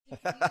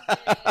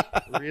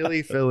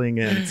Really filling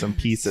in some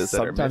pieces.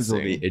 Sometimes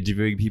we'll be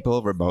interviewing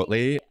people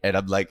remotely, and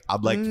I'm like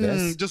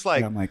this, just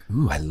like, and I'm like,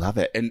 ooh, I love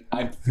it, and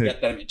I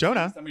forget that I'm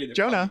Jonah,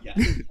 Jonah,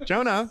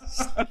 Jonah,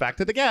 back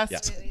to the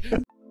guest. Yeah.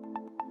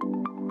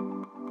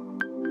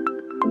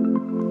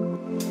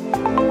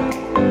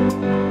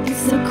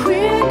 It's the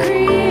queer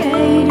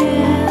creative.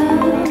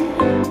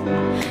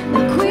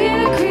 The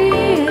queer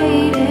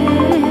creative.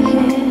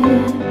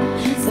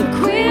 It's the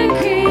queer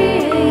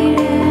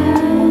creative.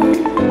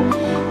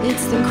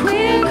 It's the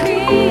queer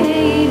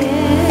creative.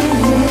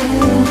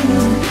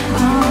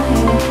 Oh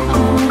yeah,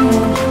 oh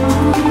yeah,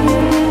 oh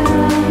yeah.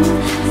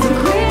 It's the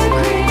queer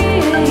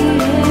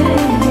creative.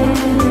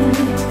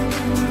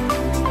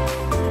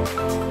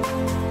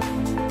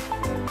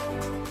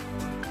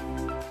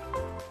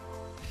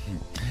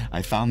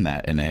 I found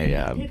that in a.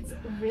 It's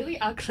really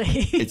ugly.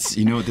 It's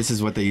this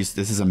is what they use.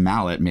 This is a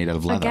mallet made out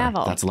of leather.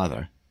 gavel. That's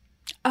leather.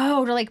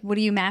 Oh, like what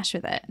do you mash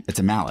with it? It's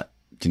a mallet.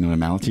 Do you know what a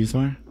mallet's used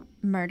for?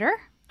 Murder?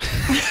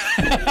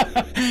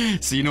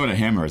 So you know what a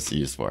hammer is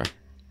used for?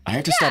 I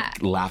have to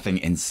stop laughing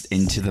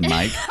into the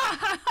mic.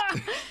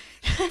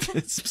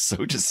 It's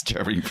so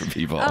disturbing for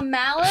people. A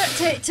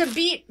mallet to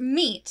beat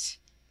meat.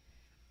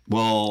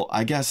 Well,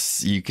 I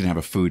guess you can have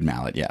a food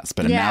mallet, yes,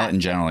 but a mallet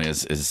in general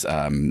is it's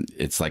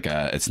like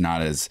it's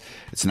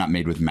not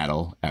made with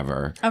metal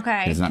ever.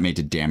 Okay. It's not made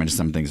to damage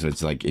something, so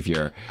it's like if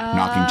you're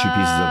knocking two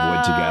pieces of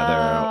wood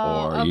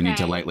together, or you need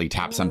to lightly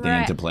tap something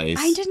into place.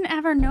 I didn't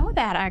ever know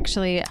that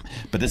actually.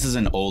 But this is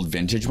an old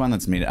vintage one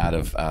that's made out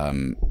of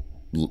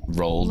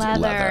rolled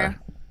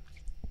leather.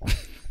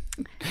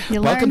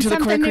 You Welcome learn to the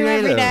something Queer new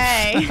every Creative.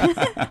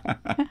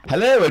 day.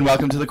 Hello and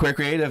welcome to the Queer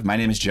Creative. My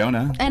name is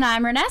Jonah. And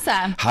I'm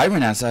Renessa. Hi,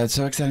 Renessa. It's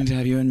so exciting to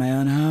have you in my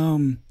own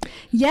home.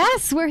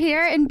 Yes, we're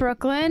here in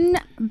Brooklyn,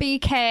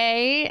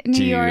 BK,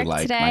 New York Do you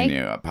like today. my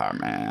new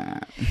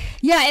apartment?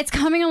 Yeah, it's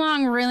coming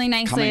along really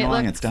nicely.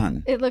 It's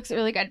done. It looks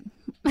really good.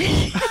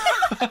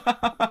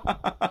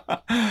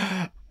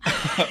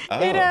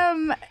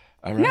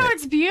 All right. No,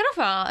 it's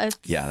beautiful. It's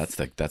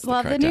that's the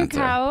love correct the new answer.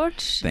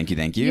 couch. Thank you.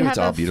 You It's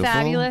have all a beautiful.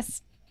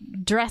 fabulous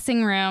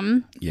dressing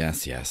room.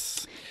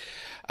 Yes.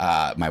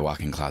 My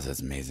walk-in closet is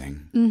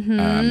amazing.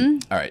 Mm-hmm.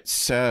 All right.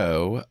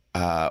 So,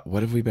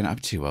 what have we been up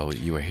to while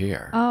you were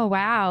here? Oh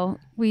wow,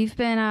 we've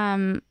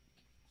been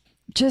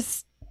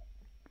just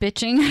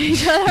bitching at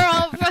each other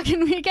all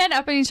fucking weekend,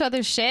 up in each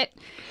other's shit,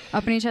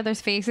 up in each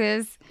other's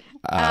faces.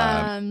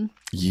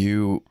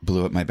 You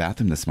blew up my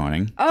bathroom this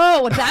morning.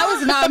 Oh, that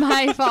was not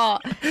my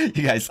fault. You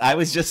guys, I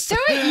was just. So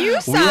you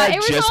saw it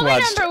was only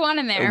number one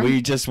in there.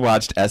 We just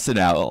watched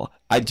SNL.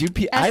 I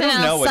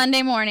don't know what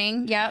Sunday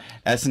morning. Yep.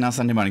 SNL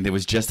Sunday morning. There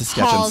was just a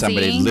sketch on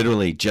somebody,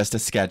 literally just a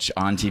sketch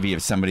on TV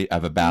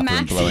of a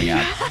bathroom blowing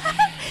up.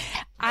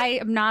 I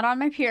am not on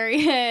my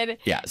period.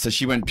 Yeah, so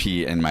she went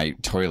pee and my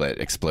toilet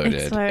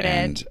exploded.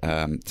 And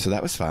so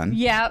that was fun.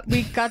 Yeah,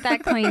 we got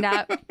that cleaned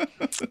up.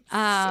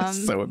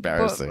 So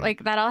embarrassing.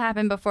 Like that all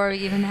happened before we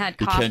even had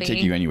coffee. Can't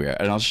take you anywhere.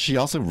 And she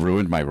also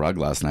ruined my rug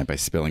last night by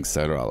spilling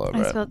soda all over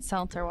it. I spilled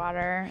seltzer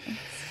water.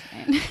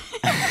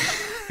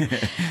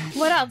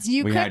 What else?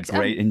 You we cooked. Had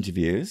great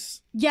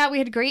interviews. Yeah, we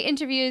had great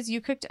interviews. You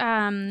cooked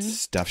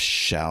stuffed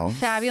shells.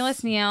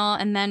 Fabulous meal,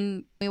 and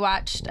then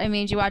I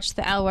made you watch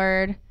The L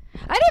Word.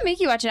 I didn't make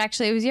you watch it,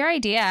 actually. It was your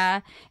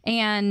idea.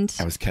 And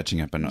I was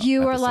catching up on you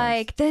were episodes.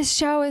 like, this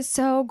show is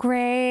so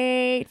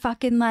great.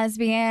 Fucking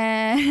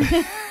lesbian.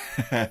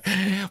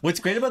 What's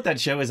great about that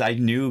show is I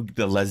knew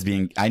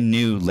lesbian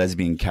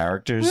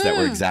characters that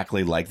were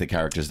exactly like the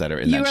characters that are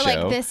in that show. You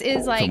were like, this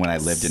is like from when I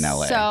lived in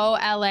LA. So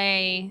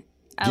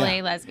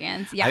LA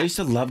lesbians. Yeah. I used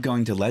to love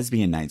going to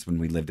lesbian nights when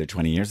we lived there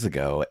 20 years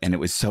ago, and it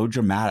was so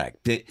dramatic.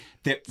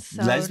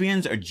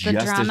 Lesbians are just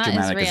as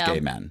dramatic as gay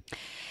men.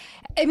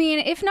 I mean,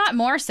 if not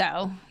more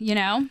so,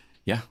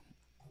 Yeah.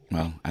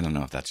 Well, I don't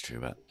know if that's true,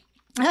 but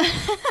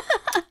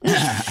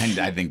and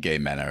I think gay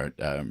men are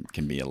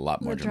can be a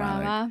lot more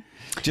dramatic. Drama.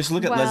 Just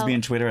look at lesbian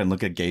Twitter and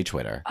look at gay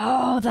Twitter.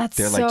 Oh, that's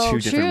They're so like two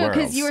different true. worlds.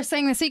 Because you were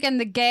saying this weekend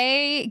the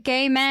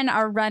gay men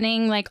are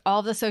running like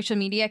all the social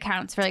media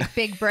accounts for like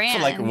big brands,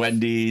 for like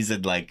Wendy's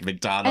and like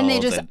McDonald's, and they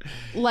just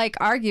like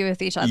argue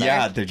with each other.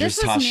 Yeah, they're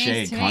just toss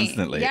shade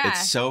constantly. Yeah.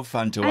 It's so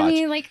fun to watch. I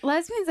mean, like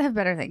lesbians have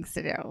better things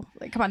to do.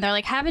 Like, come on, they're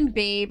like having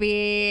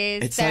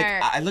babies. It's like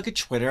I look at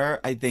Twitter.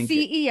 I think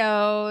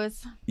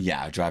CEOs.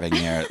 Yeah, driving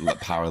their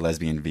power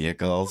lesbian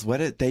vehicles.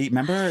 They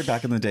remember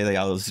back in the day they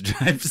always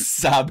drive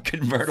Saab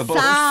convertibles.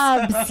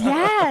 Saabs,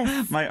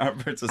 yes. My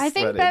armpits are sweating. I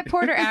think Bette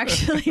Porter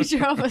actually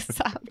drove a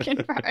Saab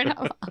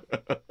convertible.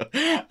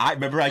 I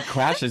remember I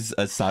crashed a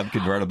Saab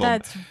convertible.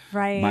 That's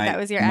right. That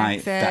was your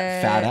exit.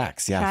 Fat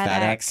X. Yeah,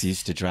 Fat X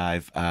used to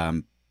drive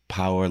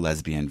power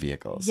lesbian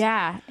vehicles.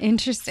 Yeah,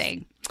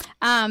 interesting.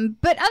 But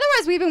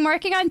otherwise, we've been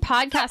working on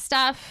podcast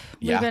stuff.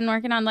 Yeah. We've been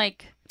working on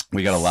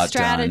we got a lot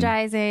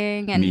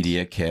strategizing done. And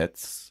media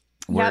kits.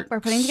 We're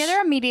putting together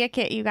a media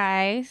kit, you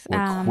guys.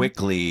 We're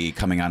quickly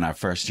coming on our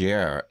first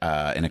year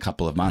in a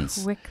couple of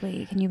months.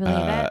 Quickly, can you believe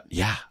it?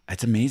 Yeah,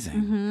 it's amazing.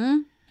 Mm-hmm.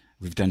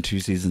 We've done 2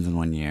 seasons in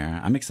 1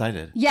 year. I'm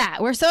excited. Yeah,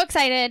 we're so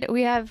excited.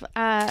 We have,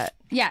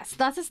 yes,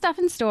 lots of stuff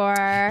in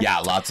store. Yeah,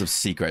 lots of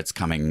secrets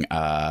coming,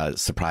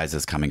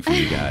 surprises coming for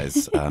you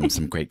guys.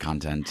 Some great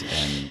content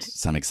and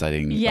some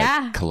exciting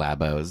like,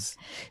 collabos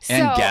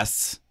and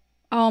guests.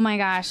 Oh my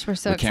gosh, we're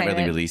so excited. We can't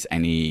really release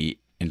any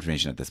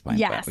information at this point,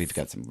 but we've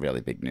got some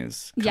really big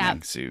news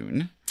coming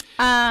soon.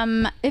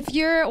 If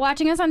you're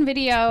watching us on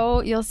video,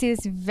 you'll see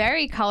this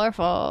very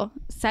colorful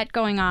set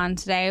going on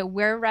today.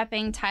 We're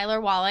repping Tyler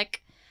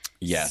Wallach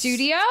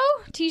studio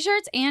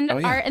t-shirts and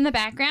art in the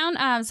background.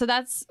 So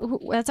that's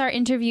our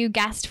interview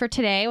guest for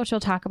today, which we'll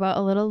talk about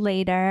a little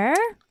later.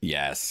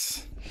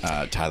 Yes.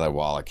 Tyler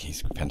Wallach,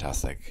 he's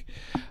fantastic.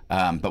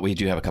 But we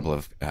do have a couple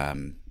of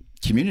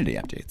community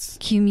updates.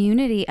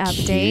 Community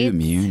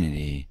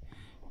updates.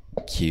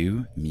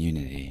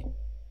 Community.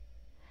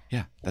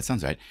 Yeah, that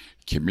sounds right.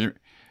 Community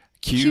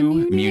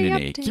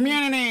updates.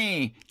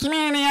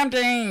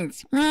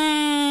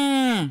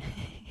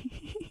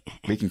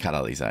 We can cut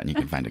all these out and you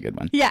can find a good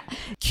one. Yeah.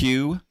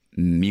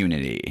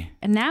 Community.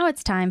 And now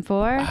it's time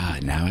for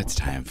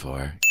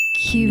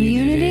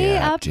community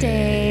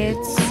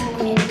updates.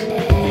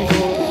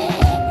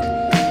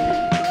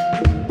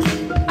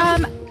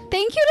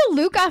 Thank you to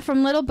Luca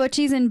from Little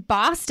Butchies in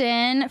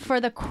Boston for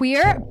the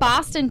Queer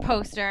Boston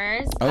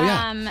posters. Oh,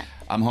 yeah.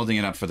 I'm holding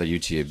it up for the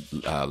YouTube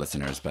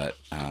listeners, but...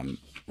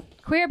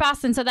 Queer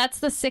Boston. So that's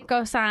the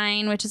Sitco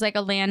sign, which is like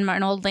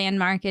an old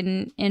landmark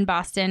in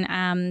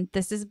Boston.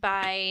 This is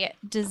by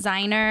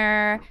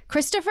designer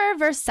Christopher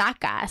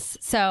Versakas.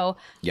 So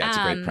yeah, it's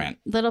a great print.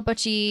 Little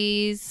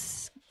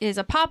Butchies is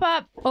a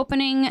pop-up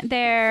opening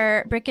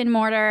their brick and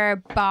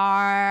mortar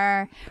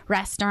bar,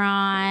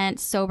 restaurant,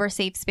 sober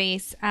safe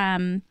space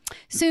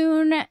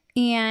soon.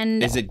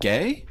 And is it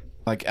gay?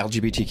 Like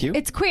LGBTQ?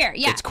 It's queer,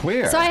 yeah. It's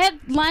queer. So I had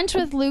lunch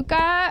with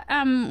Luca,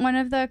 one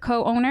of the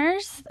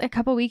co-owners, a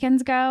couple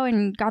weekends ago,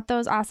 and got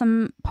those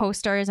awesome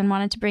posters and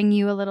wanted to bring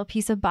you a little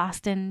piece of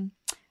Boston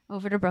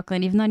over to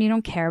Brooklyn, even though you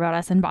don't care about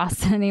us in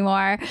Boston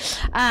anymore.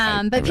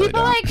 But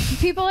really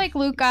people like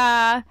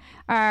Luca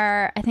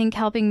are, I think,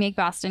 helping make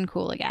Boston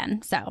cool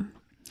again. So.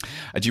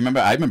 Do you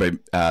remember? I remember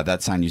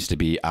that sign used to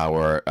be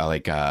our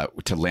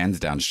to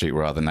Lansdowne Street,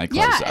 where all the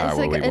nightclubs are,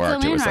 where we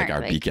worked. It was like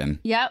our beacon.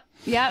 Yep.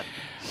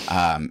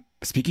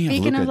 Speaking of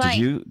Luca,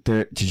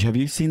 have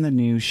you seen the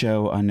new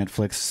show on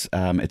Netflix?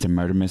 It's a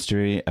murder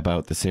mystery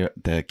about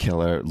the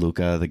killer,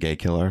 Luca, the gay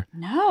killer.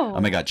 No. Oh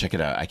my God, check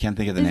it out. I can't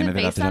think of the name of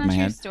it off the top of my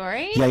head.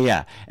 Story?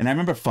 Yeah. And I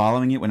remember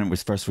following it when it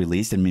was first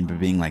released and remember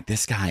being like,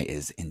 this guy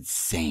is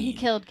insane. He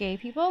killed gay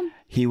people?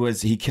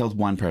 He killed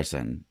one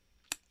person.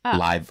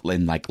 Live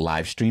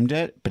streamed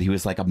it, but he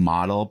was like a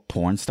model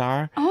porn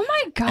star. Oh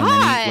my God.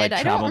 And then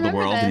he traveled the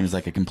world and he was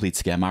like a complete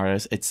scam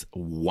artist. It's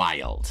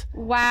wild.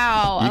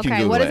 Wow. You can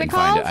Google what is it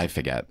called? Find it. I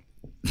forget.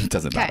 It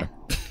doesn't matter.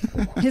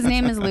 His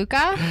name is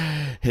Luca?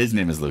 His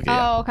name is Luca.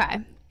 Oh, okay.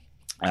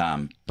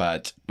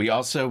 But we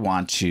also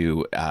want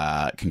to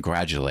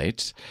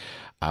congratulate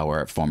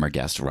our former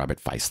guest, Robert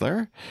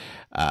Feisler.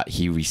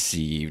 He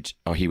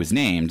was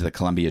named the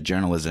Columbia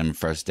Journalism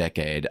First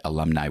Decade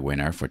Alumni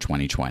Winner for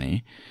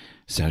 2020.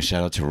 So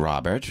shout out to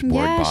Robert,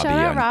 Ward Bobby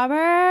on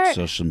Robert.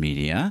 social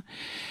media.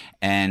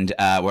 And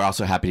we're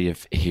also happy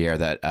to hear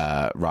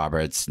that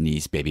Robert's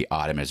niece, baby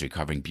Autumn, is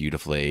recovering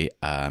beautifully.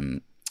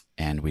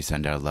 And we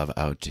send our love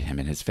out to him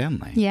and his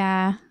family.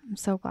 Yeah, I'm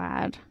so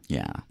glad.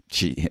 Yeah.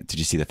 Did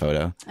you see the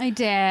photo? I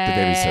did. The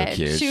baby's so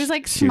cute. She was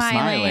like She was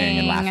smiling. smiling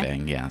and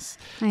laughing, yes.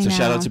 So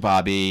shout out to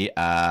Bobby.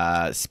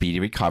 Speedy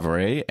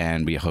recovery.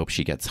 And we hope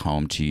she gets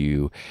home to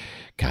you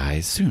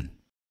guys soon.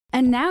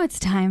 And now it's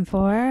time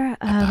for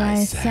a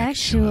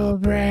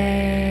bisexual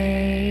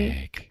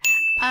break.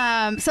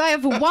 So I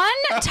have one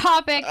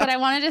topic that I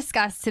want to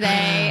discuss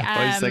today.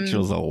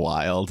 Bisexuals are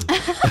wild.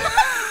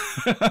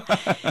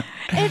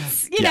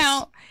 It's,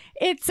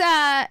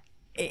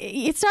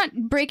 it's not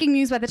breaking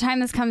news by the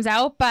time this comes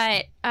out,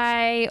 but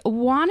I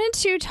wanted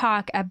to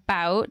talk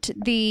about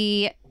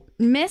the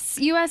Miss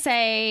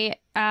USA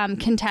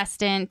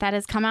contestant that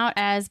has come out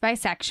as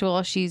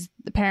bisexual. She's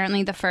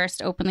apparently the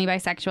first openly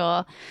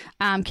bisexual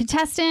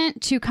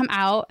contestant to come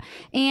out.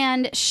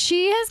 And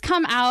she has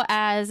come out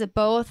as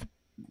both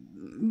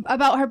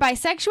about her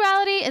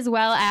bisexuality as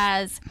well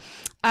as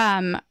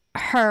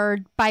her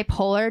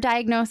bipolar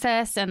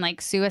diagnosis and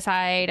like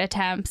suicide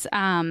attempts.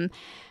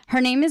 Her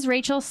name is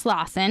Rachel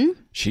Slauson.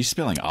 She's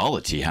spilling all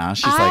the tea, huh?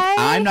 She's like,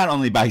 I'm not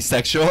only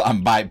bisexual,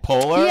 I'm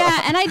bipolar.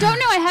 Yeah, and I don't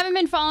know. I haven't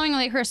been following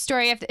like her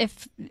story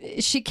if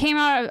she came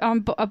out on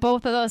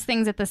both of those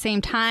things at the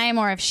same time,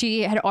 or if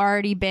she had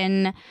already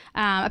been.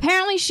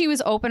 Apparently, she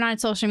was open on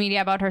social media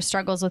about her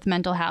struggles with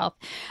mental health.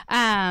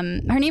 Her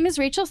name is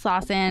Rachel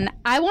Slauson.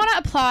 I want to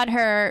applaud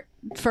her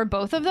for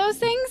both of those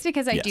things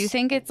because I do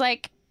think it's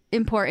like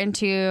important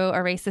to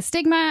erase the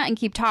stigma and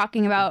keep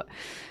talking about.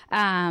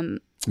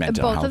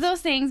 Mental health. Of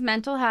those things,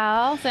 mental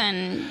health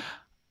and,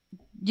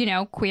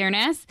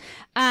 queerness.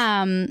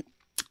 A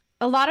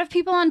lot of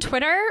people on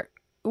Twitter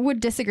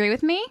would disagree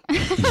with me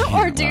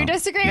or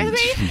disagree with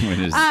me.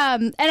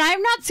 And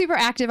I'm not super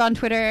active on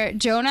Twitter.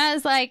 Jonah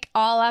is like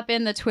all up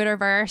in the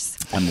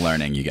Twitterverse. I'm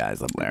learning, you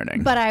guys. I'm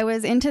learning. But I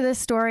was into this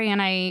story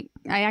and I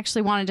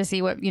actually wanted to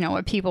see what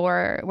people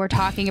were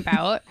talking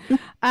about.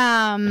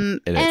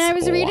 And I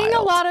was reading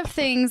a lot of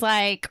things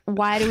like,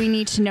 why do we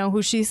need to know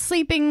who she's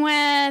sleeping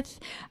with?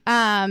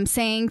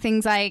 Saying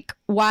things like,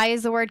 why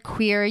is the word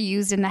queer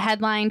used in the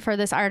headline for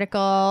this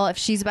article? If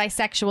she's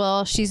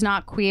bisexual, she's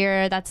not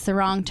queer. That's the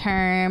wrong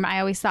term. I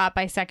always thought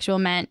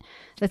bisexual meant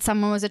that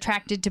someone was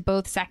attracted to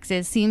both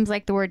sexes. Seems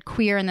like the word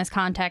queer in this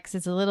context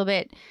is a little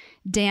bit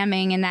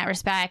damning in that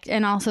respect.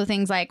 And also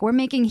things like, we're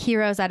making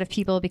heroes out of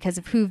people because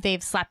of who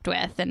they've slept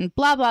with and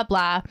blah, blah,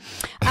 blah.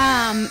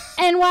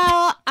 And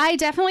while I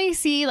definitely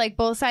see like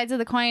both sides of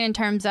the coin in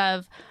terms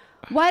of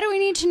why do we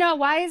need to know?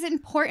 Why is it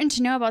important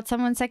to know about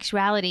someone's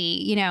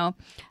sexuality? You know,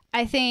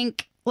 I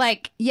think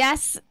like,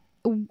 yes,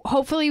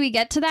 hopefully we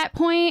get to that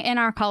point in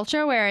our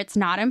culture where it's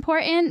not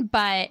important.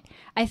 But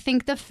I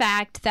think the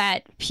fact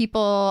that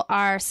people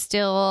are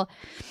still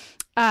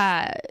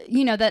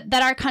that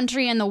our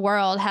country and the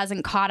world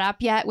hasn't caught up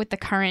yet with the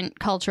current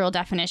cultural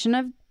definition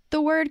of the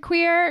word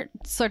queer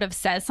sort of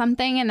says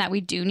something, and that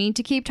we do need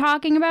to keep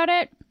talking about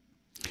it.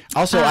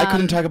 Also, I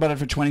couldn't talk about it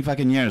for 20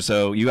 fucking years,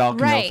 so you all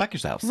can go fuck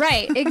yourselves.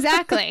 Right,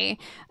 exactly.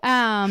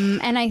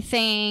 And I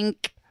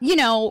think,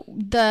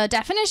 the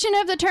definition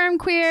of the term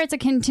queer, it's a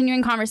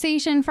continuing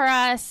conversation for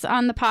us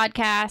on the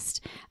podcast.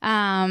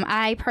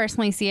 I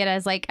personally see it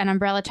as like an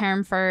umbrella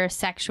term for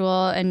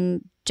sexual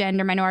and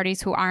gender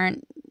minorities who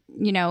aren't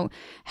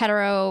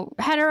hetero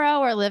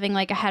or living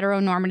like a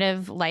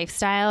heteronormative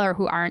lifestyle, or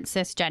who aren't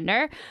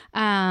cisgender.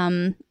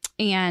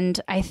 And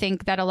I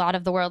think that a lot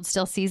of the world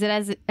still sees it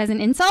as an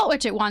insult,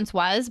 which it once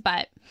was,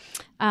 but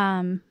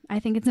I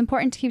think it's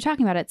important to keep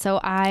talking about it. So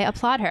I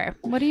applaud her.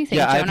 What do you think,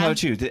 Jonah? I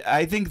applaud you.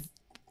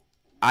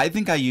 I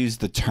think I use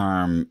the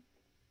term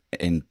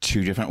in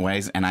two different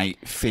ways, and I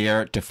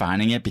fear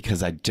defining it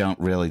because I don't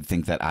really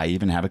think that I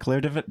even have a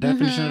clear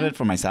definition of it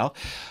for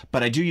myself.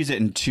 But I do use it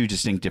in two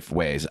distinctive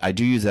ways. I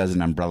do use it as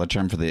an umbrella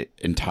term for the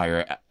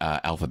entire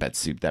alphabet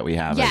soup that we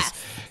have as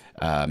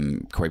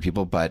queer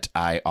people, but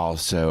I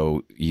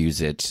also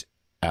use it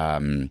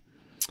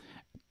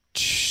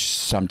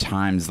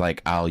sometimes,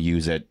 like I'll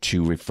use it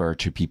to refer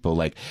to people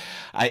like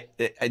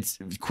it's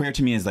queer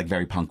to me is like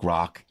very punk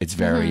rock. It's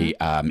very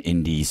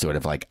indie, sort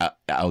of like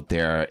out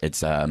there.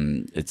 It's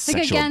like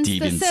sexual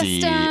deviancy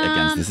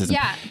against the system.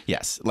 Yeah.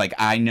 Yes. Like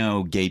I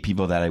know gay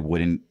people that I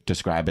wouldn't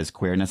describe as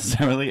queer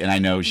necessarily, and I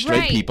know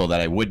straight people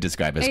that I would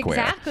describe as queer.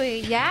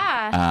 Exactly.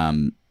 Yeah.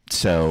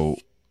 So,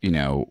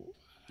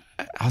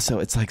 also,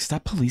 it's like,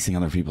 stop policing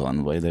other people on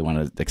the way they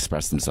want to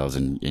express themselves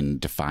and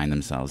define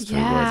themselves through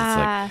words. It's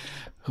like,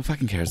 who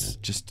fucking cares?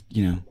 Just,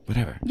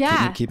 whatever.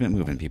 Yeah. Keep it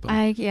moving, people.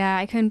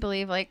 I couldn't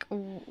believe, like,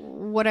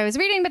 what I was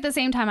reading, but at the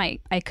same time,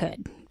 I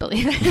could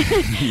believe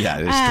it.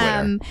 Yeah,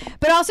 there's Twitter.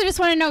 But also just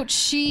want to note,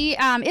 she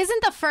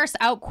isn't the first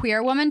out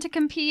queer woman to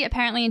compete.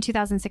 Apparently in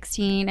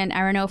 2016, and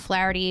Erin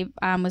O'Flaherty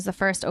was the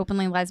first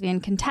openly lesbian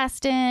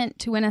contestant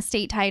to win a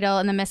state title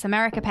in the Miss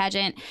America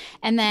pageant.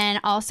 And then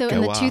also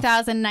in the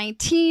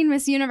 2019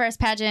 Miss Universe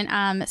pageant,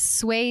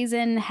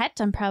 Swayzen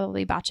Het, I'm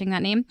probably botching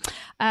that name,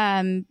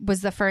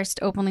 was the first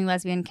openly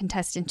lesbian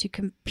contestant to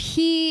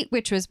compete,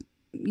 which was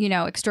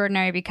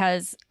extraordinary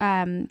because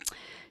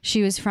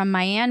she was from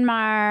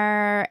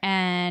Myanmar,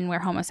 and where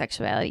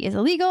homosexuality is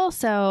illegal.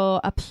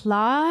 So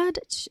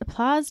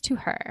applause to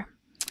her.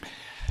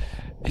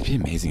 It'd be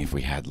amazing if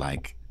we had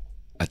like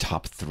a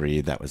top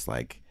 3 that was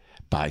like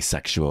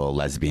bisexual,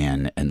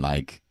 lesbian, and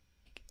like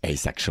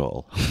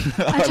asexual,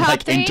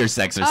 like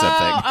intersex or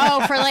something.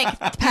 Oh, for like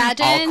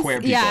pageants. All queer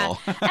people. Yeah.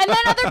 And then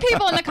other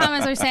people in the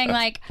comments are saying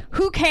like,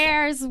 who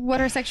cares what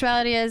her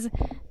sexuality is?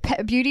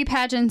 Beauty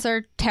pageants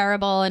are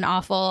terrible and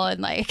awful, and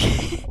like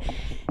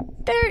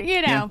they're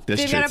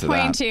they've got a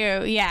point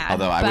too. Yeah.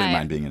 Although I wouldn't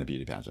mind being in a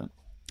beauty pageant.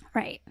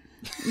 Right.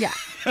 Yeah.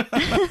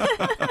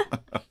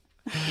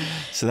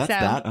 So that's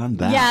that on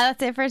that. Yeah,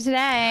 that's it for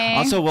today.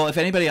 Also, well, if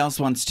anybody else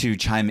wants to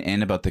chime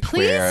in about the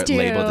queer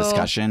label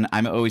discussion,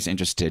 I'm always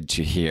interested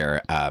to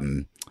hear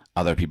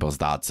other people's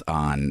thoughts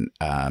on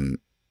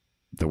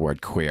the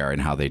word queer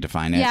and how they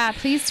define it. Yeah,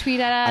 please tweet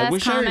at us. I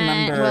wish comment. I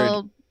remembered.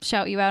 We'll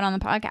shout you out on the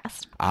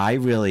podcast. I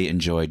really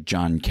enjoyed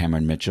John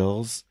Cameron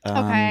Mitchell's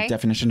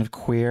definition of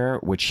queer,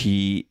 which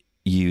he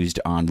used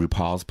on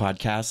RuPaul's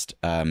podcast.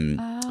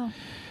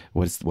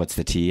 What's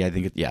the T? I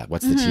think.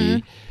 What's the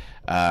T?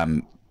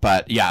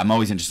 But yeah, I'm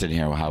always interested in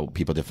hearing how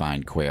people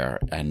define queer,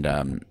 and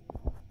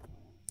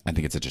I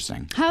think it's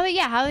interesting. How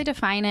they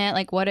define it,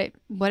 like what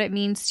it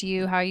means to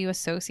you, how you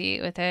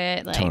associate with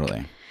it. Like,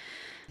 totally.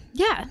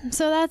 Yeah.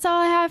 So that's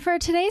all I have for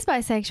today's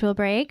bisexual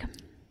break.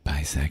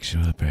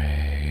 Bisexual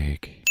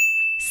break.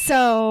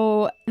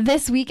 So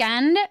this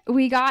weekend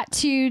we got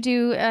to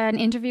do an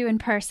interview in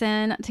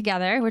person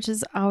together, which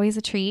is always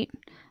a treat.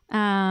 We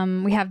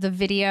have the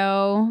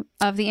video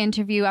of the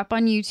interview up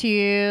on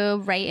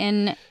YouTube, right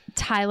in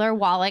Tyler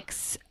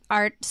Wallach's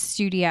art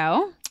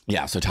studio.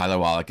 Yeah, so Tyler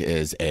Wallach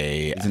he's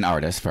an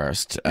artist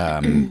first,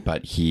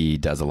 but he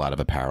does a lot of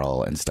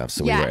apparel and stuff.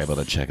 So we were able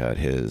to check out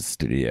his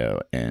studio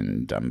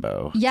in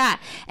Dumbo. Yeah,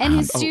 and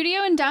his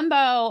studio in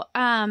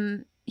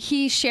Dumbo,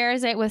 he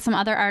shares it with some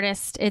other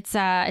artists. It's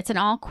an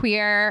all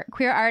queer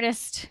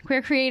artist,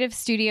 queer creative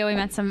studio. We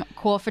met some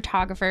cool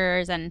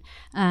photographers, and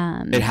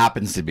it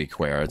happens to be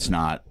queer. It's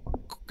not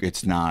mandatory.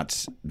 It's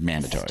not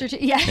mandatory.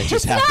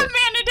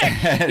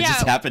 It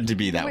just happened to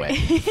be that way.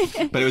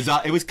 But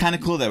it was kind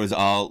of cool that it was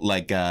all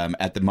like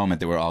at the moment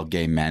there were all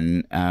gay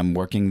men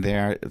working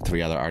there,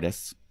 3 other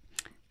artists.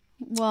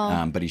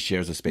 Well, but he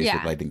shares a space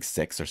with I think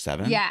 6 or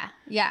 7.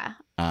 Yeah.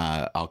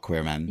 All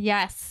queer men.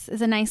 Yes,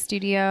 it's a nice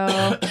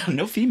studio.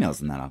 No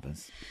females in that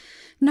office.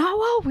 No,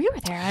 well, we were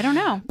there. I don't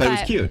know. But it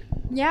was cute.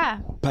 Yeah.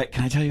 But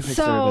can I tell you a quick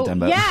story about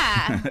Dumbo?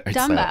 Yeah,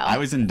 Dumbo. So I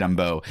was in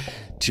Dumbo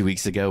 2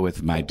 weeks ago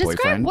with my boyfriend.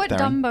 Describe what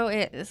Theron.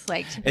 Dumbo is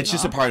like to people. It's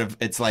just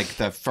it's like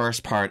the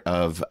first part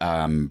of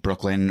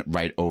Brooklyn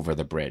right over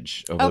the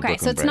bridge. Okay,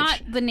 so it's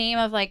not the name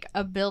of like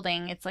a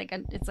building. It's like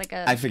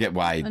a I forget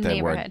why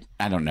the word.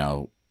 I don't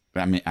know.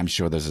 I mean, I'm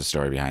sure there's a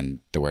story behind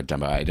the word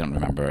Dumbo. I don't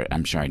remember it.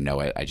 I'm sure I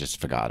know it. I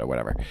just forgot or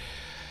whatever.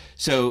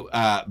 So,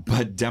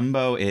 but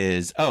Dumbo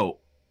is I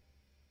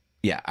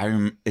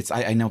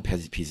know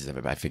pieces of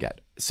it, but I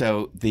forget.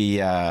 So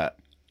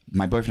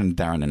my boyfriend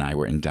Darren and I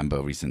were in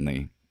Dumbo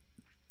recently,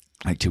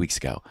 like 2 weeks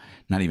ago.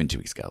 Not even 2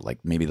 weeks ago, like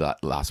maybe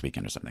last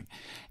weekend or something.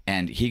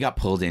 And he got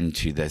pulled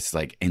into this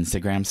like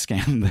Instagram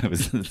scam that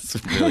was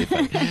really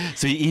funny.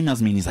 So he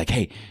emails me and he's like,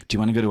 "Hey, do you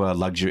want to go to a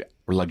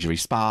luxury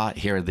spa?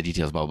 Here are the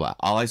details, blah, blah, blah."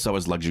 All I saw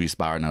was luxury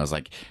spa, and I was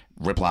like,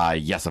 reply,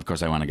 yes, of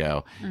course I want to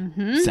go.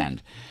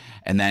 Send.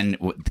 And then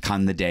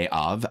come the day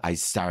of, I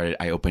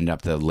opened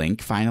up the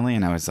link finally,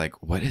 and I was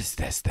like, what is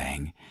this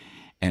thing?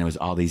 And it was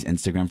all these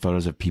Instagram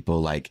photos of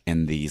people like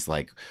in these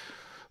like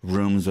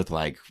rooms with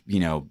like,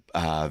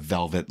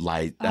 velvet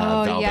light,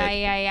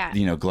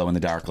 glow in the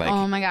dark, like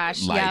oh my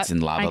gosh, lights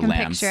and lava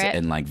lamps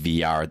and like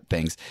VR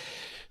things.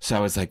 So I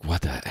was like,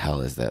 what the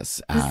hell is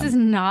this? This does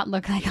not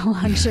look like a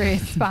luxury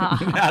spa.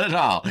 Not at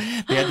all.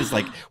 They had this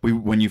like,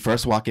 when you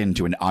first walk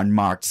into an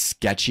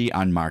sketchy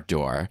unmarked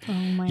door,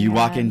 you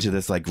walk into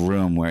this like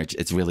room where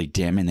it's really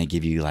dim, and they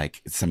give you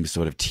like some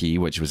sort of tea,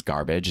 which was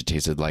garbage. It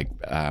tasted like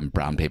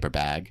brown paper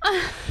bag.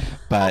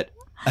 But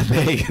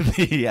they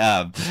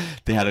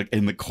had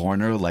in the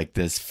corner like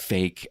this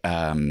fake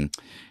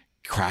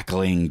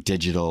crackling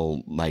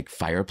digital like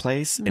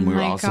fireplace, and we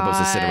were all supposed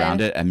to sit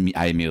around it, and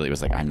I immediately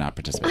was like, I'm not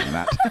participating in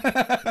that.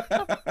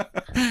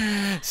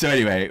 So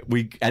anyway,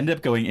 we ended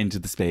up going into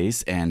the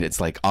space, and it's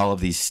like all of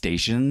these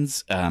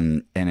stations,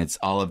 and it's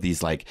all of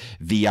these like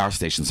VR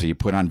stations, so you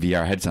put on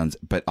VR headphones,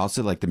 but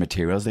also like the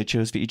materials they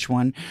chose for each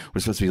one were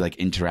supposed to be like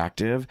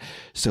interactive,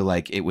 so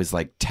like it was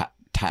like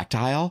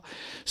tactile.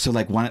 So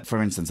like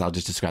for instance, I'll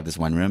just describe this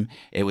one room.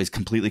 It was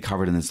completely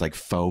covered in this like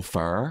faux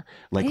fur,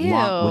 like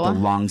long, with a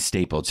long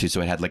staple too.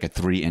 So it had like a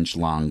 3-inch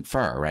long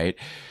fur, right?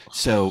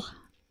 So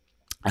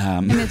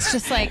and it's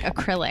just like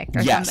acrylic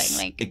or something,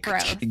 like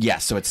gross.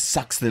 Yes, so it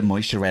sucks the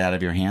moisture right out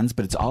of your hands,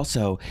 but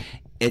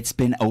it's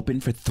been open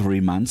for 3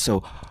 months.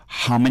 So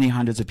how many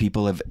hundreds of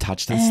people have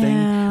touched this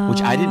thing? Which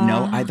I didn't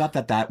know. I thought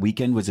that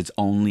weekend was I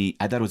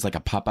thought it was like a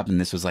pop-up, and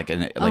this was like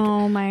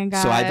oh my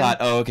God. So I thought,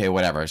 oh, okay,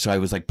 whatever. So I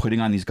was like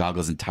putting on these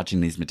goggles and touching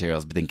these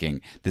materials, but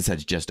thinking this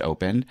had just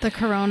opened. The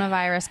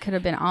coronavirus could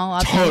have been all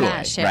up in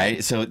that shit.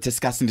 Right? So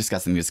disgusting,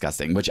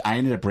 which I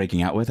ended up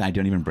breaking out with. I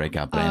don't even break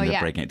up, but I ended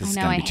up breaking it. This is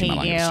going to be too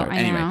long of a story.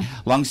 Anyway,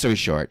 long story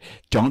short,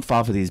 don't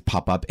fall for these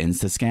pop-up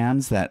Insta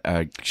scams that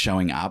are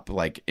showing up.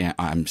 Like,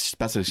 I'm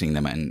especially seeing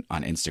them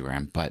on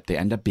Instagram, but they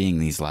end up being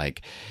these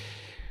like,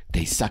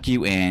 they suck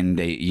you in.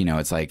 They,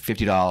 it's like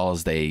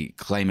 $50. They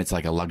claim it's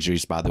like a luxury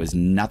spa. There was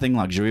nothing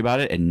luxury about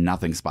it and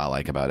nothing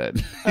spa-like about it.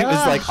 It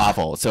was like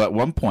awful. So at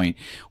one point,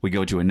 we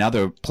go to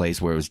another place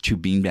where it was 2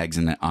 beanbags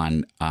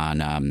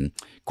on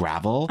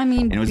gravel. I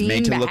mean, and it was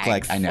made to look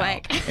like, and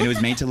it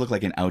was made to look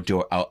like an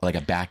like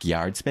a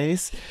backyard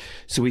space.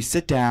 So we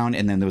sit down,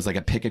 and then there was like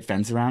a picket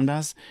fence around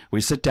us. We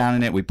sit down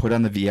in it. We put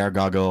on the VR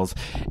goggles,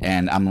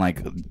 and I'm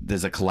like,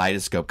 there's a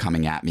kaleidoscope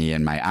coming at me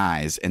in my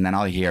eyes, and then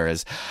all I hear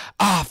is,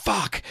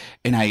 fuck.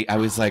 And I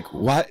was like,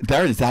 what?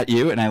 There, is that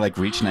you? And I like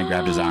reached and I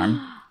grabbed his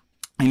arm.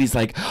 And he's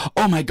like,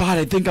 oh my God,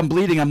 I think I'm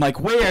bleeding. I'm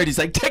like, where? And he's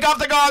like, take off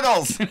the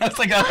goggles. And I was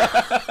like,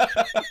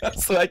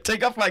 so I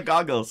take off my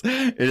goggles.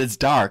 It is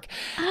dark.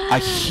 A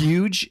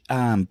huge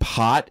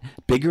pot,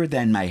 bigger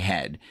than my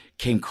head,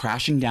 came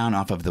crashing down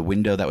off of the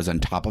window that was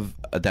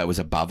that was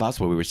above us,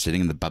 where we were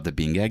sitting above the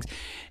beanbags,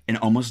 and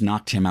almost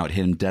knocked him out,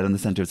 hit him dead on the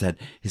center of his head.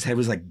 His head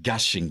was like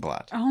gushing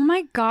blood. Oh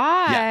my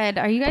God.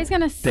 Yeah. Are you guys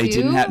going to sue? They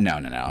didn't have,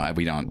 no,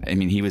 we don't. I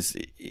mean, he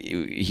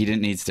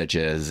didn't need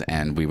stitches,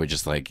 and we were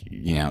just like,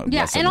 yeah.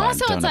 And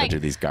also don't it's like, do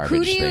these garbage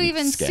who do you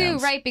even scams. sue,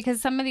 right?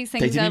 Because some of these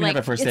things they didn't are even like,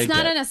 have a first it's aid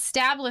not kit. an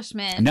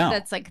establishment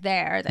that's like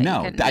there. That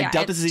No, you can, I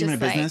doubt this is even a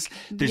business.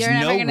 There's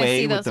no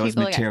way with those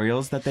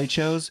materials that they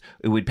chose,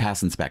 it would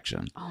pass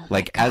inspection. Oh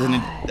Like as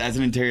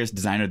an interior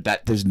designer,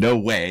 that there's no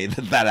way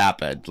that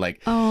happened.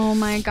 Like, oh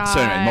my god.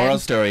 So anyway, moral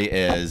story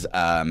is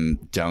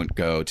don't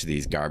go to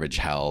these garbage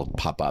hell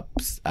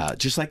pop-ups.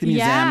 Just like the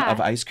Museum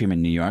of Ice Cream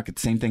in New York, the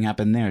same thing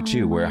happened there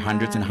too, where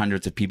hundreds and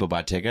hundreds of people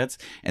bought tickets,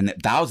 and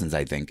thousands,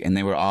 I think, and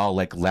they were all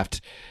like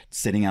left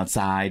sitting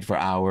outside for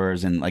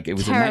hours, and like it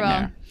was terrible. A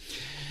nightmare.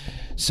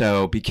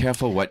 So be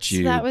careful what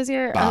you that was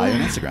your buy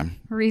on Instagram.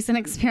 Recent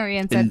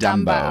experience in at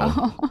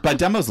Dumbo. But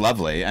Dumbo's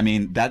lovely. I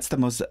mean, that's the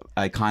most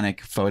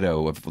iconic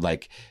photo of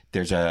like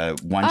there's a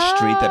one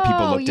street that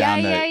people look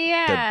down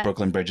the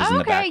Brooklyn Bridges in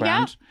the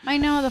background. Yeah. I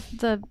know the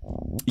photo.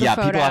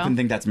 People often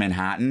think that's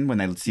Manhattan when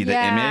they see the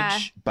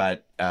image,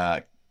 but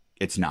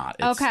it's not.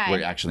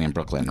 We're actually in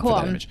Brooklyn for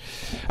that image.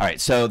 All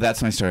right, so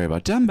that's my story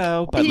about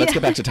Dumbo, but let's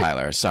get back to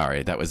Tyler.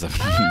 Sorry, that was a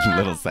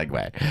little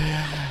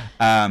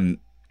segue.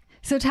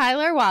 So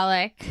Tyler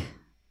Wallach,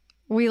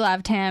 we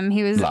loved him.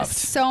 He was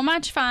so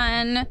much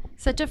fun.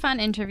 Such a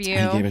fun interview.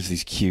 And he gave us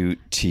these cute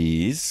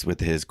tees with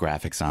his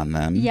graphics on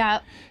them.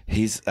 Yep.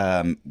 He's,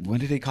 what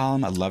did they call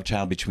him? A love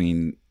child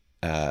between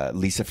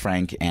Lisa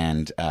Frank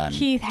and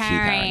Keith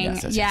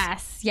Haring.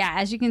 Yes. Yeah,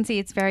 as you can see,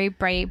 it's very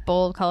bright,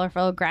 bold,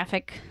 colorful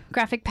graphic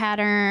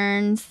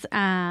patterns.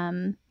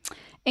 And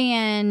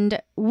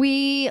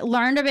we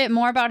learned a bit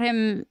more about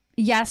him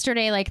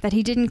yesterday, like that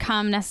he didn't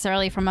come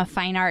necessarily from a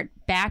fine art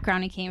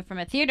background. He came from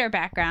a theater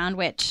background,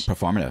 which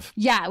performative.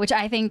 Yeah, which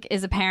I think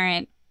is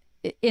apparent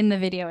in the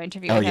video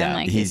interview with him.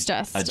 Like he's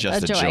just a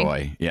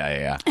joy.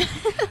 Yeah.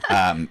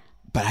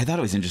 But I thought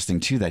it was interesting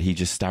too that he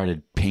just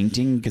started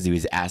painting because he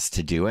was asked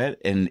to do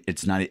it, and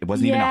it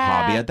wasn't even a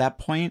hobby at that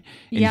point,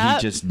 and he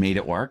just made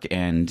it work.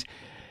 And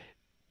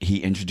he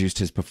introduced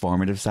his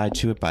performative side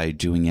to it by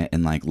doing it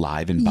in like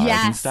live and bars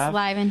and stuff.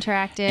 Live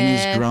interactive.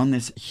 And he's grown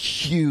this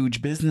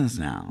huge business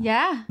now.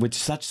 Yeah. With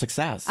such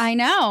success. I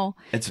know.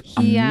 It's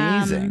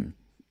amazing.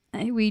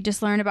 We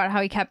just learned about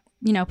how he kept,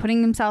 putting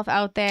himself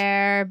out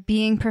there,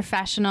 being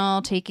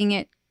professional, taking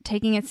it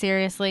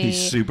seriously.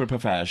 He's super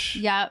profesh.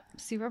 Yep.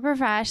 Super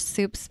profesh.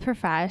 Soup's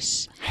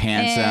profesh.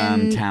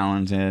 Handsome, and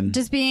talented.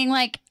 Just being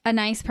like a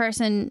nice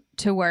person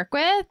to work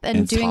with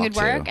and doing good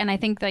work. And I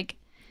think like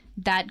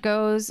that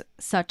goes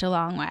such a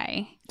long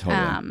way.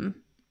 Totally.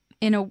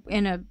 In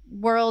a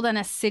world and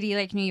a city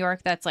like New York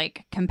that's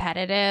like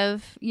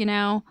competitive,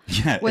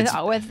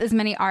 with as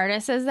many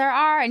artists as there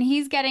are, and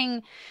he's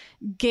getting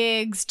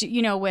gigs,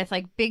 with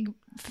like big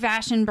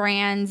fashion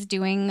brands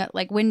doing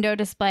like window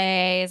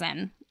displays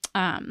and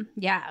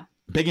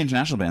big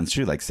international brands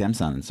too, like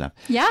Samsung and stuff.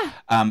 Yeah.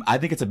 I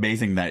think it's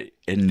amazing that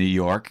in New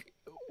York,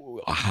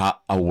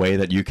 a way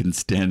that you can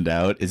stand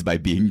out is by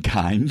being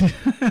kind.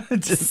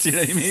 Just, you know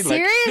what I mean?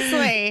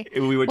 Seriously.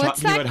 Like, we were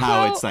talking about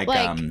how it's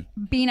like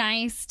be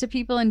nice to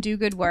people and do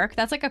good work.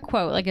 That's like a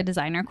quote, like a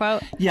designer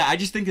quote. Yeah, I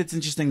just think it's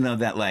interesting though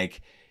that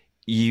like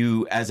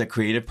you as a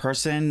creative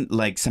person,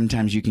 like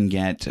sometimes you can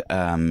get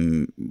I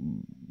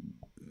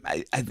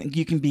think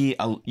you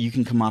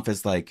can come off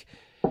as like,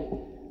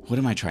 what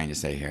am I trying to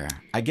say here?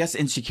 I guess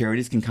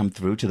insecurities can come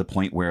through to the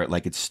point where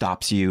like it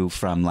stops you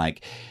from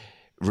like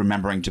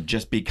remembering to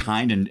just be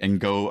kind and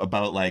go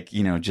about like,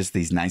 just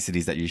these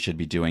niceties that you should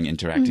be doing,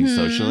 interacting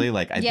socially.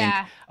 Like I think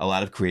a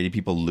lot of creative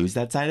people lose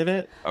that side of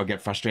it or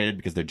get frustrated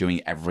because they're doing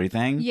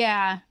everything.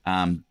 Yeah.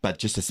 But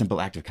just a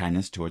simple act of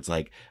kindness towards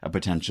like a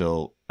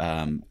potential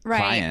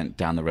client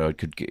down the road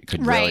could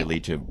really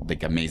lead to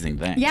like amazing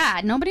things.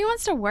 Yeah. Nobody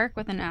wants to work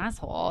with an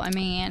asshole. I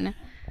mean,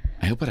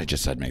 I hope what I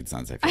just said made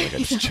sense. I feel like I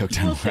just choked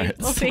on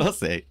words. We'll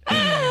see.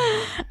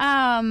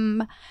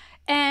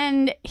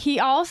 And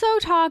he also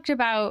talked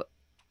about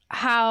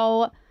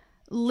how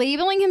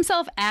labeling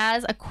himself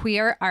as a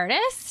queer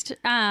artist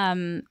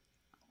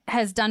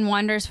has done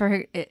wonders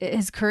for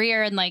his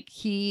career, and like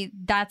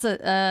that's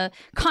a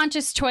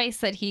conscious choice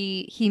that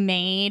he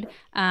made,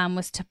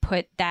 was to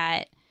put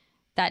that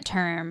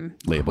term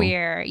label.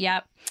 Queer.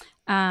 Yep.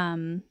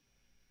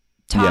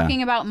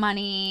 Talking about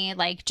money,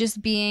 like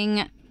just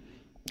being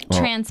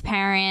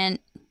transparent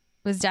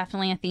was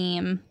definitely a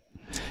theme.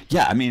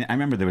 Yeah, I mean, I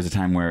remember there was a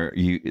time where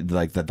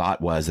the thought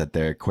was that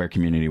the queer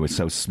community was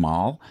so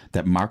small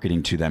that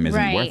marketing to them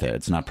isn't worth it.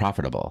 It's not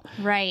profitable.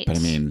 Right. But I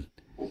mean,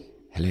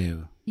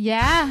 hello.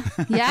 Yeah.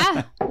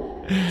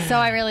 So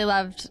I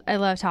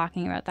loved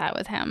talking about that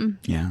with him.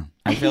 Yeah.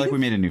 I feel like we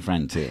made a new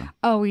friend too.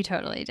 Oh, we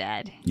totally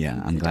did.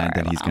 Yeah, I'm glad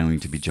that he's going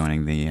to be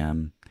joining the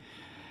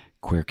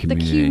queer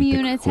community.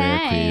 The queer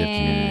creative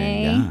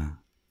community. Yeah.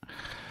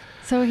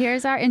 So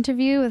here's our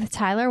interview with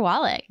Tyler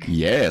Wallach.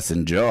 Yes,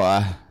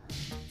 enjoy.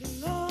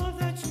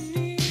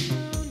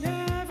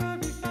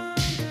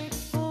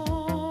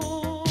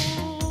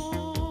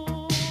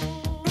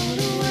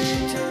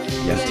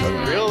 Yes,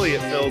 totally. Really,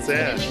 it fills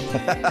in.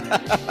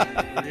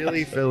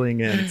 Really filling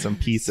in some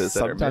pieces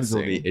that are Sometimes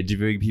we'll missing. be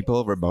interviewing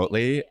people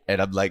remotely,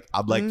 and I'm like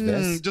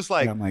this, just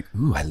like, and I'm like,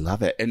 ooh, I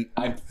love it, and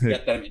I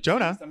forget that I'm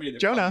Jonah, somebody that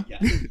Jonah,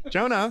 probably-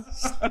 Jonah,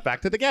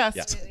 back to the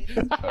guest.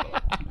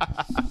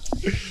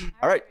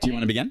 All right, do you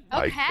want to begin?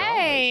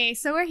 Okay,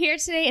 so we're here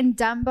today in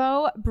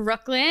Dumbo,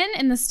 Brooklyn,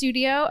 in the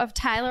studio of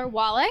Tyler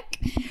Wallach,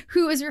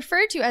 who is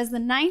referred to as the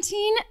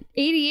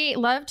 1988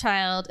 love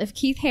child of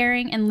Keith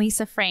Haring and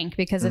Lisa Frank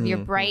because of your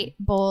bright,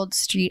 bold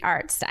street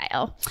art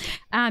style.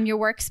 Your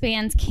work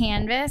spans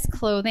canvas,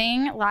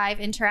 clothing, live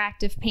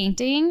interactive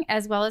painting,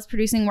 as well as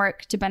producing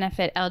work to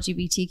benefit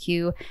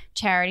LGBTQ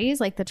charities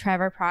like the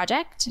Trevor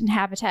Project and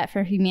Habitat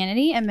for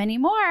Humanity, and many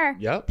more.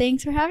 Yep.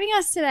 Thanks for having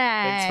us today.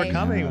 Thanks for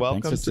coming.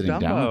 Welcome thanks for to sitting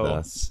down Dumbo. with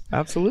us.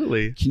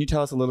 Absolutely. Can you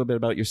tell us a little bit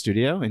about your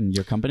studio and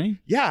your company?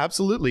 Yeah,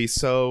 absolutely.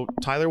 So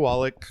Tyler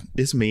Wallach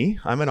is me.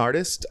 I'm an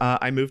artist.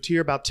 I moved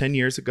here about 10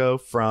 years ago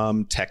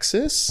from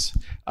Texas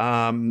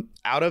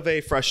out of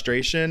a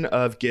frustration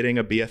of getting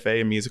a BFA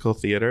in musical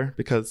theater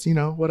because, you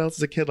know, what else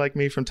is a kid like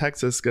me from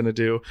Texas going to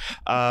do?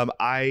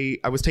 I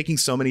was taking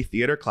so many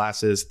theater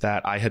classes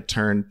that I had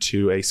turned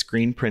to a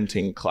screen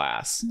printing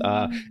class.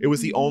 It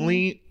was the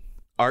only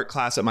art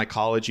class at my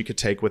college you could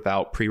take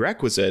without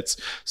prerequisites.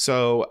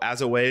 So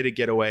as a way to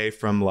get away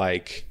from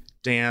like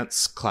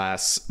dance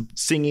class,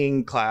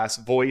 singing class,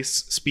 voice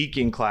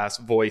speaking class,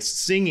 voice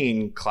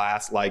singing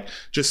class, like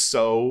just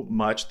so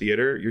much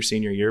theater your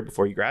senior year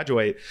before you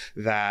graduate,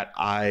 that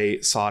I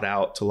sought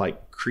out to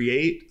like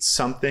create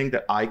something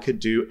that I could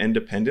do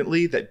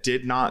independently that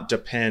did not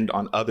depend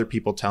on other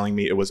people telling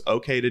me it was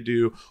okay to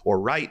do or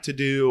right to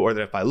do, or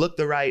that if I looked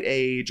the right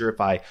age, or if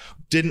I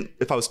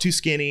was too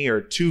skinny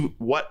or too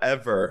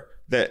whatever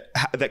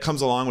that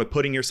comes along with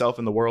putting yourself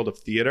in the world of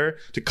theater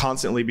to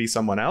constantly be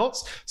someone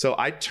else. So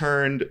I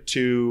turned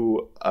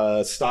to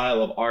a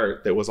style of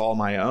art that was all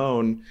my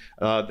own,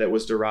 that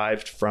was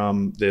derived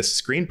from this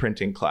screen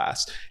printing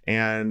class.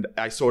 And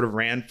I sort of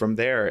ran from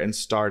there and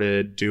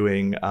started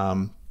drawing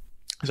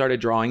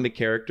the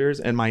characters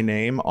and my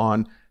name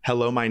on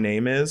 "Hello, my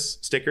name is"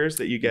 stickers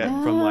that you get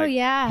from like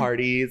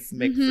parties,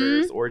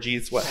 mixers,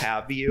 orgies, what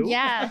have you.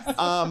 Yes.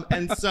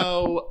 And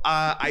so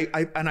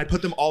I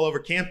put them all over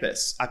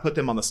campus. I put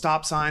them on the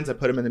stop signs. I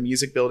put them in the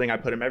music building. I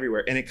put them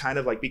everywhere. And it kind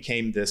of like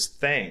became this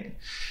thing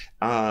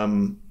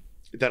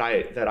that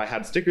I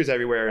had stickers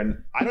everywhere.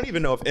 And I don't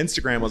even know if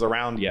Instagram was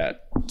around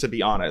yet, to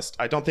be honest.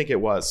 I don't think it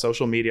was.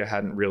 Social media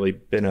hadn't really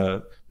been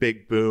a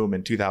big boom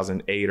in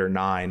 2008 or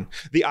 9.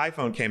 The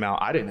iPhone came out.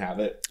 I didn't have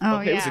it.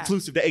 It was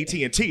exclusive to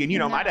AT&T. And you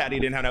know, my daddy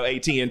didn't have no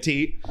AT&T.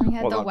 We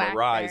had the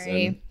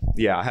Verizon.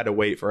 Yeah, I had to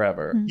wait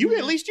forever. You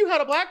at least you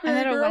had a BlackBerry. I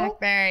had a girl.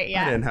 BlackBerry.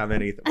 Yeah. I didn't have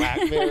anything.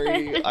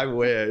 BlackBerry. I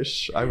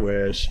wish.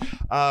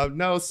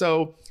 No,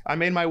 so I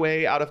made my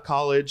way out of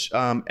college,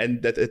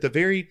 and at the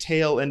very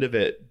tail end of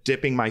it,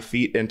 dipping my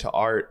feet into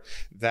art,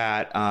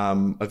 that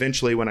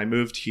eventually when I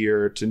moved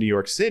here to New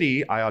York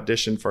City, I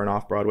auditioned for an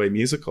off-Broadway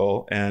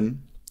musical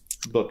and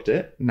booked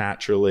it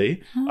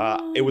naturally.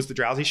 It was The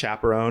Drowsy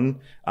Chaperone,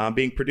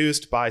 being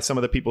produced by some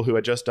of the people who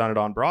had just done it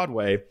on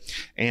Broadway.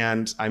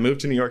 And I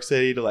moved to New York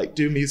City to like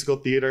do musical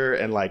theater,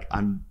 and like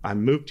I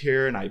moved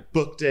here and I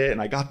booked it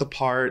and I got the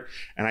part,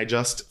 and I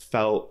just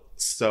felt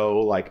so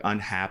like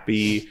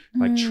unhappy,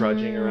 like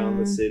trudging around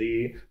the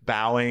city,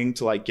 bowing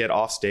to like get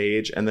off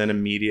stage, and then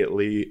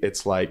immediately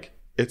it's like,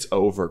 it's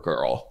over,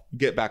 girl.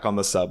 Get back on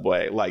the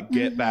subway. Like,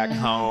 get back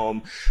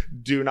home.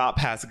 Do not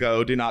pass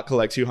go. Do not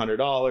collect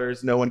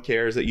 $200. No one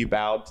cares that you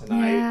bowed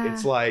tonight. Yeah.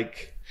 It's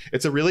like,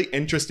 it's a really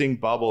interesting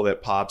bubble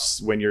that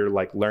pops when you're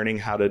like learning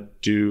how to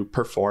do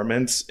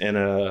performance in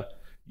a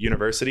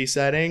university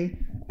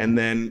setting, and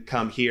then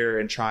come here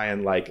and try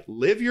and like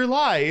live your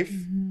life,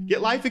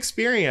 get life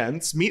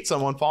experience, meet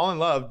someone, fall in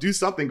love, do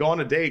something, go on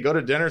a date, go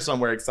to dinner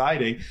somewhere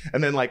exciting,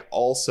 and then like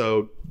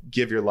also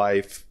give your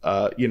life,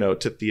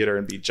 to theater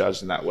and be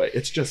judged in that way.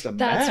 It's just a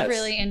mess. That's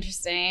really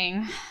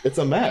interesting. It's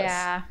a mess.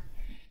 Yeah.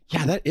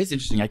 Yeah, that is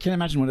interesting. I can't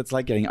imagine what it's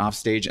like getting off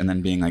stage and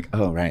then being like,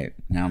 oh, right,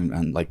 now I'm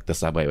on like the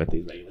subway with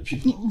these regular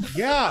people.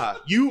 Yeah,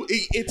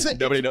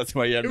 nobody knows who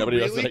I am. Nobody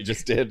knows what I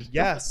just did.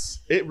 Yes,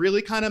 it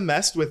really kind of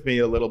messed with me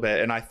a little bit.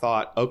 And I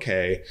thought,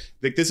 okay,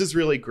 like this is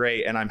really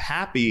great and I'm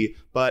happy,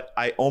 but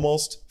I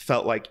almost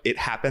felt like it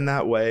happened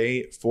that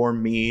way for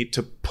me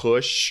to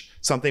push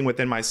something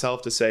within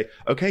myself to say,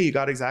 okay, you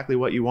got exactly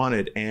what you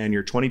wanted and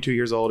you're 22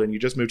 years old and you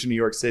just moved to New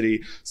York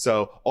City.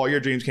 So all your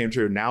dreams came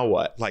true. Now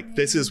what? Like,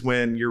 this is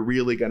when you're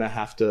really going to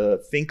have to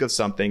think of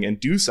something and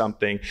do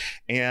something.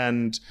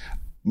 And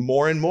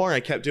more I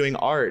kept doing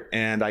art,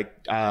 and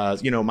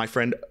my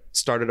friend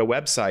started a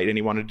website and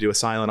he wanted to do a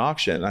silent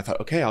auction. And I thought,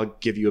 okay, I'll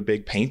give you a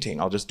big painting.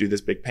 I'll just do this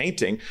big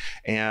painting.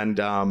 And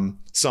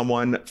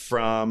someone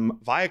from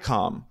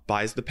Viacom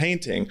buys the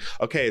painting.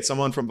 Okay,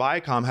 someone from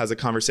Viacom has a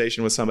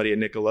conversation with somebody at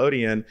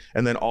Nickelodeon,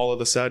 and then all of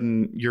a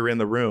sudden you're in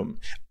the room.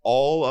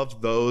 All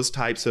of those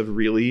types of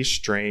really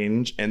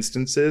strange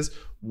instances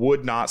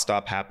would not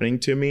stop happening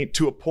to me,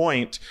 to a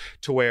point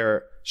to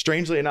where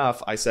strangely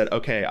enough, I said,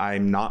 okay,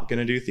 I'm not going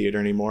to do theater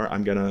anymore.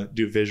 I'm going to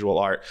do visual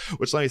art,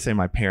 which let me say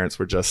my parents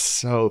were just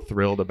so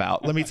thrilled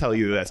about. Let me tell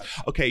you this.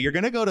 Okay, you're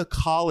going to go to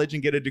college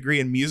and get a degree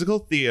in musical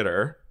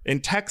theater in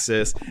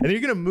Texas, and then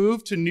you're going to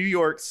move to New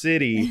York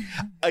City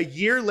a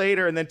year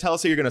later and then tell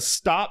us that you're going to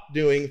stop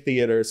doing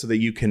theater so that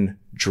you can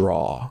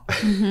draw.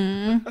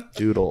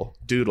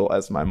 Doodle,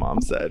 as my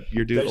mom said.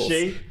 Your doodles.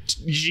 Does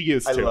she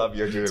used to. I love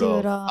your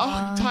doodle.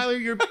 Oh,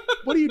 Tyler,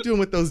 what are you doing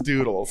with those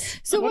doodles?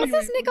 So what's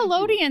this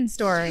Nickelodeon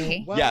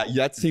story? Well, yeah,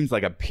 that seems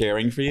like a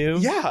pairing for you.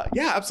 Yeah,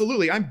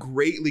 absolutely. I'm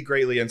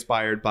greatly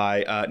inspired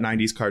by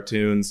 90s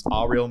cartoons,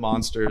 All Real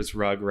Monsters,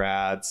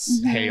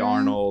 Rugrats, Hey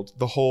Arnold.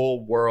 The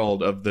whole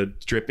world of the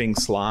dripping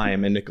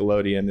slime in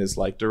Nickelodeon is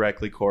like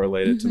directly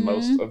correlated to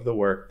most of the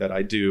work that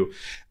I do.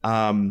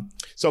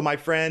 So my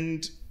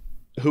friend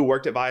who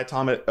worked at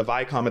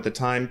Viacom at the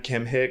time,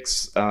 Kim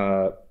Hicks,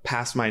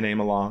 passed my name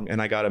along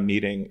and I got a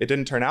meeting. It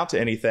didn't turn out to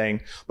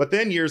anything. But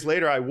then years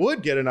later, I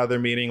would get another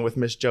meeting with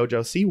Miss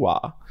JoJo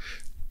Siwa.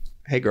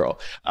 Hey, girl.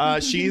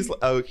 She's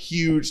a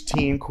huge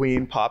teen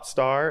queen pop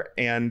star,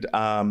 and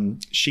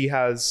she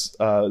has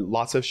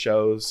lots of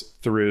shows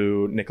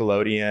through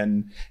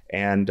Nickelodeon,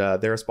 and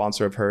they're a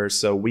sponsor of hers.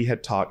 So we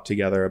had talked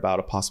together about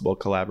a possible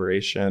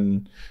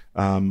collaboration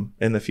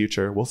in the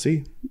future. We'll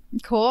see.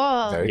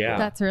 Cool. Yeah.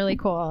 That's really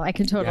cool. I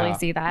can totally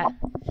see that.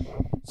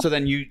 So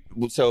then do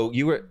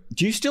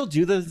you still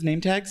do those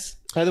name tags,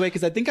 by the way?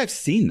 Because I think I've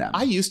seen them.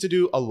 I used to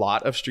do a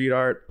lot of street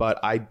art, but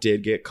I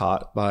did get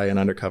caught by an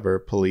undercover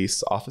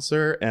police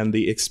officer, and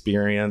the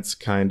experience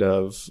kind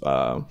of,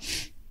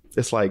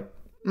 it's like,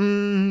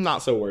 not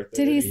so worth it.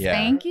 Did he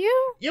spank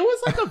you? It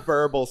was like a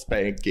verbal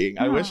spanking.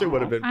 I wish it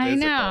would have been physical. I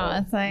know.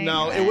 It's like,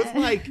 no,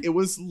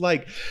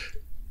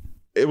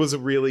 it was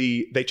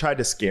really, they tried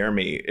to scare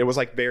me. It was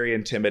like very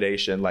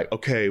intimidation. Like,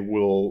 okay,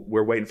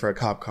 we're waiting for a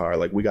cop car.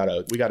 Like, we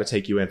gotta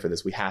take you in for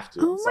this. We have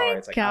to. Oh I'm sorry. my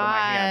It's like out of my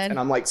hands. And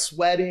I'm like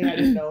sweating. I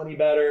didn't know any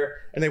better.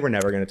 And they were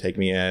never going to take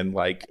me in.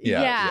 Like,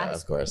 Yeah,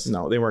 of course.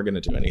 no, they weren't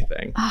going to do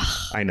anything.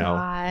 I know.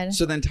 God.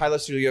 So then Tyler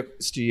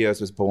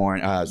Studios was born.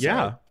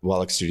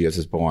 Wallach Studios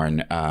was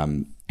born.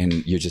 And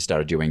you just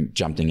started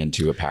jumping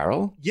into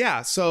apparel.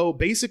 Yeah. So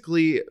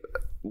basically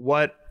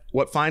what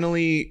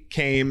finally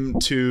came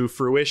to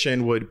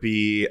fruition would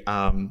be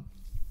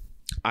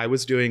I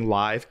was doing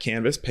live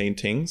canvas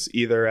paintings,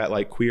 either at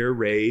like queer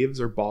raves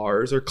or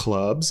bars or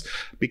clubs,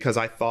 because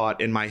I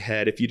thought in my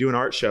head, if you do an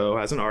art show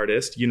as an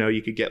artist,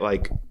 you could get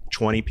like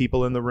 20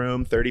 people in the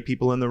room, 30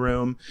 people in the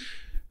room.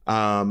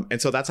 And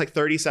so that's like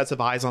 30 sets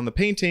of eyes on the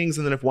paintings.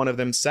 And then if one of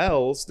them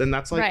sells, then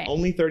that's like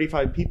only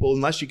 35 people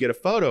unless you get a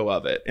photo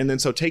of it. And then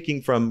so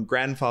taking from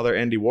grandfather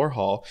Andy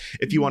Warhol,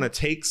 if you want to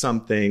take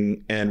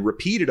something and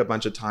repeat it a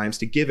bunch of times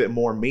to give it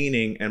more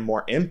meaning and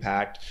more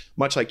impact,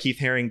 much like Keith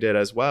Haring did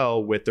as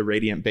well with the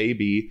Radiant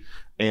Baby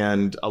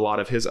and a lot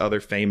of his other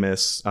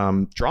famous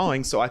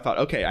drawings. So I thought,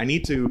 okay, I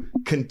need to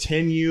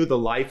continue the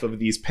life of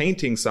these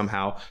paintings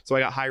somehow. So I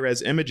got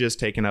high-res images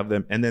taken of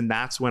them. And then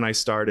that's when I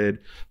started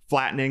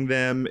flattening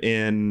them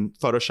in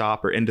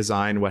Photoshop or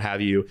InDesign, what have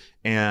you,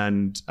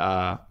 and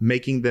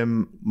making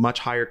them much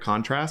higher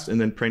contrast and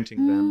then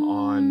printing them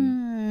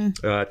on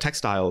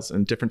textiles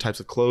and different types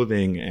of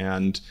clothing.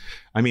 And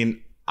I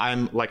mean,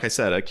 I'm, like I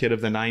said, a kid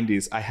of the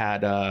 90s. I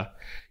had,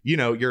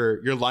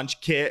 your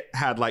lunch kit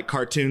had like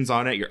cartoons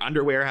on it. Your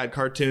underwear had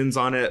cartoons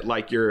on it,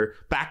 like your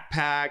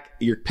backpack,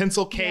 your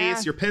pencil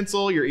case, your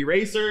pencil, your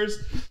erasers.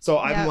 So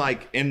I'm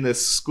like in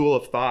this school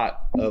of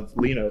thought of,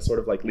 sort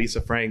of like Lisa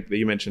Frank that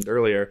you mentioned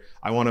earlier.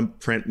 I want to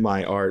print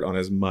my art on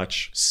as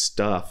much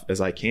stuff as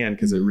I can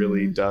because it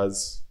really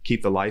does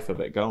keep the life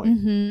of it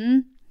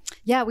going.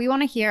 Yeah, we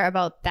want to hear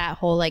about that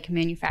whole like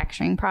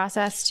manufacturing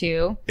process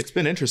too. It's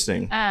been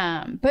interesting.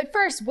 But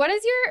first, what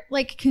is your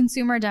like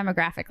consumer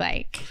demographic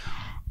like?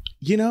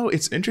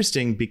 It's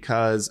interesting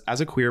because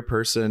as a queer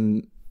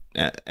person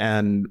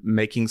and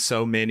making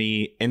so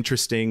many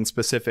interesting,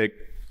 specific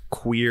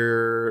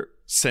queer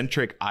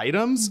centric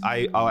items,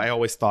 I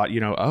always thought,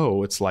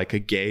 it's like a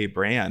gay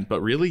brand,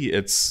 but really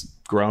it's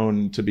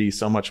grown to be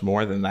so much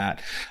more than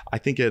that. I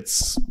think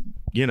it's,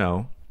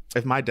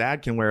 if my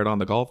dad can wear it on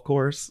the golf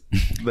course,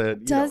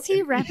 then does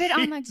he rep it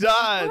on the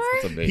golf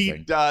course? He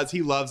does.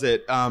 He loves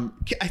it. I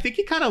think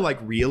he kind of like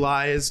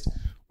realized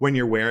when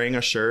you're wearing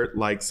a shirt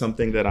like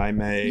something that I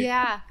made.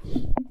 Yeah.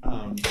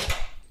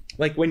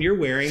 Like when you're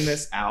wearing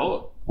this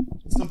out,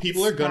 some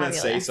people are gonna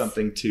say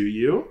something to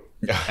you,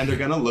 and they're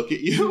gonna look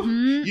at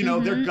you.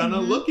 They're gonna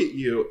look at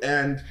you,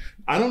 and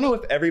I don't know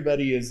if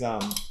everybody is.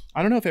 I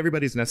don't know if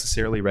everybody's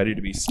necessarily ready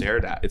to be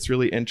stared at. It's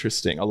really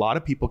interesting. A lot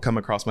of people come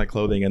across my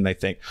clothing and they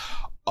think,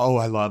 oh,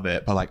 I love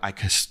it, but like I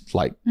could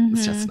like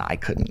it's just I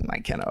can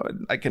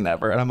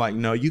never. And I'm like,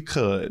 no, you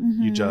could.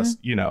 You just,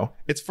 you know,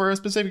 it's for a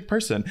specific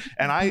person.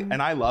 And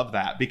I love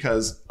that,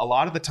 because a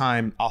lot of the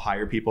time I'll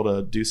hire people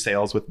to do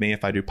sales with me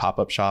if I do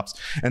pop-up shops,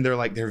 and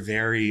they're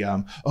very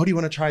oh, do you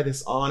want to try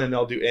this on? And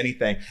they'll do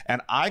anything.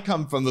 And I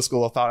come from the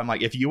school of thought, I'm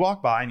like, if you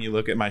walk by and you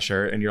look at my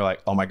shirt and you're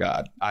like, oh my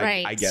God,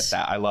 I get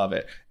that, I love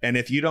it. And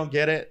if you don't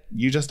get it,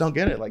 you just don't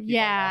get it. Like,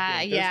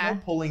 there's no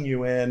pulling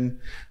you in.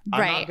 I'm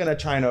not gonna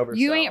try and oversell.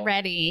 You ain't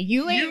ready.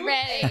 You ain't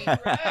ready.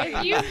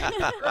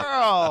 Right.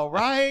 Girl,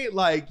 right?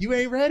 Like, you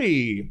ain't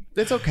ready.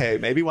 It's okay.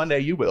 Maybe one day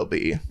you will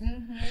be.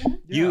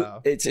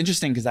 It's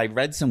interesting because I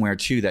read somewhere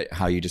too that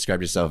how you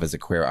described yourself as a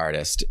queer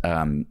artist.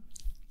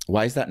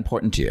 Why is that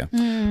important to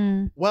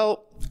you?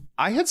 Well,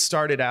 I had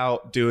started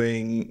out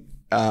doing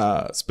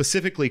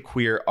specifically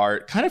queer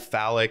art, kind of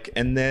phallic,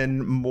 and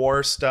then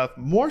more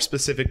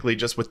specifically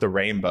just with the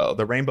rainbow.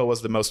 The rainbow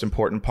was the most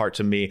important part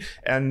to me.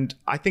 And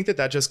I think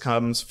that just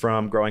comes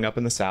from growing up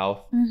in the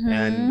South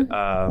and,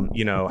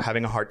 you know,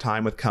 having a hard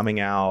time with coming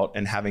out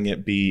and having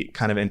it be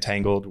kind of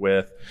entangled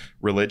with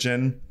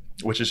religion,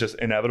 which is just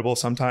inevitable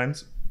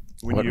sometimes.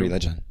 What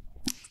religion?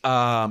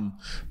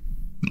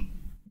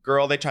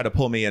 Girl, they try to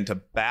pull me into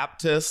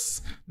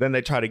Baptists. Then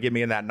they try to get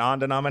me in that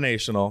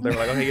non-denominational. They were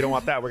like, okay, you don't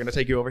want that. We're going to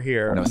take you over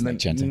here. No snake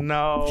chanting.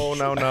 No.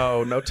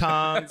 No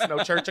tongues. No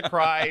Church of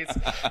Christ.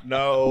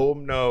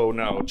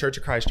 No. Church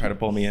of Christ try to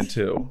pull me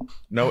into.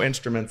 No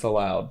instruments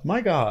allowed.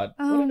 My God.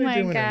 Oh, what are they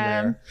doing in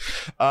there?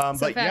 So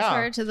but fast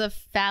forward to the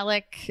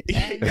phallic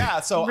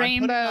so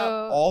rainbow I'm putting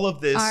up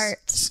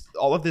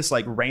all of this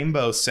like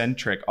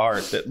rainbow-centric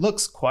art that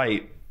looks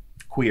quite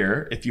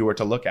queer if you were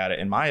to look at it,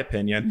 in my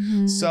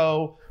opinion.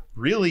 So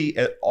really,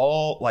 it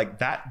all like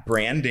that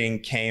branding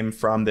came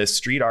from this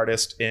street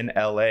artist in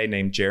LA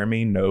named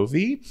Jeremy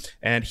Novi.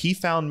 And he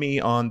found me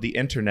on the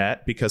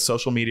internet because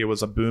social media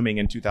was booming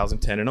in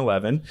 2010 and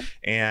 11.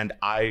 And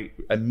I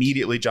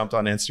immediately jumped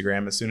on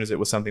Instagram as soon as it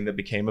was something that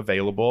became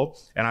available.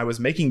 And I was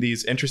making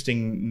these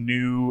interesting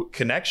new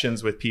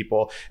connections with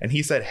people. And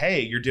he said,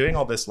 hey, you're doing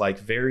all this like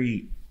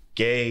very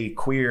gay,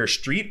 queer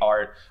street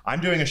art.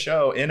 I'm doing a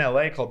show in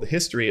LA called The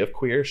History of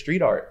Queer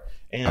Street Art.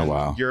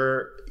 And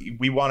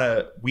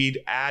we'd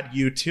add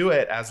you to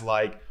it as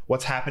like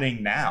what's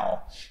happening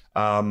now,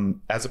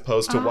 as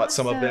opposed to what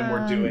some of them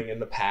were doing in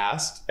the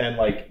past. And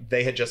like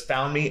they had just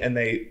found me and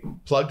they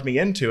plugged me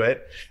into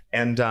it.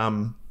 And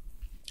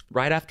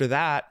right after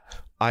that,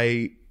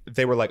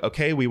 they were like,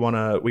 okay, we want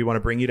to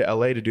bring you to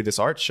LA to do this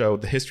art show,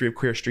 The History of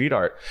Queer Street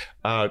Art,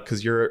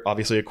 because you're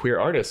obviously a queer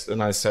artist.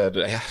 And I said,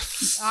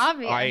 yes,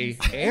 I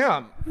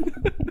am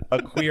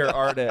a queer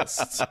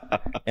artist,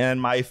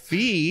 and my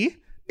fee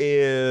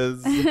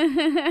is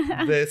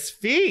this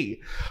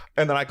fee.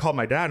 And then I called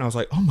my dad and I was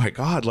like, oh my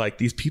God, like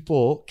these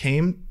people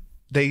came,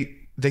 they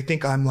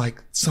think I'm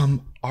like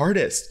some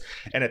artist.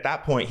 And at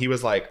that point he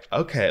was like,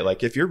 okay,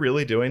 like if you're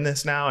really doing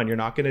this now and you're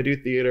not going to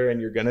do theater and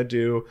you're going to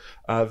do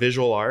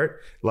visual art,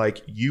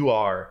 like you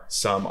are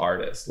some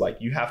artist. Like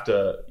you have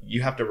to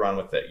run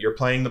with it. You're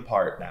playing the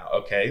part now.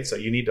 Okay. So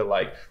you need to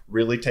like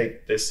really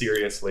take this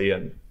seriously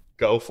and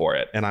go for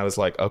it. And I was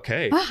like,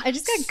 okay. I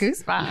just got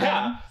goosebumps.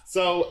 Yeah.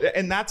 So,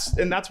 and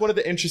that's one of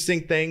the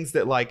interesting things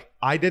that like,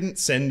 I didn't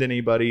send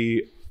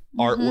anybody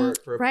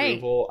artwork for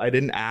approval. I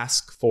didn't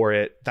ask for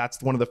it.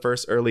 That's one of the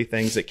first early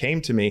things that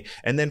came to me.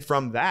 And then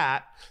from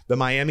that, the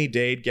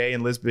Miami-Dade Gay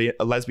and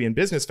Lesbian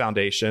Business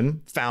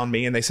Foundation found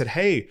me and they said,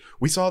 hey,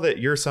 we saw that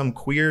you're some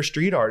queer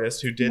street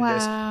artist who did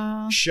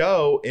this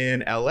show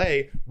in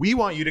LA. We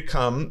want you to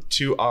come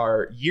to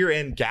our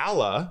year-end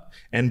gala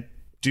and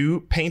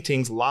do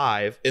paintings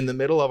live in the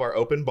middle of our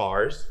open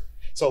bars.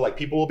 So like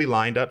people will be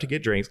lined up to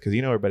get drinks because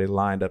you know everybody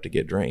lined up to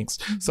get drinks.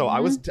 So I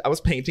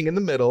was painting in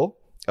the middle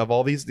of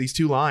all these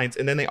two lines,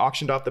 and then they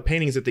auctioned off the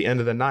paintings at the end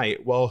of the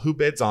night. Well, who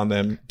bids on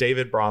them?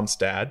 David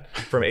Bromstad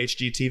from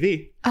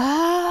HGTV.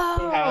 Oh,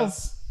 who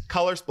has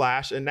Color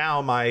Splash and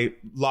now my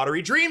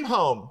Lottery Dream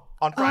Home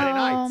on Friday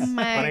nights on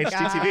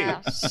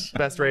HGTV.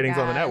 Best ratings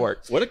on the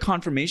network. What a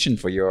confirmation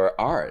for your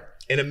art.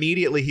 And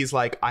immediately he's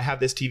like, I have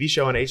this TV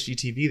show on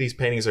HGTV. These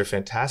paintings are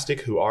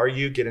fantastic. Who are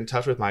you? Get in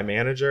touch with my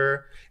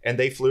manager. And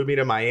they flew me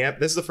to Miami.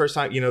 This is the first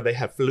time, they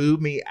have flew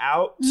me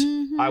out.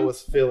 I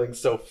was feeling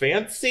so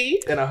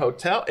fancy in a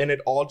hotel, and it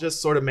all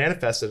just sort of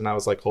manifested. And I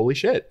was like, holy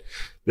shit,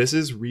 this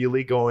is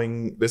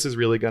gonna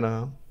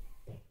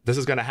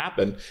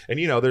happen.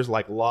 And, there's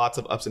like lots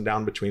of ups and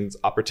downs between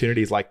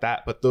opportunities like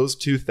that. But those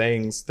two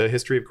things, the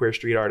history of queer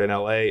street art in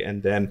LA,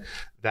 and then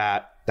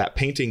that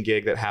painting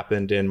gig that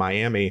happened in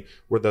Miami,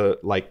 were the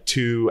like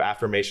two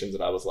affirmations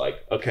that I was like,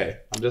 okay,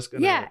 I'm just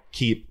going to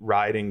keep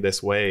riding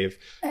this wave.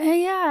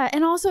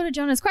 And also to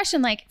Jonah's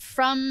question, like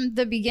from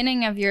the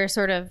beginning of your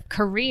sort of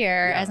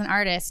career as an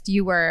artist,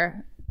 you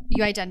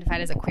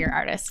identified as a queer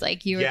artist.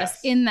 Like you were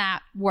just in that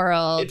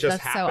world. It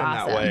just That's happened so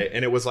awesome. that way.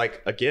 And it was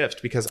like a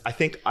gift because I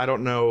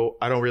don't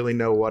really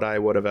know what I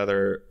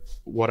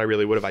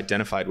really would have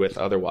identified with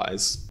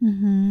otherwise.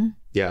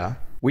 Yeah.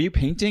 Were you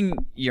painting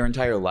your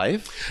entire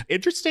life?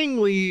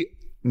 Interestingly,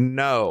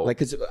 No. Like,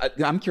 because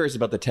I'm curious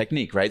about the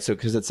technique, right? So,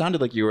 because it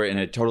sounded like you were in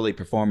a totally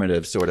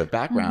performative sort of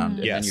background,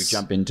 and then you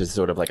jump into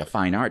sort of like a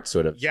fine art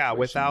sort of. Yeah,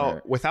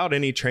 without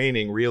any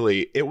training,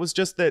 really. It was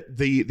just that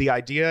the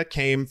idea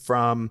came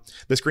from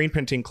the screen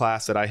printing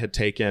class that I had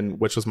taken,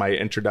 which was my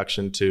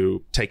introduction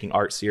to taking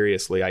art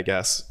seriously, I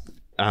guess.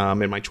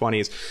 In my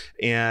 20s,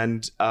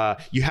 and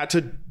you had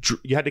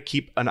to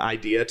keep an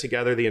idea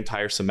together the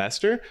entire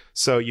semester.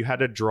 So you had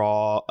to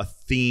draw a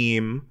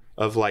theme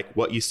of like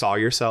what you saw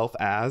yourself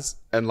as,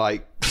 and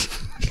like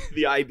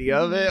the idea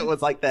of it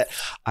was like that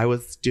I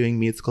was doing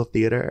musical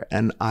theater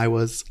and I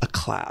was a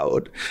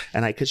cloud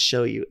and I could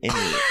show you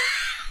any.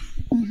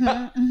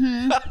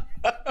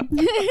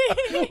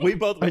 We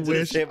both went to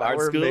the same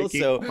art school,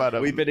 so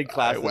we've been in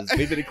classes.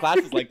 We've been in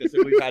classes like this,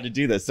 and we've had to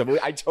do this. So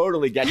I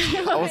totally get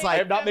you. I was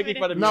like, I'm not making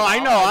fun of you. No, I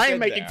know. I am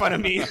making fun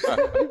of me.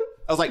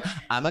 I was like,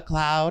 I'm a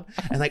cloud,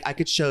 and like I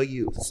could show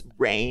you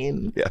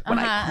rain when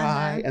I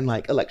cry, and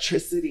like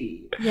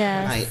electricity.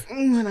 Yes.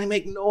 And I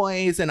make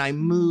noise and I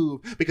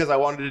move, because I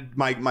wanted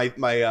my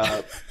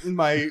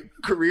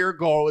career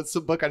goal was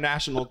to book a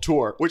national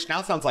tour, which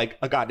now sounds like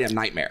a goddamn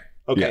nightmare.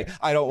 Okay, yeah.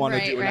 I don't want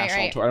to do a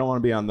national tour. I don't want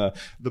to be on the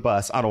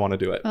bus. I don't want to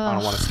do it. I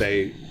don't want to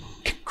stay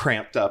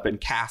cramped up in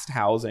cast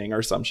housing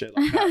or some shit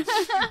like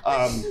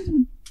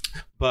that.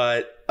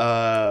 But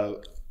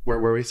where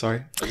were we?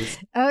 Sorry.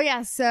 Oh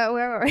yeah. So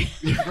where were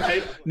we?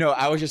 Right? No,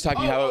 I was just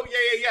talking how.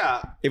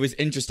 Yeah. It was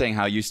interesting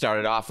how you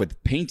started off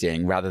with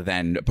painting rather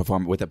than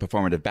with a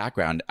performative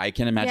background. I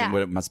can imagine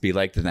what it must be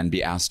like to then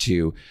be asked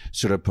to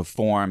sort of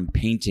perform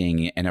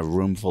painting in a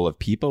room full of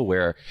people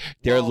where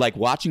they're like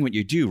watching what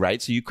you do,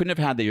 right? So you couldn't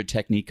have had your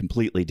technique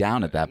completely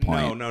down at that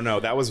point. No.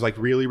 That was like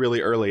really,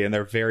 really early, and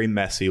they're very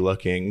messy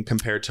looking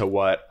compared to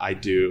what I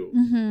do.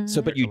 Mm-hmm.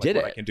 So, but you did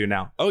it. What I can do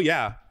now. Oh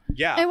yeah.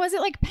 Yeah. And was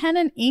it like pen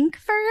and ink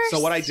first? So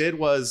what I did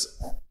was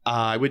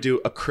I would do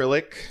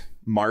acrylic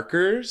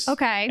markers,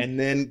 and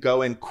then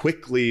go in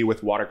quickly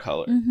with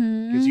watercolor,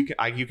 because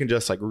you can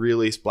just like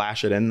really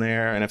splash it in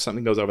there, and if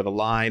something goes over the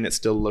line, it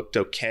still looked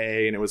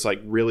okay, and it was like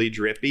really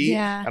drippy,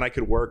 and I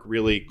could work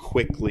really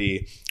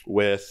quickly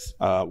with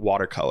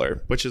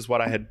watercolor, which is what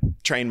I had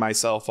trained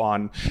myself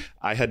on.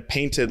 I had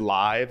painted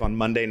live on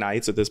Monday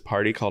nights at this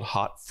party called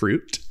Hot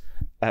Fruit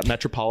at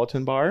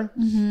Metropolitan Bar,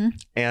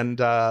 and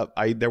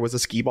there was a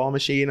skee ball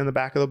machine in the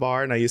back of the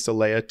bar, and I used to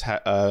lay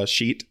a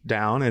sheet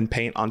down and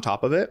paint on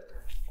top of it.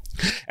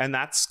 And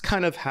that's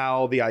kind of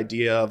how the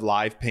idea of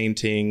live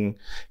painting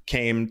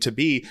came to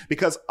be,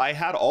 because I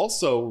had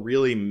also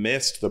really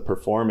missed the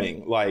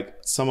performing. Like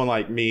someone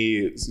like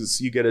me,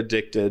 you get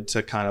addicted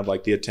to kind of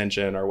like the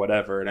attention or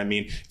whatever. And I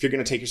mean, if you're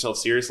going to take yourself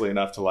seriously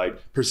enough to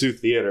like pursue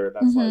theater,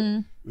 that's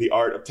like the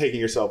art of taking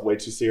yourself way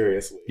too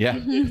seriously. Yeah.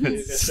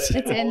 It's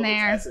in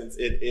there. Essence,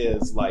 it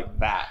is like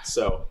that.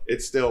 So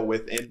it's still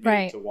within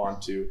me to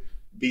want to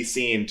be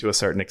seen to a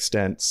certain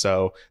extent.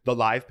 So the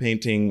live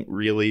painting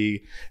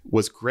really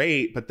was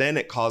great, but then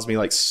it caused me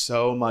like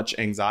so much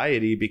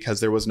anxiety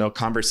because there was no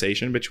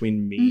conversation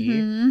between me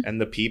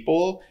and the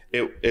people.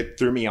 It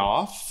threw me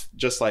off,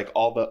 just like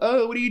all the,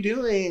 oh, what are you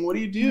doing? What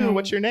do you do?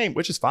 What's your name?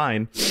 Which is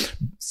fine.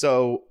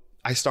 So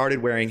I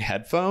started wearing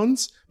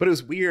headphones, but it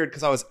was weird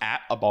because I was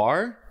at a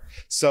bar.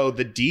 So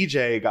the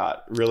DJ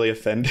got really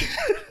offended.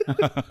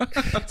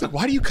 It's like,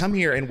 why do you come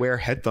here and wear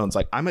headphones?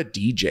 Like, I'm a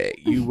DJ.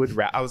 You would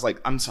I was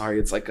like, I'm sorry.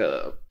 It's like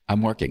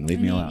I'm working.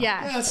 Leave me alone.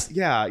 Yes.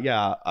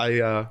 Yeah.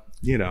 I,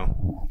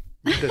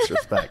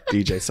 disrespect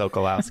DJ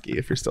Sokolowski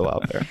if you're still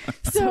out there.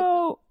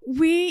 So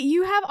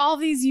you have all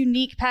these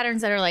unique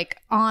patterns that are like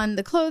on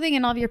the clothing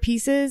and all of your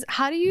pieces.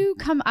 How do you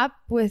come up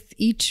with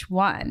each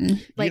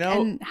one? Like,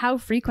 and how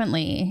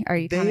frequently are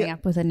you coming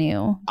up with a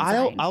new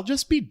design? I'll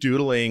just be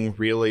doodling,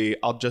 really.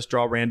 I'll just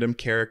draw random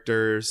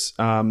characters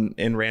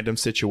in random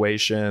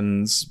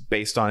situations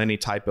based on any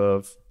type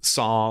of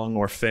song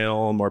or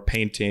film or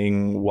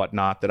painting,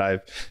 whatnot, that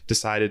I've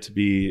decided to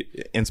be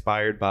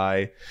inspired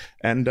by.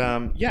 And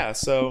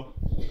so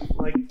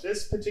like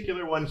this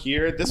particular one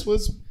here, this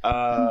was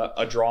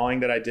a drawing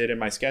that I did in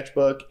my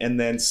sketchbook and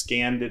then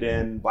scanned it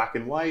in black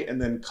and white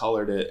and then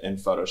colored it in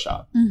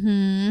Photoshop.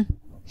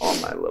 All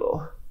my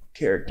little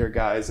character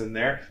guys in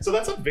there. So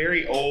that's a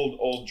very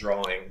old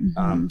drawing,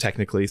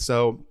 technically.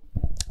 So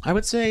I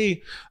would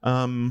say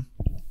I'm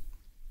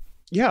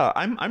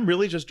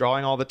really just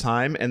drawing all the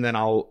time, and then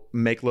I'll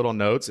make little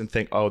notes and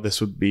think, oh,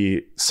 this would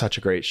be such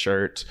a great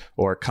shirt,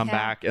 or come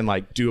back and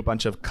like do a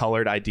bunch of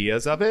colored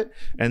ideas of it,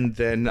 and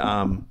then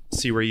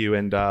see where you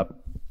end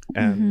up.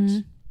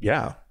 And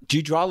do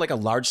you draw like a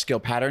large scale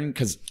pattern?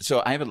 Because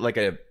so I have like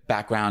a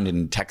background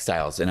in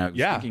textiles, and I was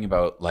thinking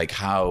about like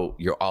how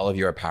all of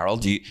your apparel.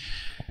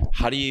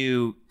 How do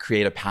you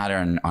create a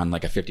pattern on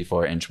like a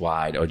 54-inch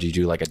wide, or do you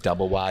do like a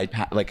double wide?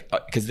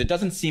 Because it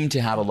doesn't seem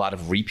to have a lot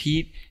of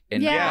repeat.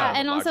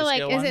 And also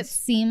like, is it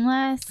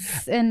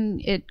seamless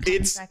and it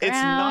comes back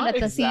around not at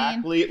the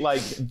exactly seam?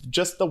 like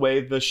just the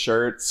way the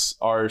shirts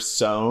are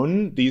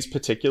sewn. These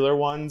particular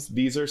ones,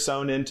 these are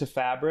sewn into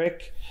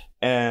fabric,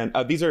 and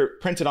these are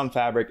printed on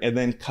fabric and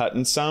then cut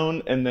and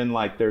sewn. And then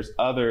like there's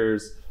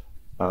others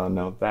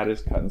No, that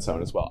is cut and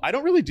sewn as well. I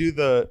don't really do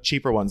the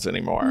cheaper ones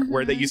anymore,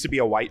 where they used to be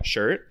a white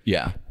shirt.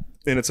 Yeah.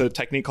 And it's a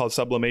technique called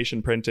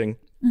sublimation printing.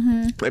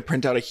 They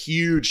print out a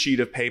huge sheet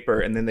of paper,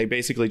 and then they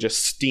basically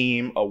just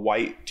steam a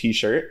white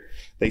t-shirt.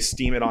 They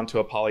steam it onto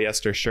a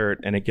polyester shirt,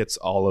 and it gets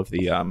all of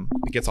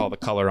the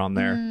color on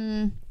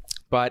there.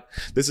 But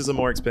this is a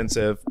more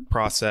expensive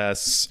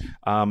process.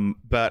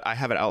 But I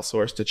have it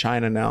outsourced to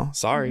China now.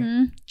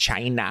 Sorry,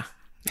 China.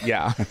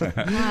 Yeah.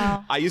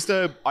 Wow. I used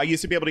to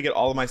be able to get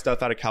all of my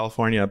stuff out of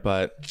California,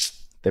 but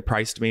they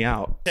priced me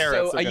out.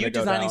 So are you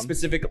designing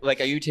specific,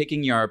 like, are you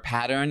taking your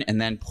pattern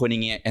and then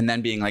putting it and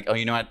then being like, oh,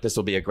 you know what, this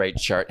will be a great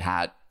shirt,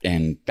 hat,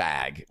 and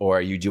bag? Or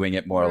are you doing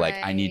it more like,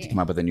 I need to come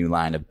up with a new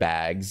line of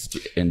bags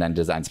and then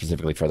design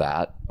specifically for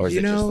that? Or is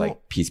it just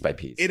like piece by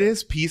piece? It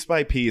is piece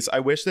by piece.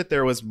 I wish that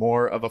there was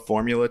more of a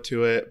formula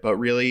to it, but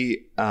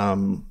really,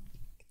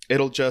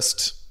 it'll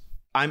just...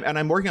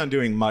 I'm working on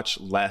doing much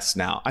less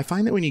now. I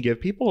find that when you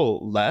give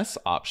people less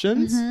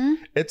options,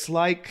 it's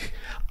like...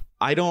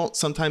 I don't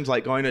sometimes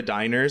like going to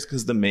diners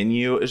because the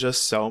menu is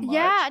just so much.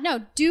 Yeah,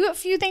 no, do a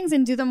few things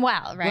and do them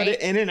well, right? But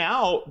an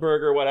In-N-Out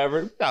burger,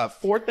 whatever,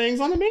 got 4 things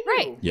on the menu.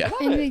 Right. Yeah.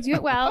 And they do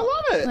it well. I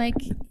love it. Like,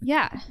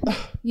 yeah,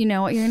 you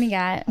know what you're going to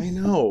get. I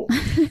know.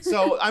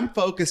 So I'm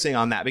focusing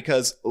on that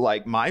because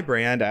like my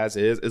brand as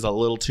is a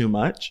little too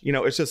much. You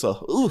know, it's just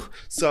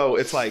so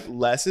it's like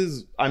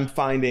I'm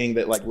finding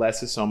that like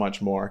less is so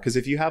much more. Because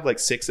if you have like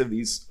 6 of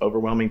these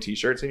overwhelming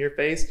t-shirts in your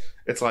face,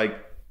 it's like,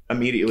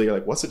 immediately you're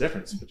like, what's the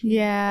difference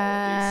between all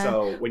of these?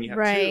 So when you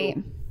have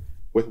 2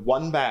 with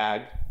 1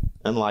 bag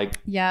and like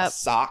a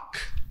sock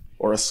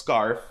or a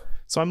scarf.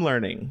 So I'm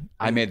learning.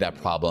 I made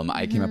that problem.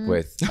 I came up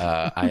with,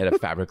 I had a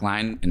fabric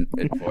line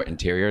for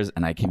interiors,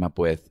 and I came up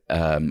with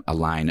a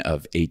line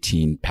of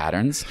 18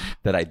 patterns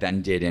that I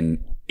then did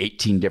in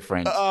 18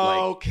 different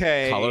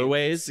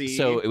colorways. See?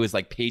 So it was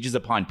like pages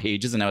upon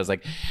pages, and I was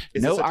like,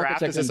 no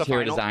architect and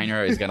interior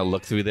designer is going to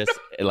look through this.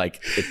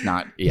 Like, it's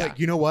not, like,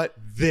 you know what?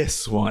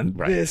 This one,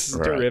 this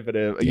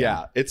derivative.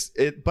 Yeah.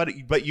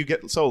 But you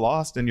get so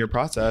lost in your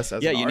process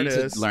as an artist.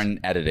 Need to learn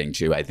editing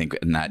too, I think,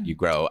 in that you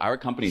grow. Our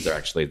companies are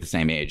actually the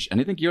same age, and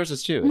I think yours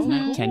is too, isn't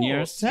it? 10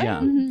 years?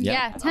 10?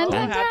 Yeah, 10.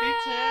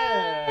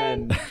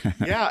 Happy 10.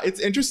 Yeah, it's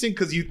interesting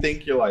because you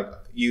think you're like,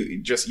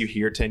 you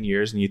hear 10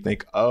 years and you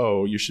think,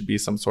 oh, you should be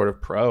some sort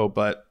of pro,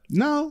 but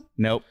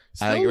nope.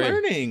 Still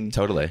learning.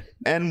 Totally.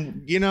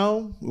 And you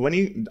know,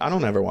 I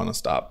don't ever want to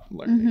stop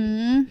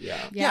learning.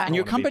 Yeah. And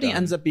your company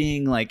ends up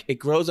being like, it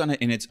grows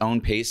in its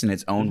own pace, in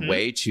its own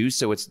way too.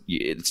 So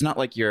it's not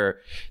like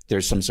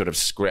there's some sort of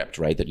script,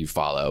 right, that you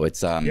follow.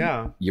 It's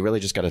you really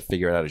just got to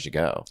figure it out as you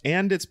go.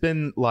 And it's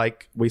been,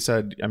 like we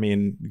said, I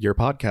mean, your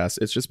podcast,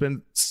 it's just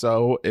been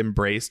so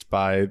embraced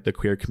by the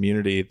queer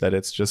community that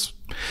it's just,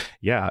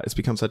 it's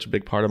become such a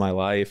big part of my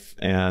life,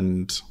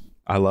 and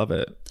I love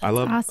it. I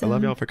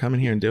love y'all for coming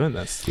here and doing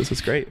this. This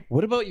is great.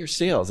 What about your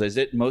sales? Is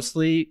it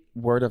mostly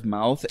word of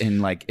mouth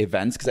and like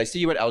events? Because I see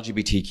you at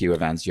LGBTQ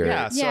events.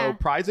 So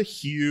Pride's a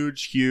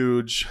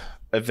huge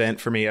event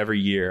for me every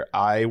year.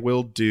 I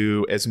will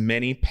do as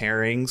many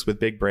pairings with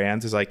big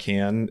brands as I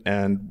can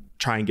and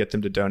try and get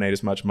them to donate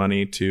as much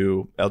money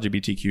to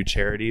LGBTQ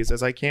charities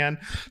as I can.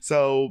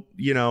 So,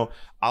 you know,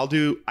 I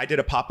did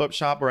a pop-up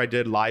shop where I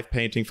did live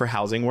painting for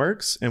Housing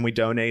Works, and we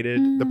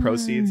donated the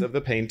proceeds of the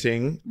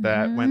painting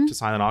that went to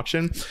silent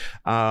auction.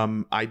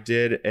 I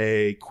did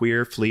a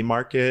queer flea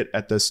market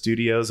at the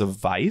studios of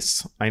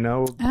Vice. I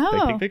know they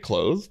think they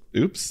closed.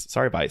 Oops,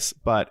 sorry, Vice.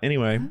 But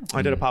anyway,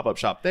 I did a pop-up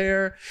shop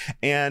there,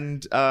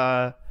 and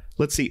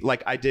let's see,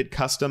 like I did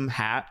custom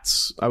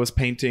hats. I was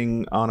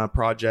painting on a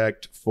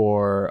project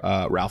for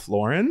Ralph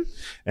Lauren,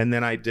 and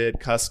then I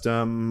did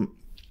custom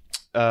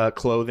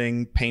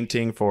clothing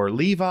painting for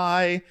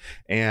Levi,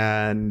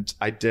 and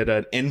I did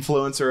an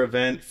influencer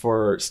event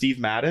for Steve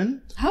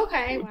Madden.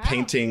 Okay, wow.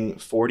 Painting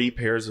 40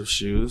 pairs of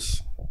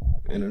shoes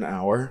in an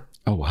hour.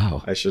 Oh,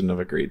 wow. I shouldn't have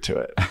agreed to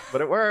it,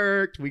 but it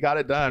worked. We got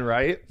it done,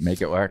 right? Make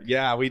it work.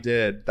 Yeah, we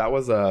did. That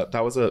was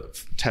a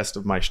test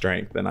of my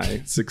strength, and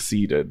I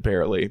succeeded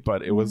barely,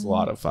 but it was a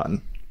lot of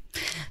fun.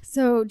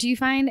 So do you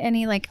find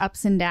any like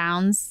ups and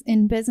downs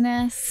in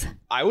business?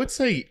 I would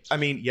say, I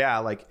mean, yeah,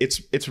 like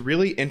it's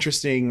really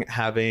interesting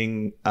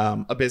having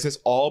a business.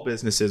 All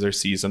businesses are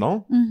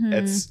seasonal.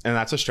 And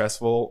that's a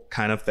stressful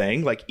kind of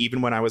thing. Like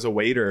even when I was a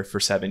waiter for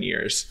 7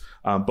 years,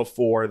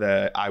 before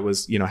that I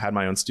was, had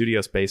my own studio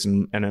space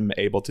and am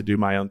able to do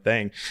my own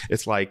thing.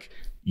 It's like,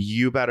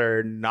 you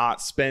better not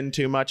spend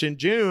too much in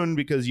June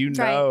because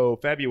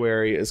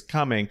February is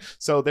coming.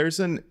 So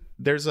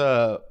there's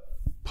a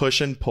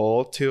push and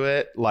pull to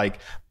it. Like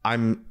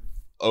I'm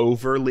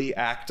overly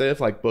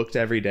active, like booked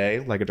every day,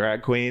 like a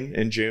drag queen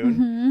in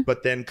June.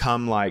 But then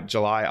come like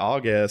July,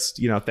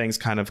 August, things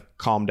kind of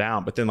calm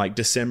down. But then like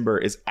December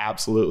is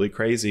absolutely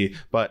crazy,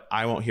 but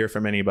I won't hear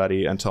from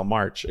anybody until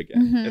March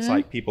again. It's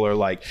like people are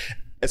like,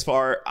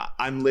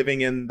 I'm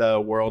living in the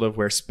world of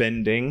where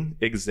spending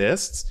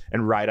exists,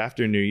 and right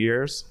after New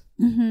Year's,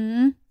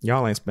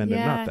 y'all ain't spending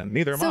nothing.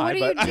 Neither am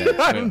I, but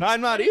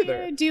I'm not either.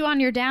 What do you do on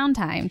your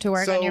downtime to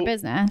work on your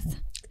business?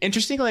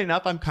 Interestingly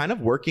enough, I'm kind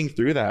of working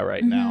through that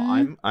right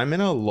now. I'm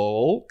in a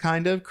lull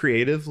kind of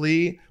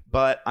creatively,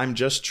 but I'm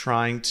just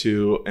trying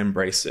to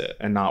embrace it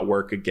and not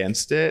work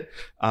against it.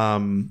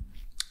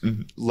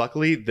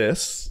 Luckily,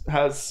 this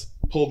has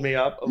pulled me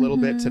up a little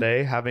bit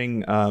today,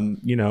 having having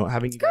you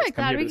guys Good.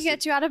 Glad we could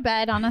get you out of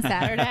bed on a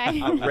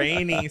Saturday. a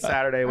rainy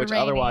Saturday, which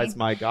otherwise,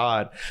 my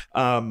God.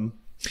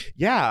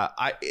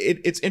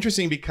 It's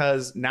interesting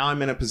because now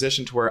I'm in a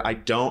position to where I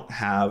don't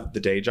have the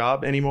day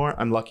job anymore.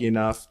 I'm lucky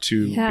enough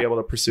to be able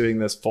to pursuing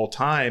this full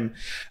time.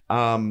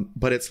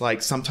 But it's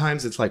like,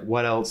 sometimes it's like,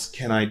 what else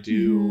can I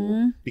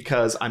do?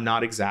 Because I'm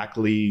not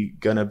exactly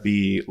going to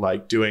be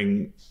like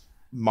doing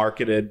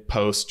marketed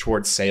posts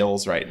towards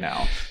sales right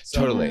now. So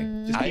Totally.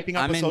 just keeping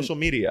up with social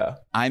media.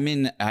 I've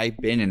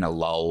been in a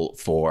lull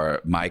for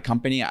my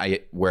company.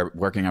 We're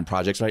working on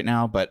projects right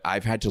now, but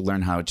I've had to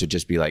learn how to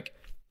just be like,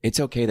 it's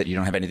okay that you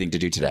don't have anything to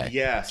do today.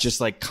 Yes. Just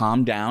like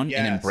calm down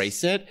and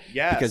embrace it.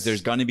 Yes. Because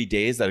there's going to be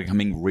days that are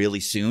coming really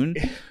soon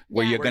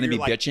where you're going to be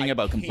like, bitching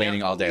about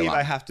complaining all day long.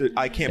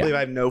 I can't believe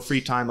I have no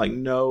free time. Like,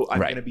 no, I'm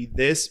going to be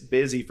this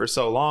busy for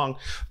so long.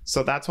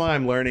 So that's why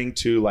I'm learning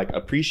to like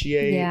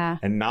appreciate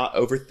and not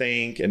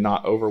overthink and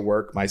not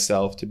overwork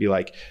myself, to be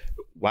like,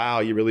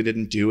 wow, you really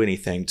didn't do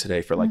anything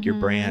today for like your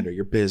brand or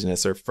your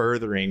business or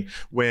furthering,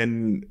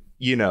 when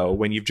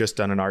you've just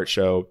done an art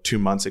show 2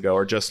 months ago,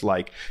 or just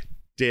like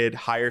did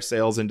higher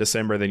sales in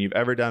December than you've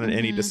ever done in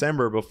any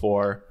December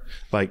before.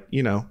 Like,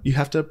 you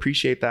have to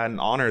appreciate that and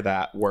honor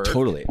that work.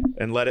 Totally.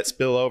 And let it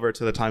spill over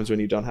to the times when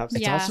you don't have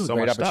It's also a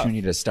great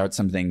opportunity to start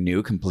something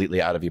new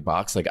completely out of your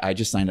box. Like, I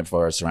just signed up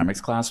for a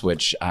ceramics class,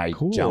 which I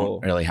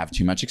don't really have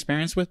too much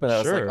experience with, but I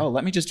was like, oh,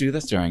 let me just do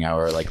this during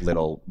our like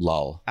little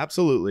lull.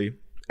 Absolutely.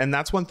 And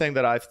that's one thing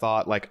that I've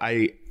thought, like,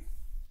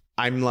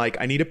 I'm like,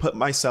 I need to put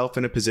myself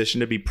in a position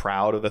to be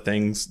proud of the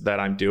things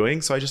that I'm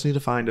doing. So I just need to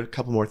find a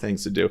couple more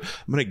things to do.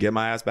 I'm going to get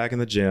my ass back in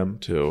the gym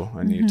too.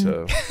 I need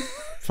to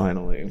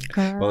finally.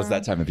 Well, it's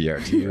that time of year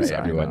too. So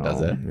everyone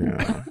does it.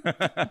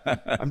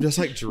 Yeah. I'm just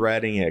like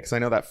dreading it, because I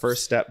know that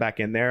first step back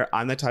in there,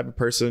 I'm the type of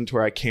person to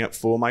where I can't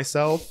fool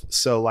myself.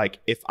 So like,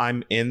 if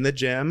I'm in the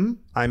gym,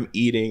 I'm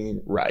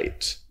eating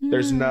right.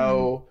 There's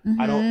no,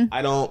 I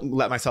don't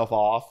let myself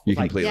off. You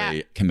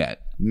completely commit.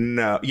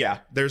 No. Yeah.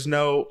 There's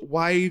no,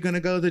 why are you going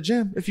to go to the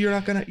gym if you're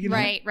not going to,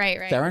 Right.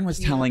 Theron was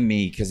telling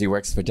me, because he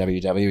works for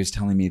WW, he was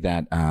telling me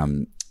that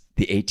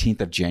the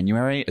 18th of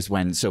January is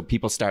when, so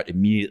people start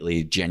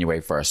immediately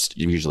January 1st,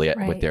 usually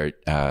with their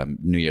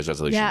New Year's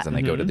resolutions, and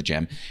they go to the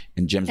gym,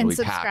 and gyms will be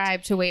packed.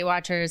 Subscribe to Weight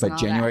Watchers. But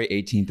January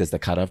 18th is the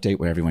cutoff date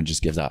where everyone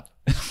just gives up.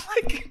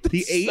 Like,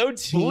 the 18th?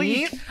 So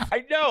bleak.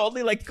 I know,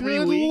 only like 3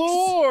 Good weeks.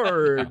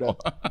 Lord.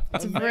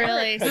 It's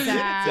really sad.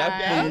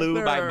 That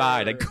blew my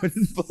mind. I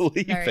couldn't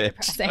believe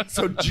it.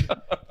 So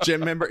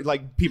gym member,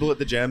 like people at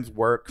the gyms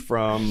work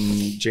from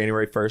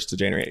January 1st to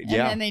January 8th.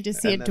 And then they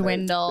just see it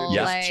dwindle.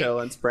 They're just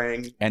chilling,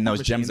 spraying. And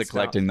those gyms are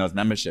collecting those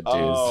membership dues.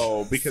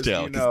 Oh, because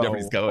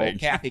nobody's going.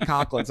 Kathy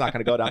Conklin's not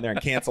going to go down there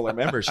and cancel her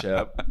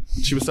membership.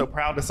 She was so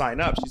proud to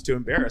sign up. She's too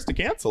embarrassed to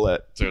cancel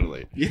it.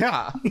 Totally.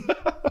 Yeah.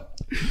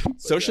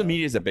 Social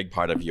media is a big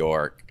part of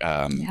your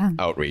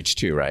outreach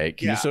too, right?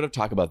 Can you sort of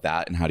talk about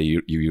that and how do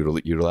you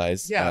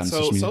utilize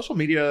social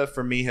media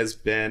for me has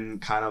been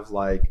kind of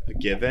like a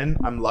given.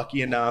 I'm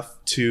lucky enough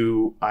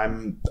to,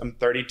 I'm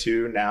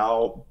 32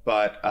 now,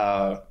 but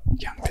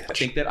young bitch. I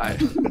think that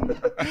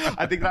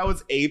I think that I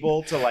was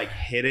able to like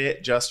hit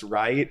it just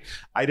right.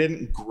 I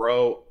didn't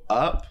grow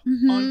up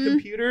on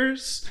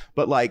computers,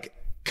 but like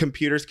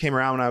computers came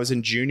around when I was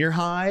in junior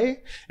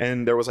high,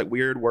 and there was like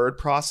weird word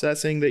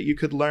processing that you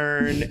could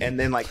learn. And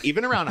then like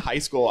even around high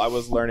school, I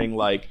was learning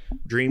like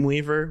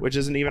Dreamweaver, which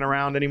isn't even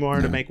around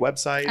anymore, to make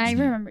websites. I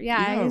remember.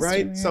 Yeah,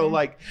 right. So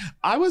like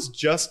I was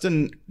just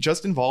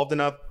involved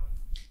enough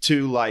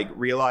to like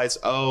realize,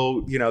 the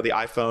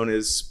iPhone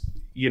is,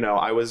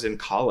 I was in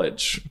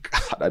college.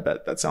 God, I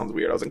bet that sounds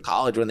weird. I was in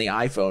college when the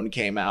iPhone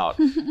came out.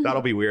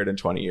 That'll be weird in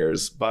 20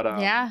 years. But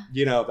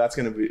that's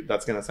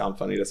gonna sound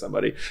funny to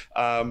somebody.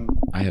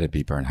 I had a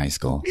beeper in high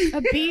school.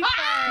 A beeper.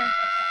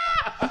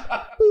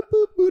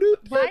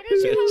 Why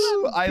did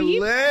you have a beeper? I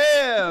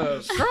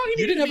live. Girl,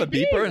 you didn't have a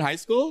beeper in high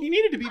school? He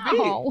needed to be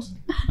beeped.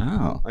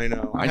 Oh, I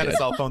know. I had a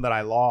cell phone that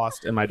I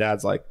lost, and my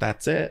dad's like,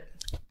 "That's it."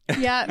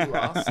 Yeah.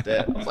 Lost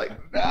it. I was like,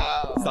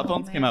 no. Cell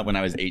phones came out when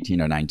I was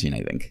 18 or 19,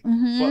 I think.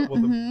 What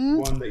was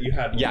the one that you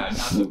had? Yeah,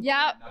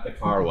 not the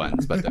car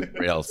ones, but the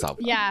real cell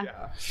phones.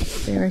 Yeah.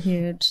 They were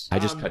huge. I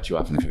just cut you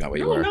off and I forgot what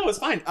you were. No, it's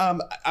fine.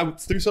 I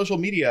was through social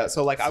media.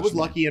 So like I was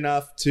lucky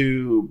enough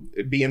to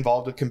be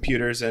involved with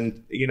computers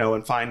and,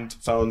 and find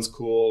phones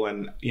cool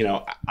and,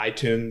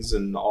 iTunes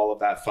and all of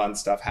that fun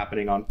stuff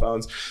happening on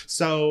phones.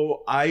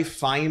 So I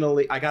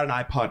got an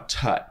iPod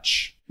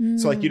Touch.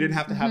 So like you didn't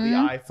have to have the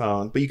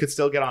iPhone, but you could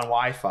still get on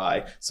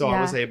Wi-Fi. So I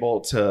was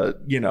able to,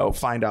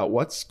 find out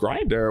what's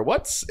Grindr,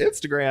 what's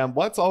Instagram,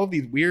 what's all of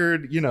these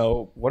weird,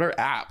 what are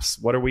apps?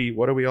 What are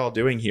we all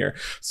doing here?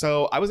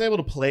 So I was able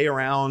to play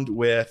around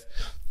with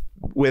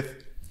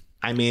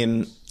I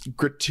mean,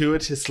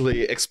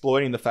 gratuitously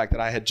exploiting the fact that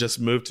I had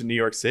just moved to New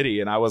York City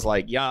and I was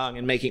like young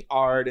and making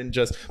art and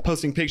just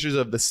posting pictures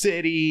of the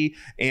city.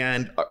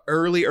 And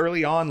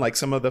early on, like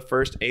some of the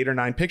first 8 or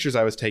 9 pictures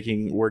I was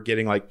taking were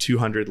getting like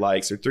 200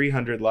 likes or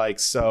 300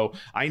 likes. So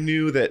I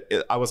knew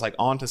that I was like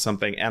onto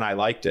something and I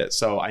liked it.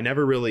 So I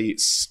never really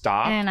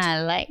stopped. And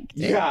I liked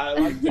it. Yeah, I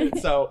liked it.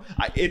 So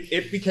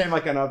it became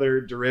like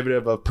another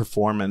derivative of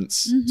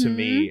performance to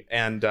me.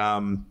 And,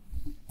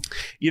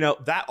 you know,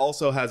 that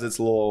also has its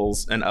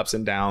lulls and ups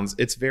and downs.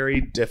 It's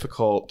very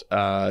difficult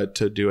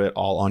to do it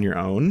all on your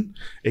own.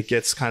 It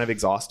gets kind of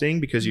exhausting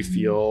because you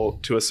feel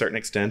to a certain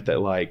extent that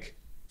like,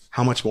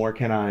 how much more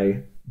can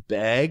I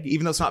beg?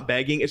 Even though it's not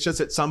begging, it's just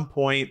at some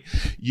point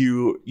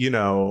you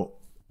know,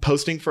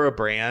 posting for a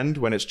brand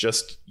when it's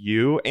just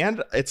you,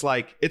 and it's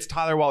like it's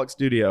Tyler Wallach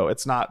Studio,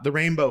 it's not the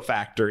Rainbow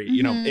Factory,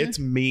 you know, it's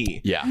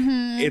me.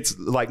 It's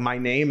like my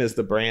name is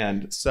the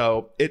brand,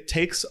 so it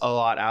takes a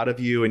lot out of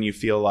you and you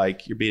feel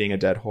like you're beating a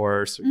dead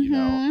horse, or, you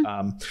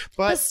know,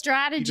 but the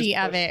strategy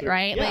of it,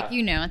 right? Yeah. Like,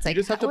 you know, it's like you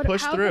just have to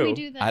push how through. Can we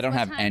do this? I don't What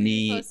have time do we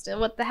any post it?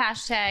 What the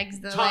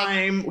hashtags, the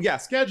time,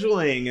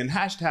 scheduling and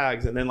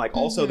hashtags, and then like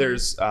also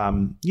there's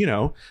you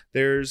know,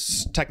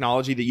 there's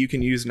technology that you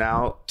can use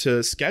now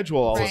to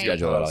schedule all of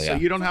schedule it all, so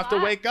you don't have to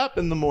wake up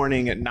in the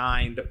morning at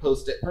 9 to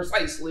post it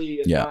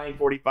precisely at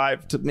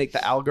 9:45 to make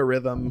the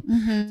algorithm.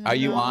 Are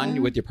you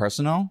on with your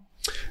personal?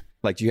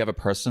 Like, do you have a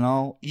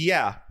personal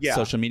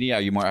social media?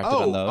 Are you more active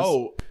on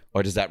those?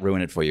 Or does that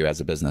ruin it for you as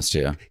a business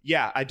too?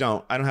 Yeah, I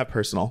don't have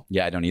personal.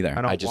 Yeah, I don't either.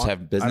 I just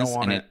have business,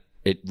 and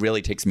it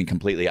really takes me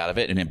completely out of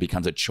it, and it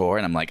becomes a chore,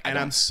 and I'm like,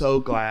 I'm so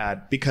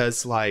glad,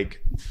 because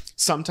like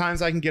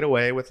sometimes I can get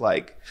away with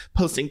like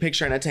posting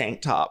picture in a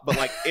tank top, but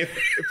like if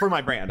for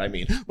my brand, I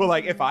mean, but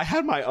like if I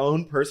had my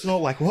own personal,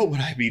 like what would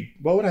I be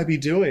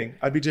doing?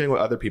 I'd be doing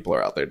what other people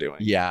are out there doing.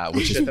 Yeah,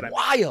 which is that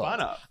wild.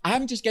 Fun of.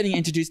 I'm just getting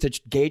introduced to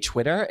gay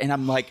Twitter, and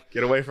I'm like,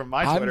 get away from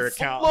my Twitter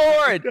account.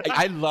 Lord,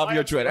 I love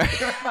your Twitter. I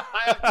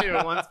have two.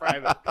 One's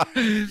private.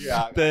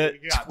 Yeah,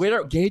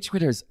 gay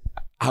Twitter's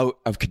out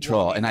of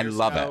control, and I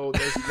love it.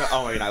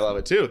 I mean, I love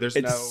it too.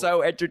 It's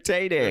so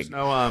entertaining.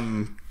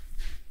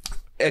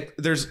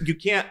 You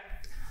can't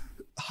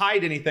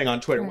hide anything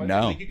on Twitter.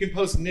 No. Like, you can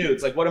post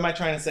nudes. Like, what am I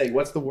trying to say?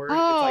 What's the word? It's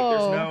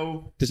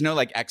like there's no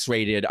like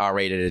X-rated,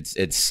 R-rated.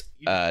 It's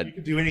you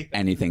can do anything.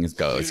 Anything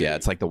goes. Yeah,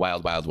 it's like the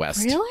wild, wild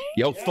west. Really?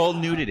 Yo, full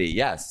nudity.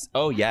 Yes.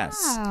 Oh, yes.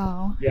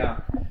 Wow.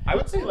 Yeah, I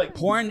would say like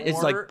porn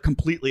is like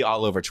completely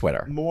all over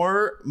Twitter.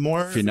 More.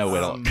 If you know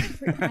it.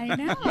 I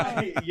know.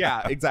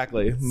 Yeah,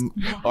 exactly.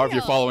 Or if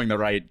you're following the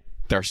right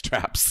thirst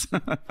traps.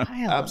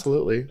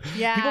 Absolutely.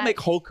 Yeah. People make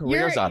whole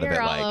careers out of it.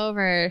 You're like, all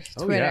over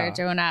Twitter,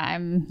 Jonah.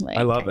 I'm like,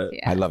 I love it.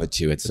 Yeah. I love it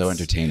too. It's so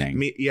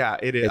entertaining. It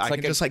is. It's I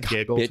like can just like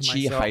giggle to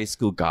bitchy myself. high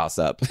school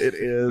gossip. It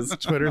is.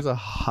 Twitter's a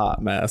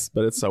hot mess,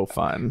 but it's so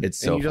fun. It's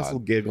so and you fun.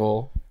 just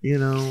giggle, you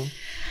know.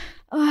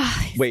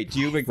 Wait, do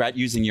you regret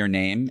using your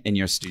name in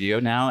your studio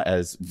now?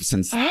 Because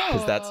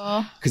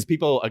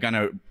people are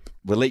gonna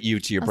relate you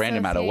to your brand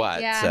no matter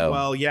what. Yeah. So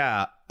Well,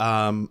 yeah.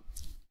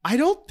 I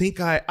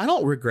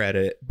don't regret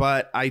it,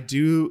 but I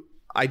do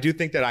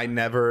think that I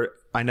never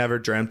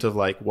dreamt of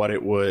like what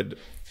it would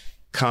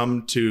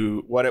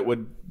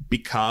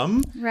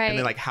become, right, and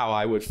then like how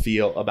I would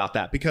feel about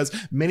that, because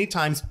many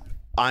times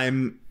I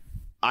am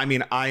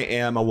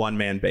a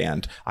one-man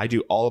band. I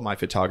do all of my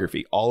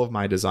photography, all of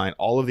my design,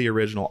 all of the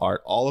original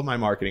art, all of my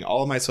marketing,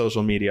 all of my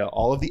social media,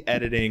 all of the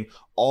editing,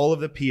 all of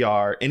the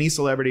PR. Any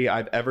celebrity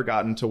I've ever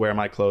gotten to wear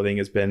my clothing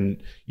has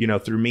been, you know,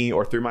 through me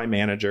or through my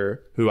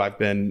manager, who I've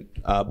been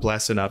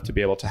blessed enough to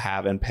be able to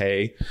have and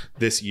pay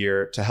this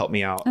year to help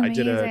me out. Amazing. I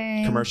did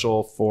a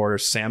commercial for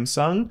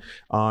Samsung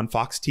on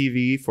Fox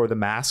TV for The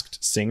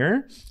Masked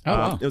Singer.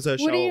 Wow. It was a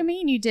show. What do you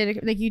mean you did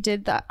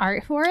the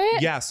art for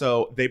it? Yeah,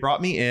 so they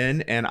brought me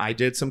in and I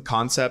did some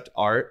concept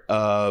art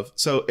of,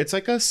 so it's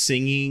like a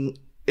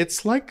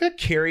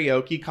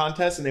karaoke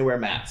contest and they wear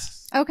masks.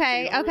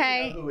 Okay. So you don't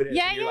really know who it is,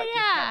 and you're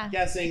keep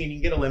guessing and you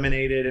can get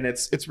eliminated, and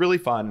it's really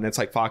fun, and it's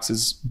like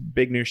Fox's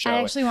big new show.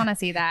 I actually want to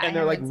see that. And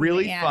they're like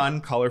really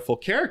fun, colorful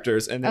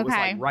characters, and it was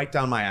like right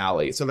down my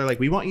alley. So they're like,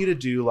 we want you to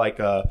do like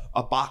a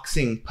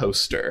boxing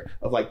poster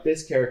of like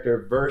this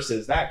character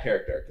versus that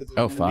character, because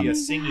it's going to be a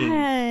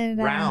singing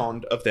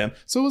round of them.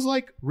 So it was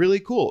like really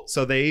cool.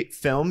 So they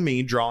filmed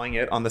me drawing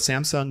it on the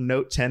Samsung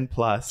Note 10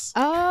 Plus.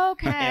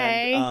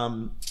 Okay.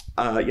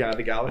 And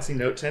the Galaxy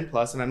Note 10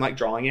 Plus, and I'm like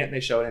drawing it, and they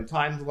show it in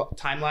time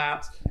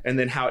lapse, and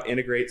then how it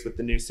integrates with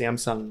the new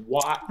Samsung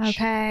watch.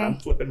 Okay. I'm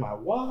flipping my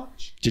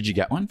watch. Did you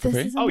get one for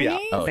free? Oh yeah.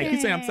 Oh, Thank you,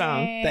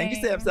 Samsung. Thank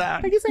you,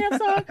 Samsung. Thank you,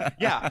 Samsung.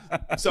 Yeah.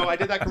 So I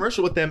did that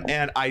commercial with them,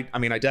 and I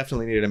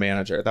definitely needed a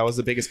manager. That was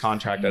the biggest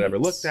contract I'd ever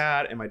looked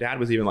at, and my dad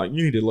was even like,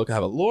 "You need to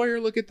have a lawyer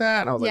look at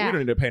that." And I was like, "We don't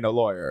need to pay no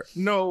lawyer.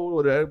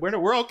 No,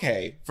 we're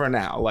okay for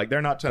now. Like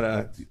they're not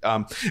trying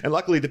to." And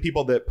luckily, the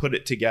people that put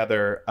it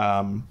together.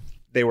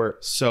 They were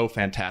so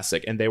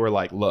fantastic. And they were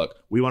like, look,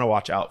 we want to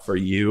watch out for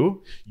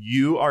you.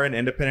 You are an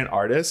independent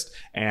artist.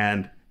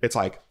 And it's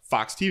like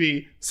Fox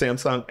TV,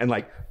 Samsung, and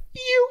like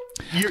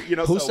you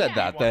know. Who said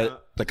that?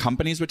 the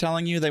companies were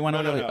telling you they went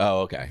over? No. Oh,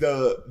 okay.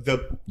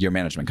 Your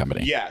management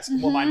company. Yes.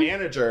 Well, my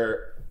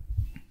manager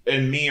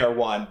and me are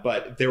one,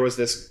 but there was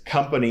this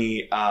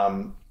company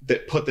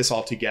that put this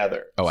all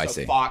together. Oh, I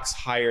see. Fox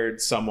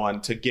hired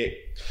someone to get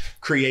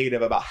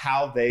creative about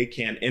how they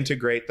can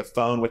integrate the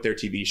phone with their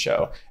TV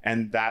show.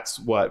 And that's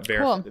what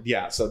Cool.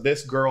 Yeah. So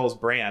this girl's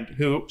brand,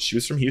 who she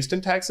was from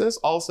Houston, Texas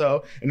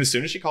also. And as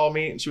soon as she called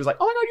me and she was like,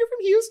 oh my God, you're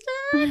from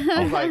Houston.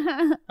 I was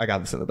like, I got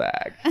this in the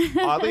bag.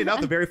 Oddly enough,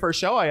 the very first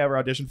show I ever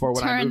auditioned for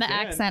when I Turn moved the in,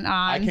 accent on.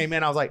 I came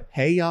in, I was like,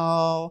 hey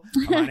y'all,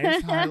 my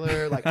name's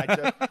Tyler.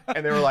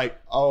 And they were like,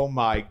 oh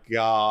my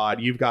God,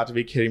 you've got to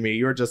be kidding me.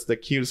 You're just the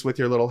cutest with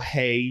your little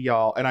hey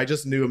y'all. And I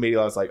just knew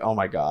immediately, I was like, oh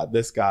my God,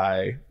 this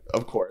guy,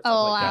 of course.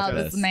 Oh, like, wow,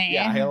 that's me.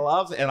 Yeah, he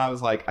loves it. And I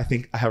was like, I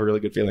think I have a really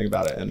good feeling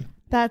about it. And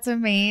That's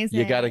amazing.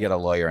 You got to get a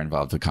lawyer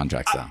involved with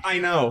contracts, though. I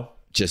know.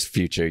 Just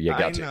future, you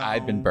got I to. know.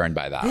 I've been burned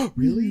by that.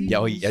 Really?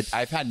 Yeah,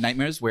 I've had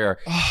nightmares where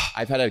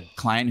I've had a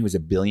client who was a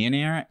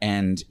billionaire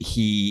and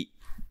he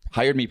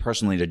hired me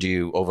personally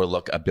to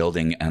overlook a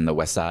building on the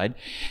west side,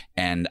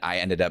 and I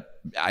ended up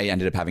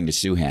having to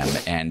sue him,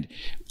 and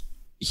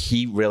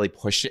he really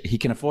pushed it. He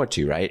can afford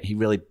to, right?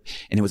 And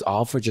it was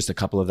all for just a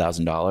couple of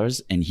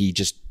 $1,000s, and he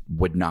just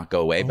would not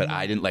go away. But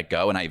I didn't let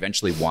go, and I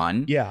eventually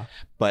won. Yeah.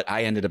 But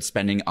I ended up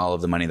spending all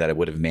of the money that I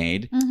would have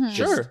made.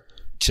 Sure.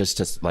 Just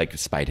to like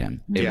spite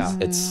him. Yeah.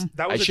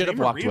 I a should have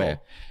dream or walked real? away.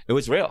 It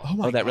was real.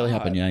 my That really God.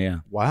 happened. Yeah.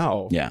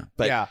 Wow. Yeah.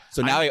 But Yeah.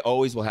 so now I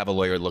always will have a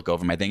lawyer look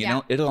over my thing.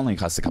 Yeah. It'll only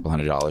cost a couple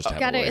 $100s to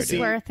have a lawyer It's do it.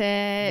 worth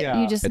it. Yeah.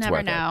 You just It's never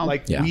worth it. know.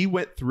 Like Yeah. we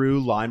went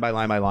through line by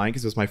line by line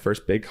because it was my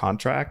first big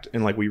contract,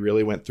 and like we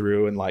really went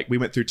through and like we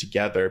went through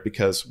together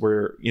because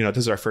we're this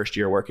is our first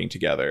year working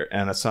together,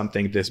 and it's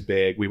something this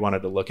big we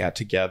wanted to look at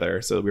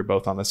together so that we were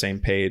both on the same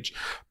page.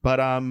 But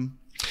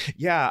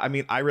yeah, I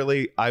mean,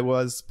 I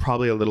was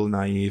probably a little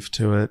naive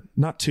to it,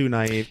 not too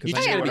naive. You I just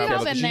knew yeah, gotta what be we've I all careful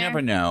been because you there.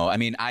 never know. I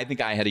mean, I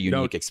think I had a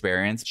unique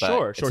experience, but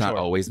Sure, it's not sure.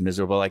 always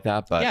miserable like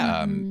that. But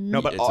Yeah.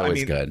 No, but it's always I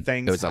mean, good.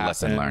 things It was a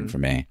lesson happen. learned for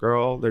me.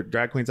 Girl, there are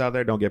drag queens out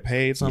there don't get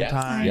paid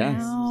sometimes.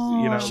 Yes.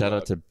 know. You know, Shout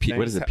out to Pete.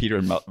 What is it? things Peter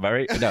and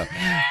Murray? No,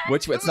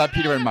 it's not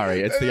Peter and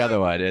Murray. It's the other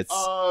one. It's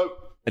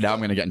now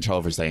I'm gonna get in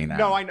trouble for saying that.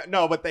 no, I know,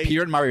 no, but they.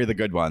 Peter and Murray are the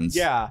good ones.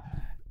 Yeah.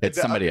 It's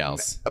somebody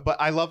else. But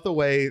I love the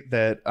way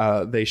that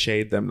they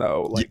shade them,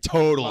 though. Like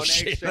Total Monet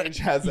shit. Exchange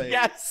has a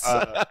Yes.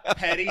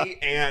 petty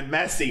and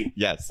messy.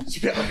 Yes.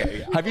 Okay.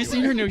 Yeah. Have you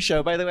seen her new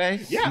show, by the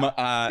way? Yeah.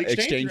 The Exchange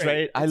Exchange Rate.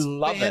 Rate. I It's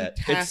love it.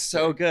 It's fantastic.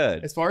 so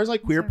good. As far as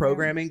like queer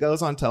programming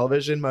goes on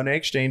television, Monet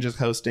Exchange is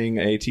hosting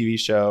a TV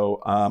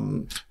show.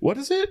 What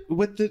is it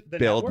with the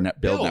Build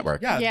network? Build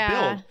Network. Yeah,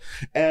 Yeah. Build.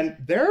 And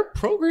their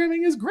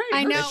programming is great.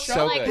 I Her know. show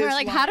so like good. we're is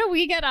like, how do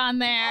we get on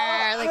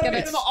there? Like, I'm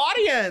in the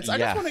audience. I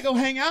Yeah. just want to go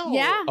hang out.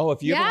 yeah. Oh,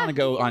 if you ever Yeah. want to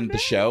go on the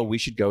show, we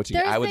should go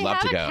together. I would They love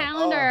have to a go.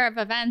 calendar of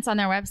events on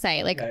their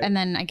website, like, Okay. and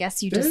then I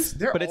guess you just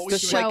But it's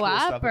always the doing show cool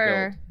stuff up at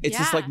or Build. It's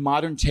this yeah. like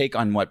modern take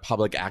on what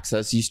public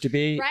access used to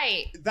be.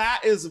 right.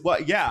 That is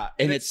what, yeah.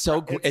 And it's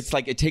so it's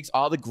like it takes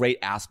all the great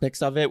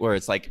aspects of it, where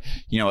it's like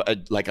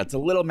like it's a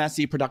little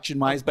messy production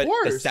wise, but the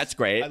course. set's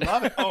great I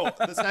love it. Oh,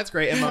 the set's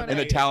great. And, and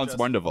the talent's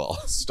wonderful.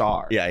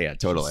 Star. Yeah,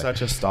 totally.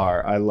 Such a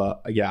star. I love.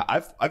 Yeah,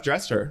 I've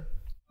dressed her.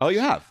 Oh, you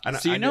have. And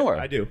So you I know do, her.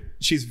 I do.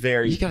 She's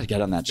very, You got to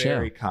get on that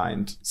very show.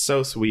 kind,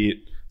 so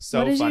sweet, so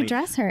What did funny. you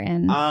dress her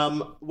in?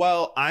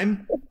 Well,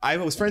 I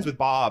was friends with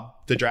Bob,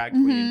 the drag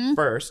queen,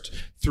 first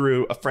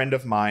through a friend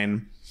of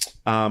mine,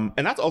 and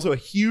that's also a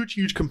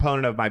huge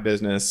component of my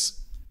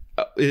business.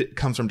 It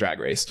comes from Drag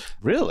Race,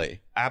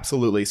 Really?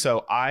 absolutely.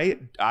 So I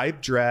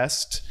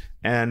dressed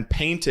and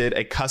painted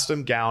a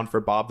custom gown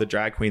for Bob the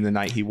drag queen the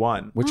night he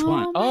won. Which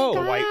one? my Oh, the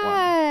white one.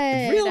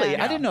 God. really?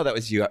 Yeah. I didn't know that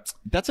was you.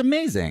 That's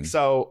amazing.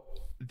 So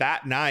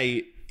that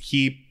night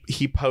he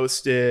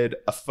posted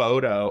a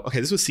photo. Okay,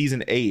 this was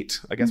season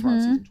 8. I guess we're on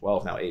season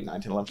 12 now. 8,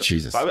 9, 10, 11.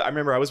 Jesus. So I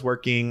remember I was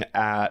working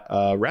at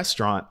a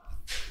restaurant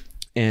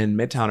in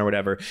Midtown or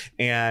whatever,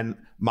 and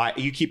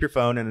you keep your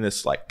phone in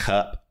this like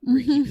cup where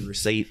you keep your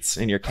receipts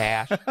and your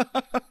cash.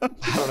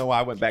 I don't know why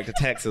I went back to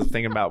Texas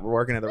thinking about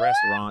working at the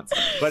restaurants,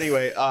 but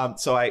anyway,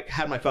 so I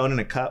had my phone in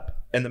a cup,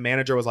 and the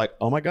manager was like,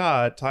 "Oh my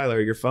God,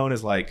 Tyler, your phone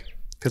is like,"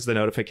 because the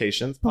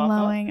notifications pop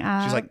Blowing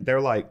up. She's like,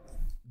 "They're like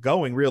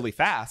going really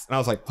fast," and I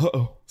was like,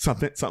 "Oh,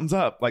 something's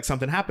up! Like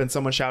something happened.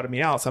 Someone shouted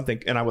me out,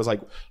 something." And I was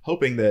like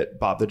hoping that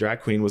Bob the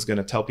drag queen was going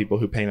to tell people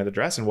who painted the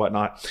dress and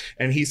whatnot.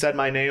 And he said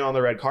my name on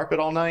the red carpet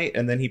all night,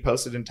 and then he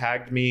posted and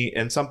tagged me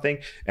in something,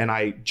 and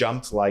I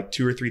jumped like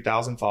 2,000 or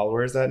 3,000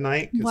 followers that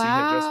night because he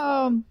had just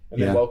Wow. and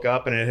Yeah. then woke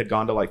up and it had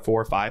gone to like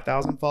 4,000 or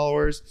 5,000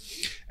 followers.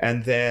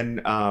 And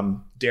then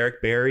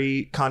Derek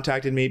Barry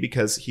contacted me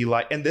because he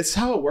and this is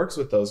how it works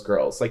with those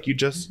girls. Like you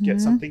just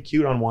get something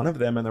cute on one of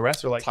them, and the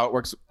rest are like, That's how it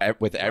works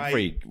with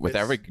every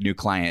new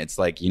client. It's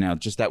like,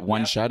 just that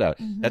one shout out.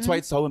 That's why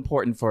it's so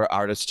important for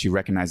artists to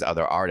recognize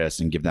other artists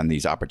and give them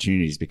these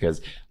opportunities, because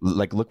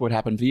like, look what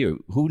happened for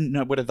you. Who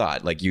would have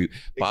thought? Like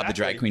Bob the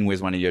drag Exactly. queen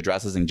wears one of your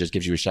dresses and just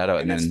gives you a shout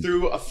out. and it's then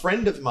through a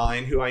friend of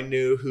mine who I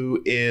knew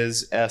who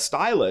is a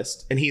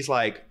stylist, and he's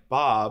like,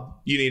 Bob,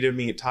 you need to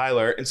meet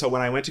Tyler. And so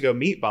when I went to go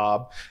meet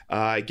Bob,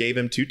 I gave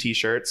him 2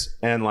 t-shirts,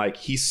 and like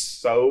he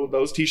sewed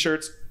those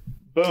t-shirts.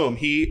 Boom,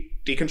 he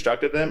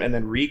deconstructed them and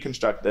then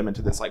reconstructed them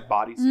into this like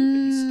bodysuit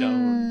that he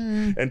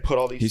stoned and put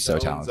all these He's so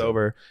stones talented.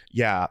 over.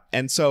 Yeah.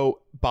 And so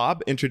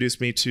Bob introduced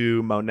me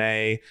to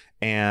Monet,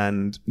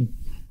 and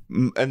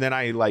then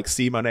I like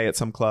see Monet at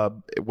some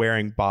club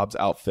wearing Bob's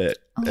outfit.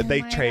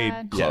 They my trade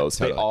God. clothes.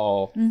 Yeah, They totally.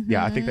 all,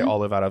 I think they all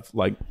live out of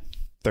like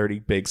 30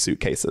 big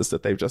suitcases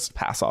that they just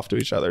pass off to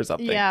each other or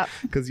something. Yeah.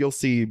 Because you'll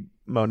see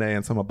Monet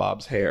and some of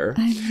Bob's hair.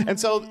 And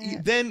so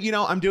then,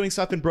 I'm doing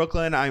stuff in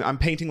Brooklyn. I'm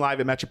painting live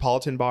at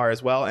Metropolitan Bar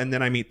as well. And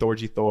then I meet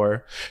Thorgy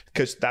Thor,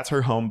 because that's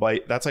her home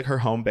bite. That's like her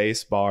home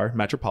base bar,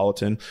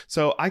 Metropolitan.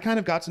 So I kind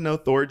of got to know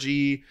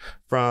Thorgy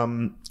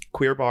from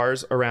queer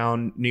bars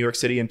around New York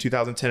City in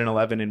 2010 and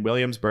 11 in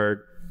Williamsburg,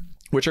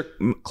 which are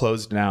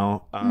closed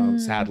now,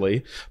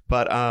 sadly.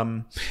 But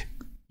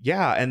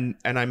yeah, and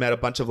I met a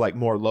bunch of like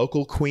more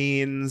local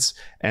queens,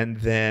 and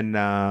then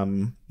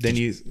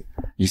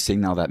You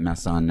seen all that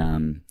mess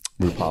on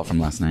RuPaul from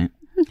last night?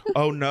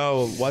 oh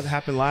no, what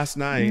happened last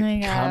night? Oh my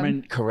God.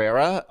 Carmen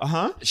Carrera.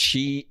 Uh-huh.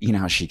 She,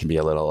 how she can be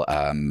a little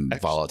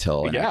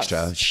volatile and Yes.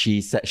 extra.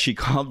 She said she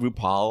called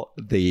RuPaul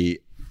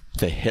the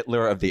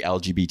Hitler of the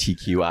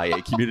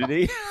LGBTQIA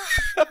community.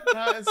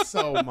 That is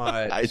so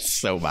much. It's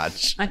so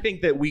much. I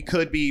think that we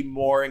could be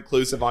more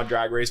inclusive on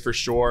Drag Race for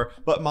sure,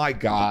 but my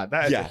God,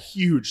 that is a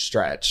huge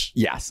stretch.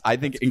 Yes, I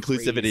think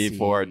inclusivity crazy.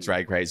 for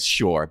Drag Race,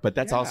 sure, but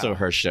that's also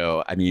her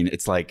show. I mean,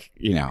 it's like,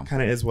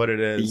 Kind of is what it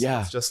is.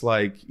 Yeah. It's just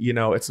like,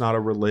 it's not a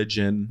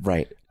religion.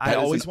 right. I That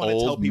is always an want to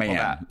tell old people man.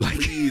 that. Like,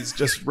 please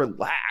just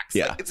relax.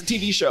 Yeah. Like, it's a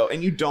TV show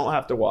and you don't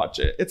have to watch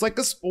it. It's like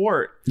a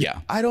sport. Yeah.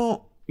 I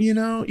don't, you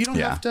don't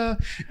Yeah. have to.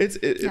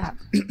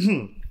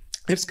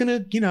 It's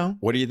gonna,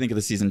 What do you think of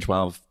the season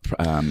 12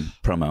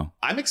 promo?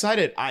 I'm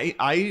excited.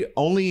 I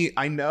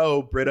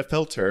know Britta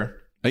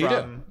Filter Oh, you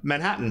from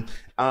Manhattan.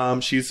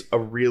 She's a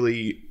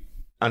really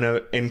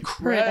an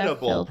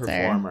incredible Filter.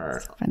 performer.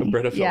 That's funny.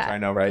 Britta Filter, Yeah. I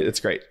know, right? It's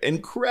great.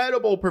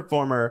 Incredible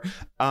performer.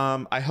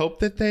 I hope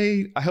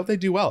they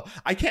do well.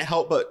 I can't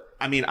help but,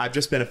 I've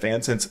just been a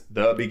fan since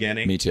the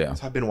beginning. Me too.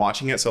 So I've been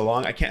watching it so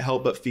long. I can't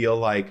help but feel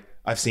like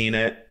I've seen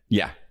it.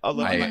 Yeah. A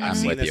little bit. I'm I've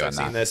seen with this. you I've on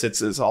seen that.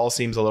 this. It all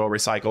seems a little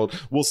recycled.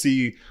 We'll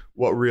see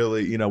what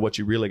really, what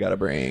you really got to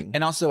bring.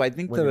 And also, I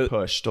think When you're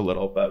pushed a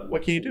little, but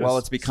what can you do? Well,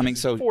 it's becoming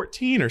so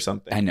 14 or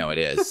something. I know it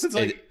is. It's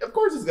like, of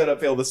course, it's gonna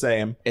feel the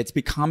same. It's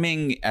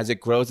becoming, as it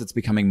grows, it's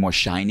becoming more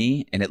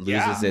shiny, and it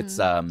loses its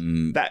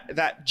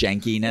That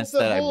jankiness the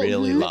that I whole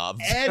really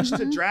loved. edge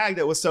to drag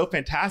that was so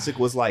fantastic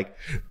was like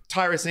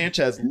Tyra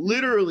Sanchez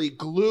literally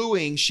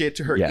gluing shit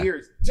to her Yeah.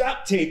 ears,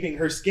 duct taping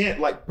her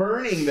skin, like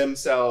burning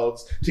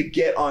themselves to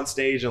get on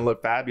stage and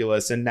look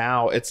fabulous. And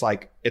now it's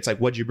like,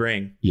 what'd you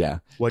bring? Yeah.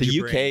 What'd The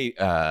you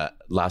UK,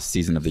 last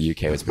season of the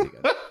UK was pretty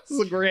good. This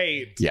is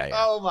great. Yeah, yeah.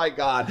 Oh my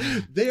God.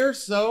 They're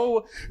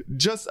so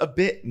just a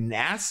bit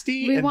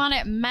nasty. We and want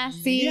it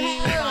messy. We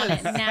want it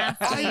Yes.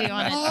 nasty. We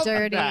want love it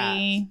dirty.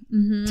 that.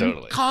 Mhm.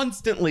 Totally.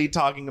 constantly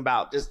talking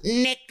about just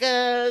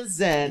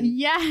knickers and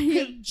Yeah,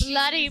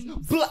 bloody.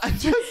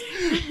 just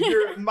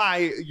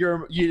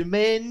your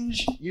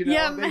minge,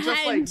 Yeah, they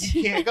just like minge.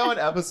 you can't go an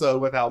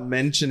episode without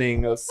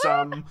mentioning of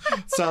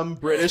some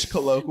British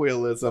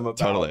colloquialism about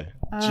Totally.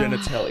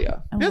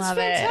 genitalia. I It's love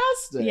it.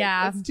 fantastic.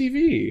 Yeah. It's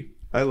TV.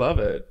 I love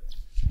it.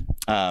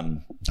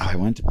 I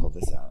wanted to pull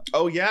this out.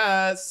 Oh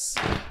yes,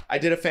 I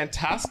did a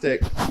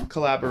fantastic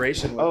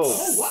collaboration. With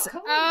what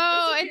color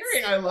Oh, is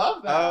disappearing? I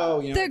love that.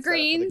 Oh, The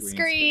green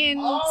screen.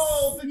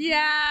 Oh, the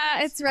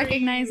Yeah, it's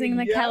recognizing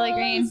the Yes, Kelly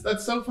green.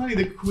 That's so funny.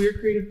 The Queer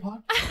Creative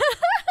Podcast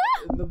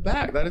in the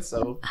back. That is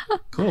so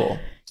cool.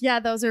 Yeah,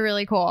 those are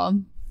really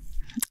cool.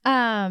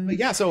 But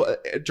yeah, so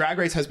Drag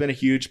Race has been a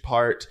huge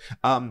part.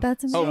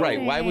 That's amazing. Oh,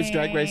 right. Why was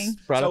Drag Race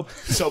brought up?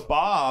 So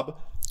Bob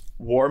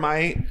wore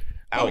my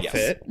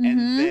outfit,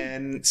 and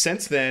then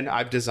since then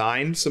I've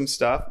designed some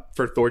stuff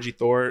for Thorgy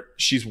Thor.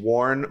 She's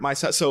worn my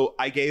stuff, so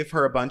I gave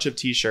her a bunch of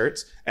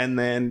t-shirts, and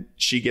then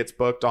she gets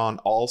booked on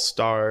All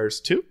Stars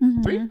 2,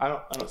 3. I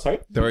don't. Sorry.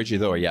 Thorgy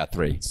Thor, yeah,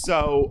 3.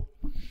 So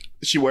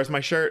she wears my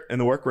shirt in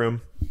the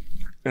workroom,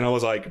 and I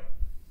was like,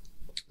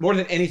 more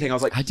than anything, I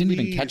was like, I didn't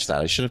even please. catch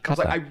that. I should have I was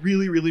caught like, that. I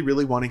really, really,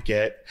 really want to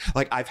get,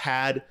 like, I've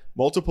had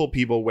multiple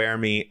people wear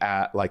me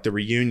at like the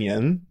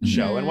reunion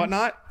show and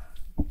whatnot.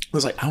 I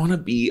was like, I want to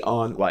be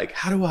on, like,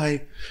 how do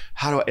I,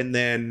 and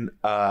then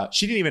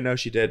she didn't even know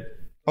she did.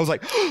 I was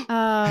like,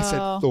 I said,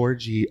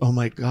 Thorgy, oh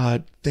my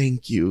God,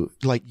 thank you.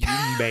 Like, you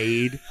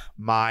made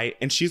my,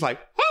 and she's like,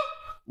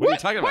 What are you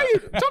talking Why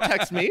about? don't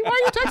text me. Why are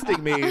you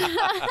texting me?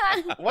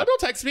 Why don't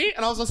text me?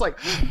 And I was just like,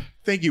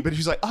 thank you. But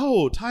she's like,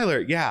 oh, Tyler,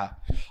 yeah.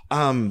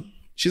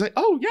 She's like,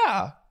 oh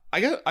yeah,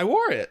 I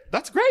wore it.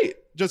 That's great.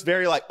 Just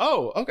very like,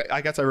 oh, okay.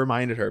 I guess I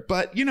reminded her.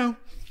 But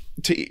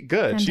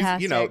good. She's,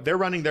 Fantastic. they're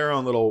running their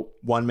own little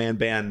one-man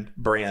band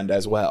brand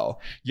as well.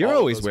 You're All of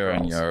always those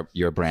wearing girls.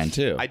 your brand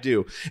too. I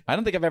do. I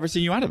don't think I've ever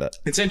seen you out of it.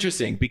 It's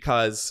interesting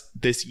because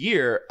this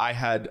year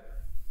I'm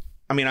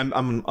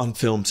on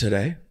film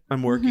today.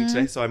 I'm working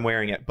today, so I'm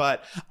wearing it.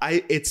 But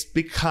it's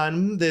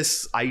become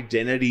this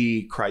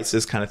identity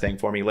crisis kind of thing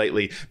for me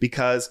lately,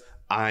 because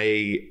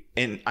I'm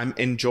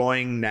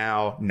enjoying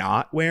now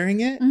not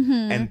wearing it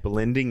and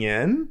blending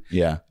in.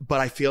 Yeah.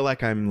 But I feel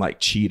like I'm like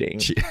cheating.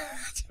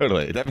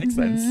 Totally. That makes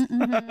sense.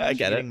 I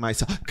get it.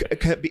 Myself.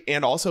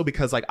 And also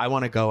because like I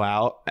want to go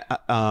out.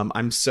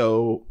 I'm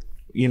so,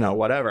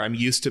 whatever. I'm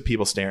used to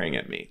people staring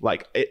at me.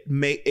 Like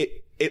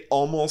it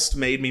almost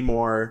made me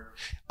more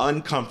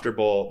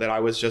uncomfortable that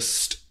I was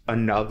just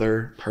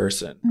another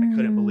person. I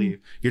couldn't believe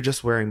you're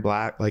just wearing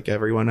black like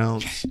everyone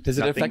else. Does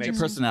it affect your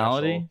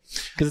personality?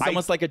 Because it's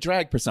almost like a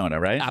drag persona,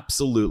 right?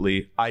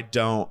 Absolutely. I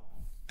don't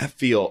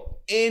feel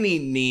any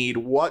need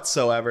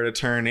whatsoever to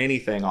turn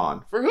anything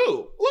on. For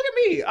who? Look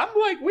at me. I'm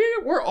like,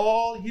 we're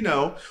all,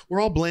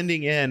 we're all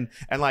blending in.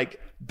 And like,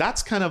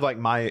 that's kind of like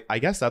I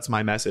guess that's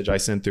my message I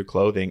send through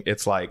clothing.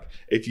 It's like,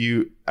 if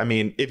you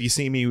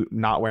see me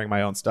not wearing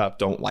my own stuff,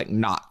 don't like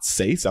not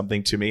say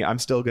something to me. I'm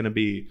still going to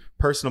be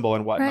personable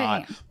and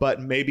whatnot, but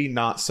maybe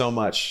not so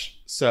much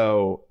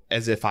so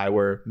as if I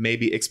were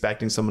maybe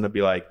expecting someone to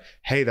be like,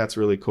 hey, that's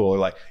really cool. Or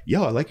like,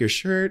 yo, I like your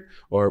shirt.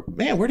 Or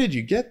man, where did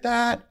you get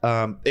that?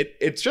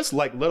 It's just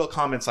like little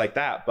comments like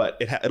that, but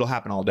it'll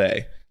happen all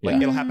day. Like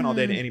it'll happen all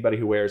day to anybody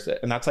who wears it.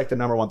 And that's like the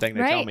number one thing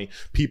they tell me.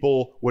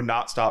 People would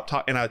not stop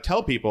talking. And I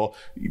tell people,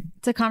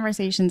 it's a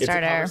conversation starter.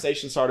 It's a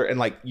conversation starter. And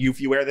like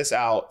if you wear this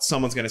out,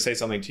 someone's going to say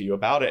something to you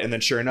about it. And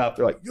then sure enough,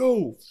 they're like,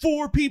 yo,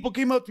 4 people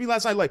came up to me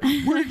last night. Like,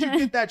 where did you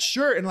get that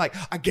shirt? And like,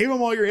 I gave them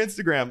all your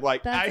Instagram.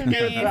 Like I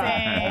hear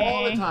that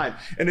all the time.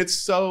 And it's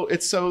so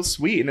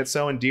sweet and it's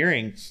so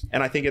endearing.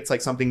 And I think it's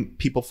like something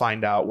people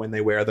find out when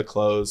they wear the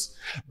clothes,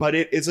 but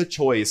it is a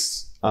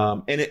choice.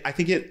 I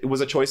think it was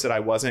a choice that I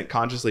wasn't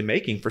consciously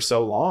making for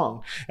so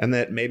long. And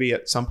that maybe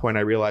at some point I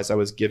realized I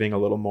was giving a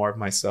little more of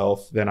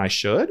myself than I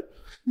should.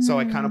 So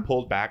I kind of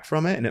pulled back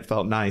from it and it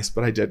felt nice,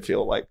 but I did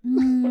feel like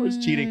I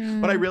was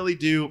cheating. But I really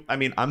do. I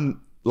mean,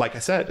 I'm like I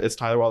said, it's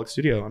Tyler Wallach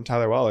Studio. I'm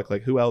Tyler Wallach.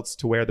 Like who else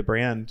to wear the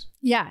brand?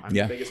 Yeah. I'm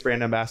the biggest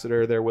brand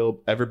ambassador there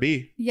will ever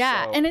be.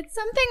 Yeah. So. And it's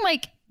something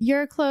like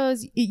your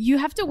clothes, you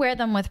have to wear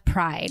them with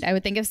pride. I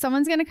would think if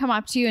someone's going to come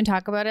up to you and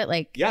talk about it,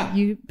 like,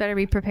 you better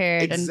be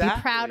prepared and be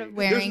proud of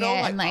wearing it.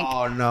 And like,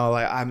 oh no,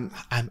 like I'm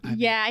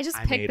I just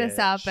picked this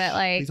up at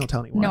like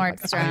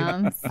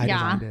Nordstrom's. I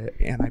designed it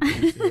and I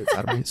produced it. It's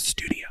out of my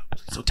studio.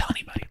 So tell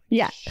anybody.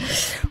 Yeah.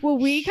 Well,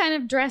 we kind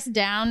of dressed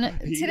down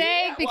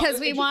today because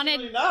we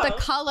wanted the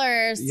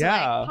colors to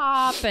like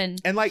pop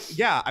and like,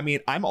 I mean,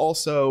 I'm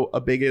also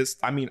I'm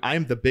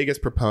the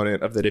biggest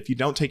proponent of that. If you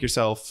don't take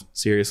yourself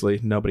seriously,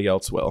 nobody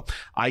else will.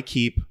 I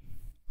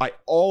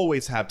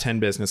always have 10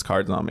 business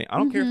cards on me. I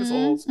don't care if it's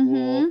old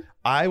school.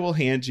 I will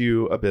hand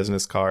you a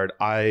business card.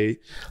 I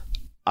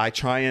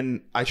try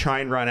and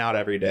run out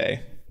every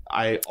day.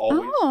 I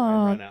always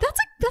run out.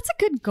 That's a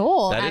good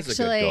goal. That actually. Is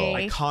a good goal.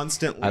 I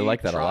constantly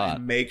like that a lot.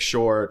 And make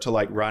sure to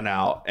like run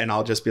out, and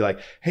I'll just be like,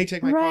 "Hey,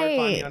 take my card,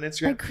 find me on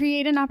Instagram." Like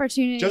create an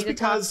opportunity to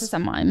talk to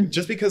someone.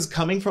 Just because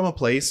coming from a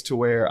place to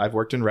where I've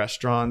worked in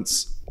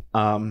restaurants,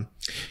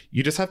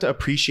 you just have to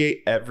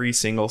appreciate every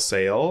single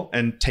sale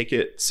and take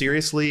it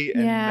seriously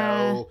and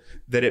know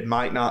that it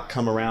might not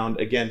come around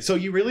again. So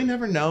you really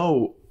never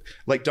know.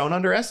 Like, don't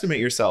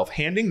underestimate yourself.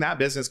 Handing that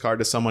business card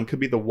to someone could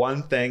be the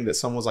one thing that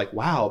someone was like,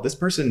 wow, this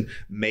person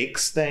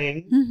makes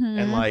things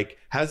and like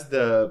has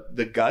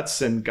the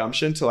guts and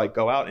gumption to like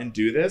go out and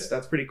do this.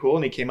 That's pretty cool.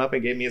 And he came up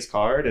and gave me his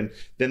card, and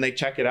then they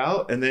check it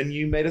out, and then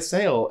you made a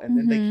sale, and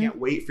then they can't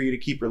wait for you to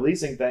keep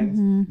releasing things.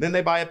 Then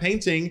they buy a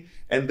painting,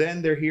 and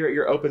then they're here at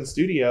your open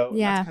studio.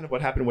 Yeah. That's kind of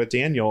what happened with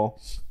Daniel,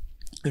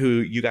 who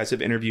you guys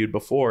have interviewed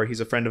before. He's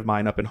a friend of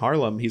mine up in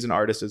Harlem. He's an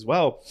artist as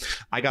well.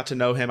 I got to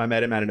know him. I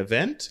met him at an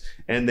event,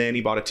 and then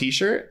he bought a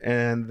t-shirt,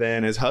 and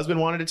then his husband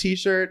wanted a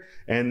t-shirt,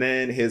 and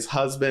then his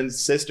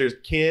husband's sister's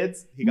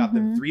kids, he got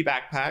them 3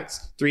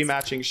 backpacks, 3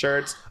 matching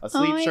shirts, a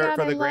sleep shirt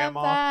for the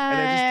grandma, and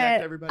then just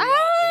decked everybody out.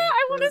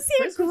 I want to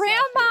see a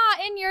grandma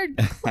in your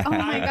oh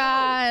my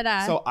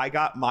god. So I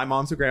got my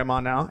mom's a grandma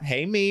now.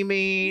 Hey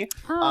Mimi.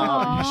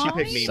 She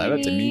picked me. Shout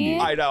out to Mimi.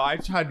 I know.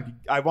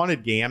 I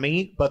wanted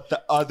Gammy, but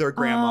the other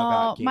grandma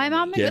got Gammy. My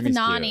mom went with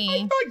Nani.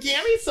 I thought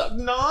Gammy's so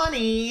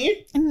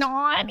Nani.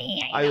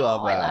 I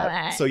love that. I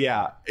love it. So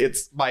yeah,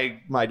 it's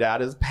my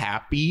dad is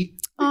Pappy.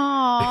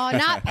 Oh,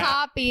 not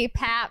Poppy,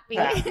 Pappy.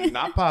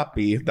 Not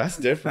Poppy. That's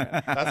different.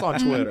 That's on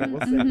Twitter. We'll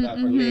save that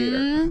for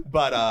later.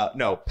 But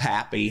no,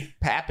 Pappy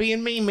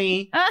and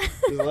Mimi.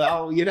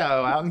 Well,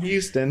 out in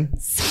Houston.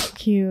 So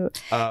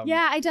cute.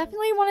 Yeah, I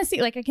definitely want to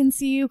see. Like, I can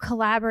see you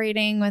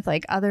collaborating with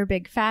like other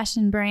big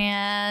fashion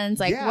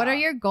brands. Like, what are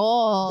your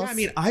goals?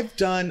 Yeah, I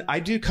mean, I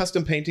do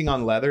custom painting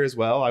on leather as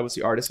well. I was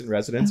the artist in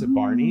residence at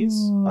Barney's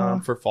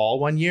for fall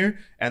one year,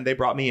 and they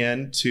brought me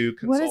in to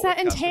consult. What does that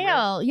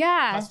entail?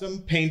 Yeah,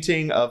 custom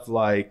painting of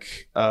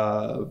like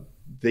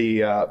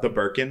the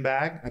Birkin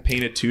bag. I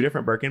painted 2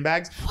 different Birkin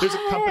bags. There's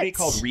a company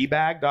called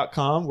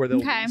rebag.com where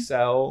they'll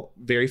sell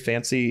very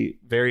fancy,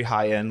 very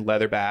high-end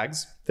leather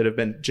bags that have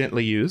been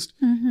gently used.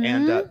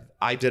 And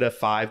I did a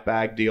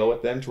 5-bag deal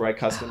with them to where I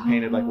custom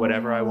painted like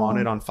whatever I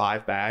wanted on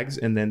 5 bags.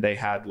 And then they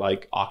had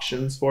like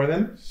auctions for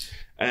them.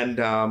 And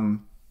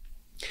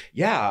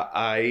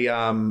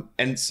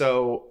and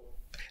so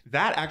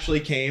that actually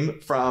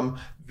came from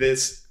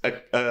this.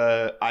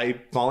 I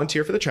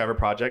volunteered for the Trevor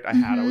Project.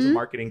 I was a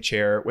marketing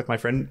chair with my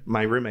friend,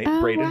 my roommate,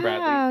 Braden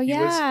Bradley. He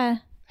was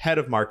head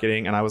of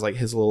marketing, and I was like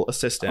his little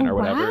assistant or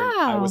whatever.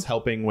 And I was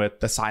helping with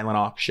the silent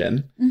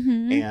auction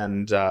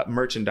and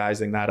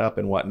merchandising that up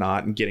and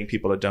whatnot, and getting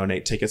people to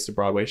donate tickets to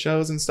Broadway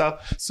shows and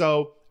stuff.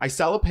 So I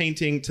sell a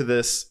painting to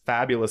this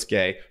fabulous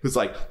gay who's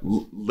like,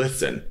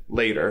 listen,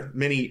 later,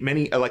 many,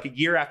 like a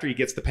year after he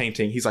gets the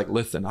painting, he's like,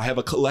 listen, I have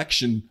a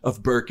collection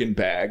of Birkin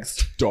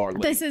bags,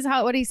 darling. This is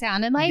what he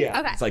sounded like? Yeah,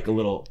 okay. It's like a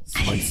little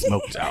like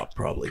smoked out,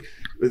 probably.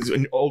 It's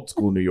an old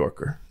school New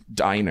Yorker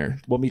diner.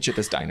 We'll meet you at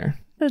this diner.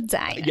 The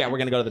diner. Yeah, we're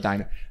going to go to the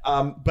diner.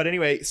 But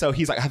anyway, so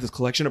he's like, I have this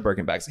collection of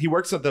Birkin bags. He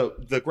works at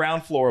the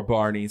ground floor of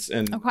Barney's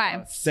and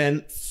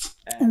scents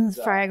and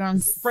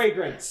fragrance.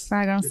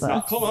 It's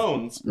not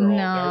colognes, girl.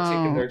 No. They're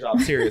taking their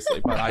job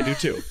seriously, but I do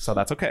too. So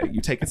that's okay.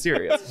 You take it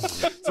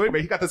serious. So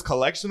anyway, he got this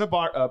collection of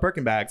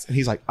Birkin bags, and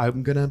he's like,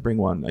 I'm going to bring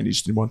one. I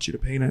just want you to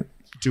paint it.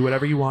 Do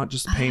whatever you want.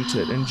 Just paint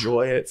it.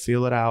 Enjoy it.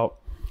 Feel it out.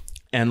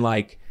 And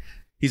like,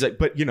 he's like,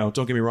 but don't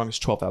get me wrong. It's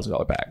a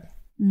 $12,000 bag.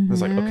 I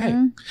was like,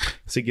 okay.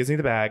 So he gives me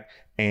the bag,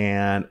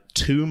 and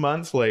 2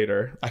 months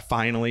later, I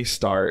finally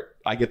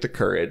I get the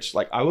courage.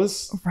 Like I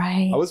was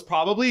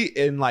probably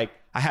in like,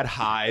 I had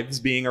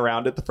hives being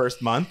around it the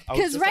first month.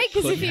 Because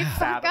if you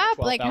fuck up,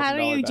 like how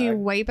do you do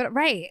weight? But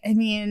I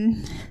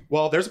mean,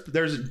 well,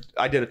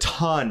 I did a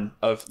ton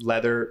of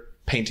leather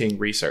painting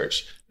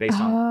research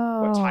based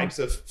on what types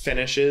of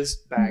finishes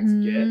bags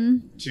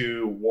get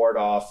to ward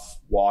off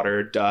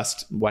water,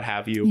 dust, what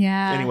have you.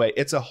 Yeah. Anyway,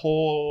 it's a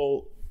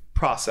whole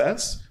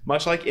process,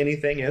 much like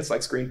anything is,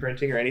 like screen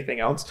printing or anything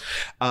else,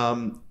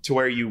 to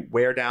where you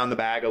wear down the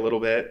bag a little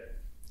bit,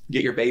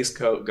 get your base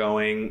coat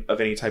going of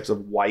any types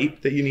of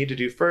white that you need to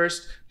do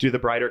first, do the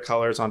brighter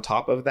colors on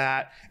top of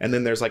that, and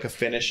then there's like a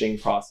finishing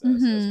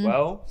process as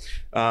well.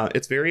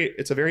 It's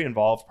a very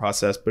involved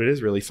process, but it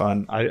is really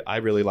fun. I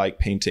really like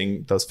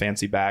painting those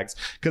fancy bags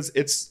because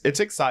it's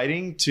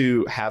exciting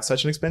to have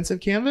such an expensive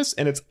canvas,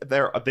 and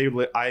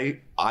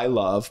I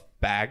love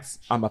bags.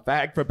 I'm a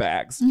fag for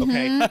bags.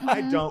 Okay.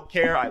 I don't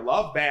care. I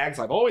love bags.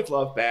 I've always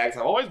loved bags.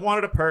 I've always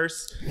wanted a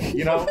purse.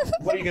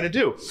 What are you going to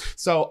do?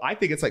 So I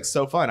think it's like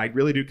so fun. I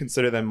really do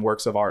consider them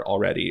works of art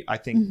already. I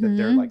think that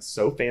they're like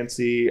so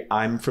fancy.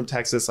 I'm from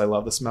Texas. I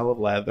love the smell of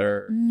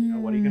leather.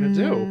 What are you going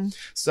to do?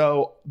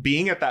 So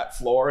being at that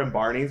floor in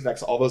Barney's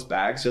next to all those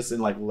bags, just in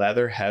like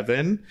leather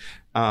heaven.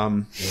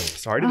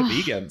 Sorry to the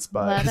vegans,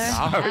 but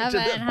sorry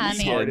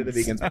to the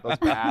vegans, but those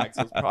bags,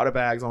 those Prada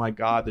bags, oh my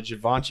god, the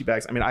Givenchy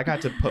bags. I mean, I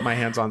got to put my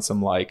hands on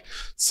some like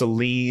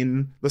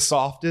Celine, the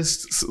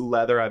softest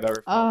leather I've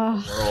ever felt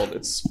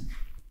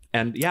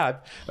in the world.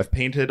 I've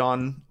painted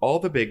on all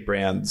the big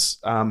brands,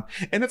 and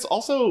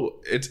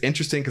it's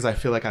interesting because I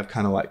feel like I've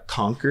kind of like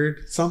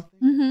conquered something.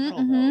 I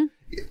don't know.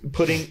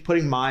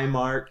 Putting my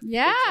mark.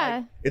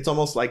 Yeah, it's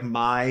almost like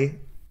my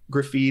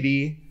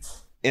graffiti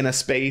in a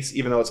space,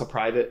 even though it's a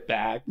private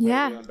bag,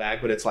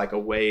 but it's like a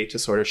way to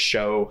sort of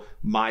show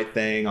my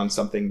thing on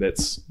something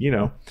that's,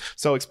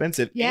 so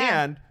expensive.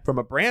 Yeah. And from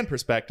a brand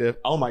perspective,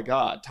 oh my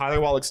God,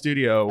 Tyler Wallach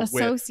Studio.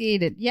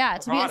 Associated.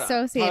 To be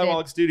associated. Tyler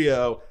Wallach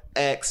Studio,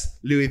 X,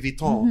 Louis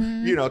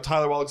Vuitton,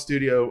 Tyler Wallach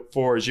Studio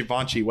for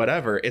Givenchy,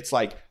 whatever. It's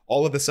like,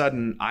 all of a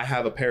sudden I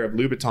have a pair of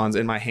Louboutins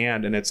in my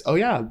hand, and it's,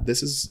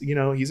 this is,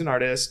 he's an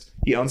artist.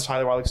 He owns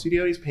Tyler Wallach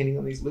Studio. He's painting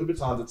on these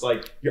Louboutins. It's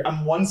like,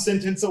 I'm one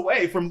sentence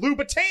away from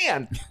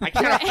Louboutin. I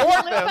can't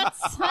afford them.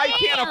 I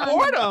can't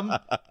afford them.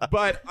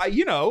 But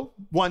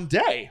one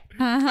day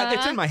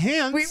it's in my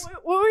hands.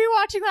 What were you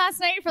watching last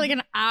night for like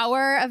an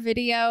hour? A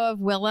video of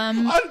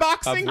Willem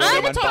unboxing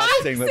all the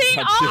time.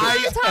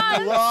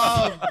 I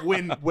love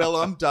when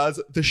Willem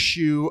does the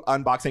shoe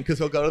unboxing because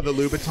he'll go to the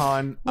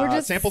Louboutin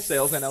sample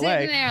sales in LA.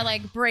 Sitting there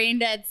like brain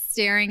dead,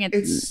 staring at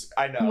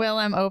I know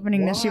Willem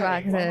opening the shoe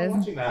boxes.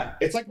 Watching that?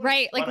 It's like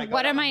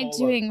what am I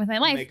doing with my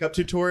life? Makeup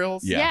tutorials.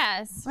 Yeah.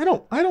 Yes. I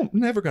don't want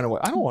to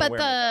wear.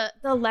 But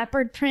the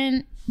leopard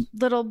print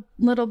little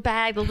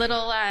bag, the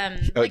little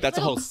that's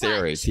a whole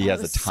series. He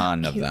has a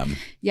ton of them.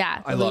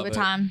 Yeah, the Louis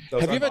Vuitton.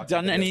 Have you ever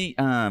done any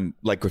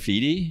like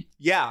graffiti?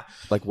 Yeah,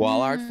 like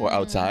wall art for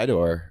outside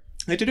or?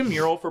 I did a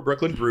mural for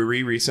Brooklyn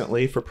Brewery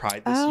recently for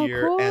Pride this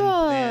year. Cool.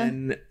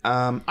 And then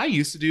I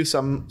used to do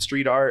some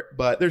street art,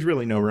 but there's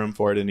really no room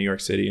for it in New York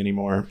City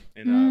anymore.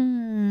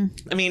 And,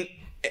 I mean,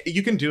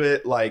 you can do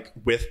it like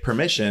with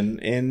permission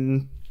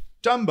in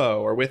Dumbo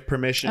or with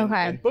permission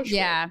in Bushwick.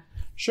 Yeah.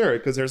 Sure,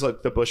 because there's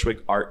like the Bushwick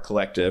Art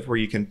Collective where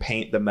you can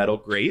paint the metal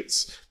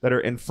grates that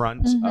are in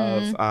front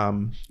of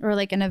or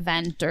like an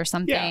event or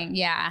something.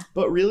 Yeah.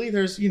 But really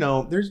there's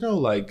no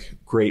like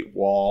great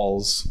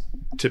walls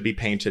to be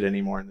painted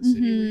anymore in the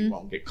city where you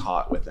won't get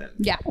caught within.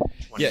 Yeah.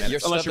 20 minutes, Your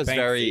unless stuff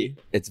you're is Banksy.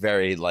 it's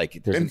very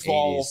like there's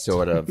Involved. an 80s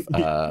sort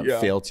of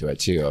feel to it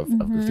too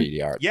of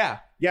graffiti art. Yeah,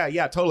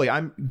 totally.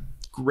 I'm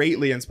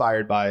greatly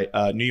inspired by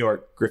New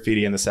York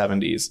graffiti in the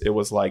 70s. It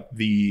was like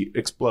the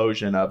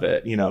explosion of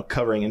it,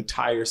 covering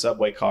entire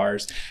subway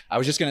cars. I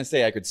was just going to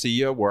say, I could see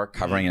your work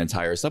covering an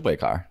entire subway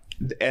car.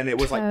 And it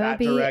was like that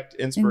be direct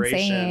inspiration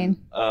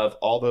insane. of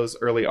all those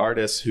early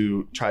artists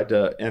who tried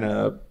to, in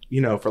a,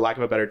 for lack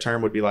of a better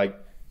term, would be like,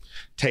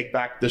 take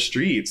back the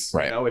streets.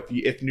 Right.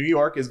 If New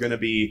York is going to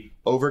be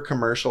over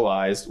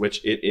commercialized,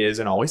 which it is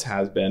and always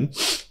has been,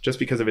 just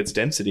because of its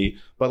density,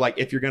 but like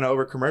if you're going to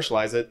over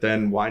commercialize it,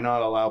 then why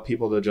not allow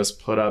people to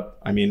just put up?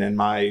 I mean,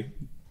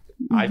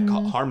 I'd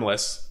call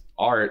harmless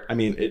art. I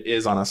mean, it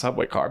is on a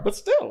subway car, but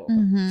still.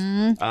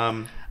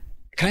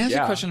 Can I ask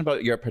you a question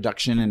about your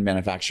production and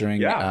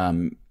manufacturing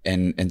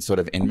and sort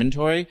of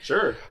inventory?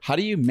 Sure. How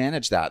do you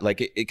manage that?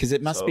 Like, because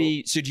it must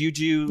be, so do you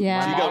do?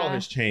 Yeah. My model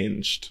has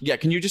changed. Yeah.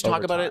 Can you just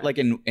talk about it? Like,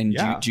 and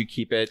do you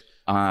keep it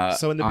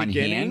so in the on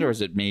beginning, hand, or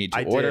is it made to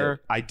I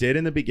order? I did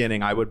in the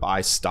beginning. I would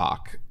buy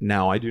stock.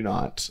 Now I do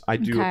not. I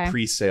do a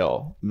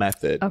pre-sale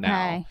method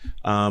now,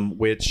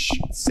 which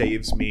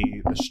saves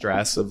me the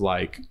stress of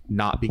like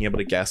not being able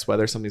to guess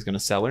whether something's going to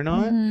sell or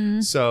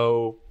not.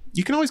 So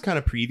you can always kind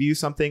of preview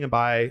something and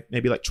buy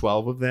maybe like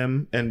 12 of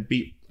them and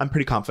I'm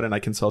pretty confident I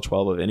can sell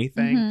 12 of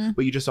anything,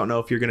 but you just don't know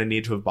if you're going to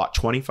need to have bought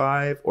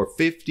 25 or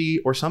 50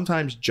 or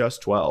sometimes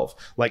just 12.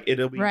 Like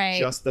it'll be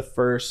just the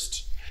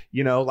first,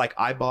 like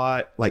I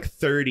bought like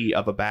 30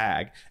 of a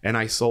bag and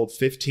I sold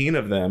 15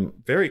 of them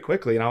very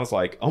quickly. And I was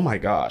like, oh my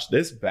gosh,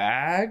 this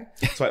bag.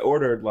 So I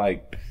ordered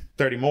like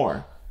 30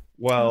 more.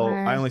 Well,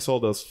 I only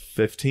sold those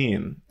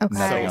 15.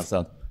 Okay.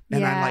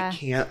 And I like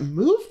can't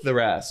move the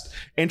rest.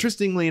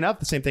 Interestingly enough,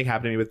 the same thing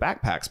happened to me with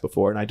backpacks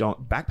before. And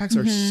backpacks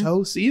are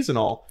so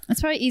seasonal.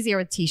 It's probably easier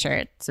with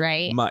t-shirts,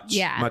 right? Much.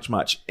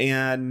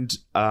 And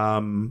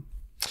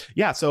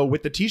so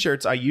with the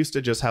t-shirts, I used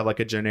to just have like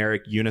a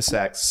generic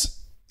unisex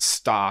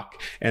stock.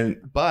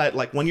 But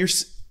like when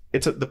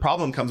the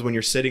problem comes when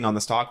you're sitting on the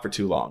stock for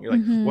too long. You're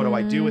like, what do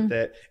I do with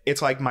it?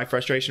 It's like my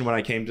frustration when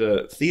I came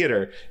to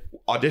theater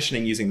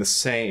auditioning using the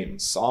same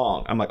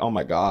song. I'm like, oh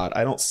my God,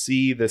 I don't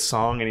see this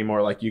song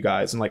anymore like you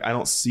guys. And like, I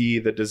don't see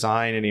the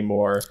design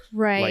anymore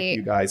like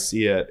you guys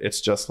see it. It's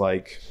just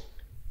like,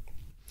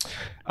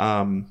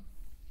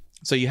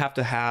 so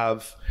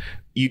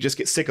you just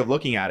get sick of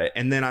looking at it.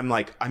 And then I'm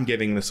like, I'm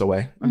giving this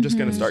away. I'm just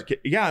going to start.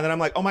 And then I'm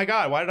like, oh my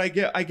God, why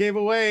did I gave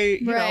away,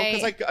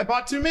 because I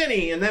bought too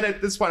many. And then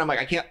at this point I'm like,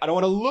 I don't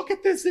want to look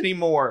at this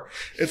anymore.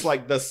 It's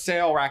like the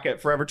sale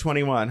racket Forever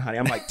 21, honey.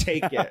 I'm like,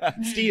 take it,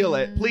 steal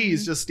it,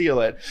 please just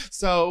steal it.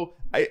 So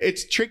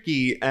it's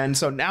tricky. And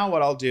so now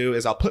what I'll do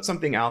is I'll put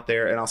something out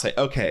there and I'll say,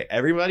 okay,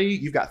 everybody,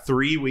 you've got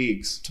 3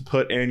 weeks to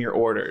put in your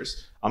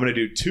orders. I'm going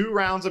to do 2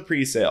 rounds of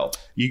pre-sale.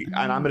 And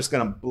I'm just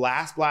going to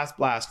blast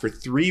for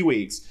 3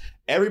 weeks.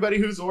 Everybody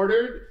who's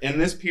ordered in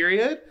this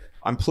period,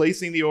 I'm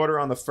placing the order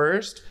on the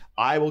 1st.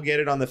 I will get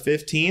it on the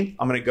 15th.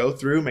 I'm going to go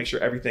through, make sure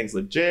everything's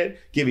legit,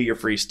 give you your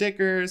free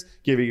stickers,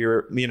 give you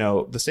your,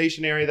 the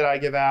stationery that I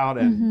give out.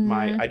 And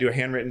I do a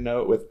handwritten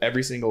note with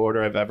every single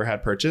order I've ever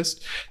had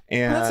purchased.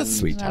 And that's a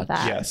sweet touch.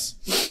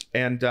 Yes.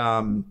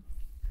 And,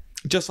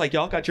 just like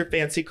y'all got your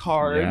fancy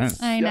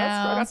cards. I know.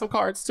 Yes, I got some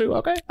cards too.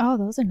 Okay. Oh,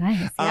 those are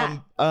nice.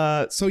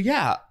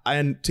 Yeah.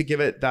 And to give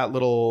it that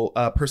little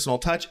personal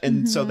touch.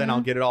 And so then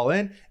I'll get it all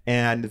in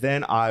and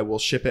then I will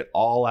ship it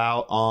all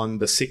out on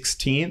the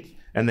 16th.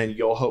 And then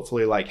you'll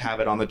hopefully like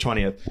have it on the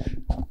 20th.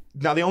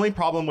 Now, the only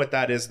problem with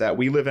that is that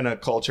we live in a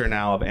culture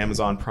now of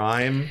Amazon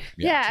Prime.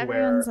 Yeah.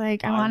 Everyone's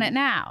like, I want it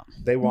now.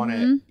 They want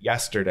it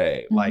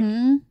yesterday. Like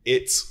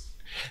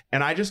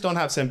and I just don't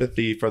have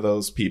sympathy for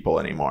those people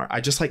anymore. I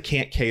just like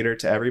can't cater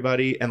to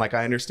everybody. And like,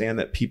 I understand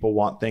that people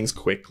want things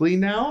quickly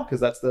now because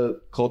that's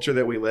the culture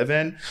that we live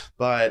in.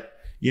 But,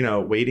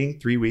 waiting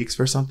 3 weeks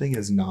for something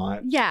is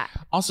not. Yeah.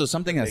 Also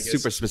something that's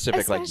super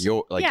specific, like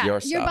your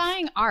stuff. You're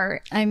buying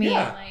art. I mean,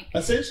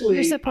 essentially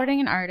you're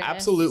supporting an artist.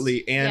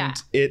 Absolutely. And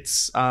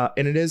it's,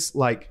 and it is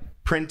like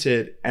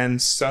printed and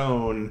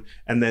sewn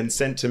and then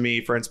sent to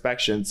me for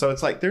inspection. So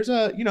it's like there's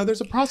a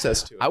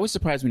process to it. I was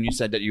surprised when you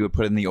said that you would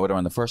put in the order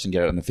on the 1st and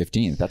get it on the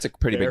 15th. That's a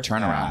pretty big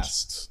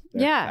turnaround.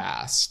 They're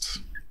fast.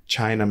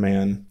 China,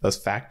 man, those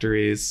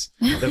factories.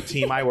 The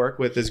team I work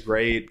with is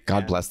great.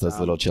 God bless those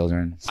little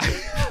children.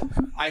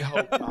 I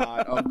hope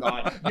not. Oh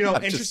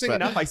God. Interesting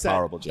enough, I said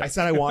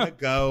I want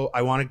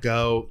to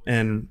go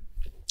and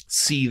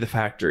see the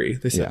factory.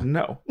 They said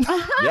no.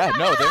 Yeah,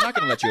 no, they're not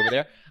going to let you over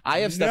there. I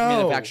have stuff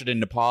manufactured in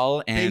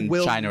Nepal and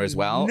China as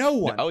well. No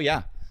one. Oh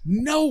yeah.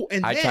 No,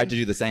 and I tried to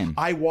do the same.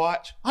 I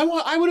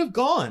would have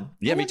gone.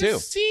 Yeah, me too. To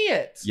see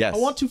it. Yes. I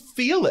want to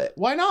feel it.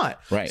 Why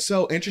not? Right.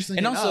 So interesting.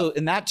 And enough, also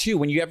in that too,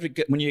 when you're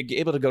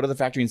able to go to the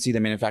factory and see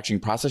the manufacturing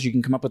process, you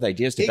can come up with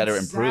ideas to better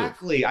improve.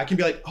 Exactly. I can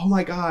be like, oh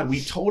my God,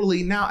 we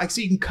totally now. I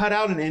see you can cut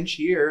out an inch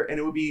here, and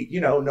it would be,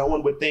 no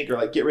one would think, or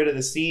like get rid of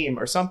the seam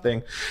or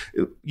something,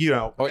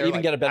 or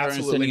even get a better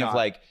understanding of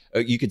like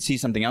you could see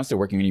something else they're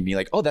working on and you'd be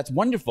like, oh, that's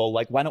wonderful.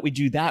 Like, why don't we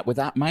do that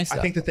without my stuff?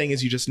 I think the thing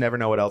is you just never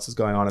know what else is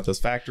going on at those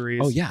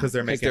factories. Oh, yeah. Because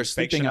they're making fake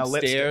sleeping Chanel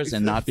upstairs lipsticks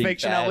and not being fake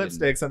Chanel fed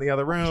lipsticks in the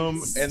other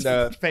room and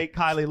the fake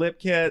Kylie lip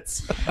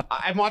kits.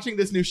 I'm watching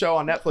this new show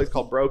on Netflix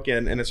called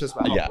Broken, and it's just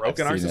about how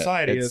broken our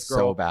society is, girl.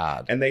 So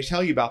bad. And they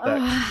tell you about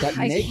that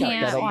Makeup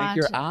that'll make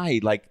your eye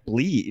like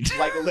bleed.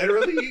 Like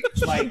literally,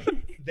 like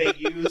they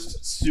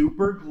used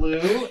super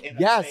glue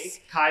in a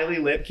fake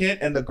Kylie lip kit,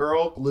 and the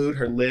girl glued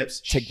her lips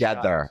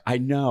together. shut. I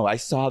know. I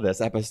saw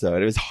this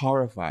episode. It was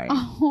horrifying.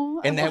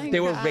 And they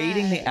were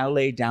raiding the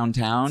LA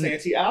downtown.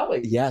 Santee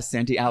Alley. Yes,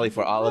 Santee Alley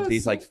for all of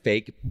these like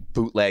fake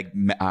bootleg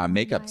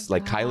makeups,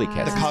 like Kylie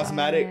kits.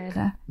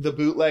 The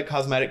bootleg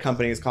cosmetic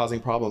company is causing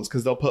problems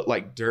because they'll put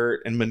like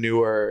dirt and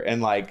manure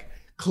and like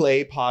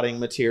clay potting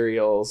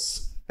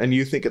materials. And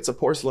you think it's a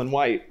porcelain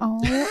white. Oh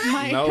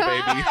my no,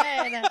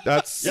 God. Baby.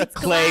 That's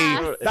clay.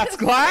 Glass. That's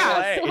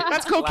glass.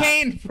 That's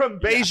cocaine from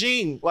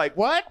Beijing. Like,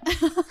 what?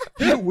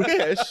 I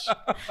wish.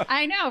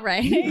 I know,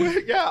 right?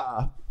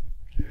 Yeah.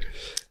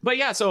 But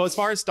yeah, so as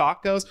far as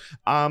stock goes,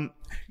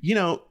 you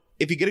know,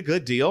 if you get a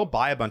good deal,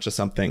 buy a bunch of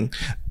something.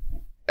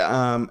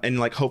 And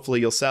like hopefully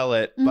you'll sell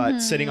it, but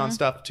sitting on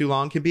stuff too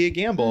long can be a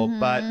gamble.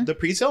 But the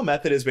pre-sale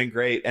method has been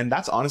great, and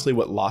that's honestly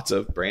what lots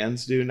of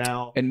brands do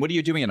now. And what are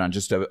you doing it on?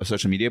 Just a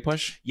social media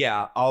push?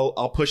 Yeah,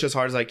 I'll push as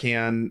hard as I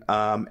can,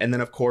 and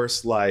then of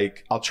course,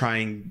 like I'll try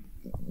and,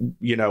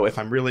 you know, if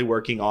I'm really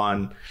working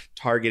on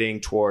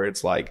targeting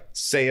towards like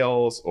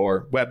sales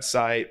or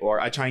website, or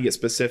I try and get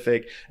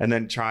specific and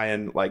then try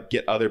and like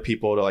get other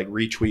people to like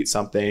retweet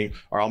something,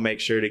 or I'll make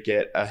sure to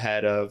get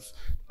ahead of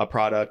a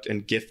product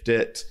and gift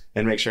it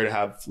and make sure to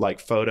have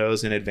like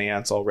photos in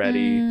advance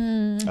already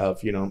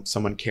of, you know,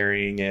 someone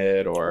carrying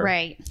it, or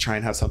try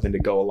and have something to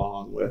go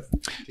along with.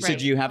 So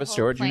do you have a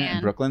storage unit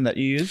in Brooklyn that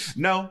you use?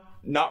 No.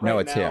 Not right now. No,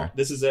 it's here.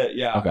 This is it.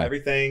 Yeah. Okay.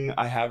 Everything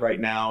I have right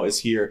now is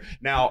here.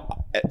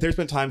 Now, there's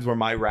been times where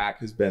my rack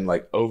has been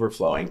like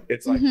overflowing.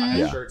 It's like I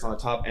have shirts on the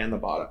top and the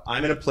bottom.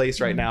 I'm in a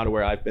place right now to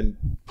where I've been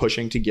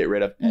pushing to get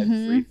rid of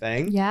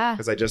everything. Yeah.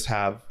 Because I just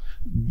have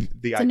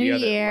the idea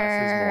that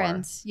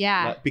less is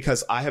more.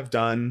 Because I have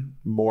done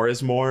more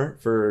is more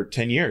for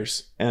 10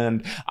 years.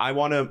 And I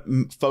want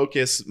to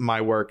focus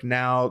my work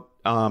now.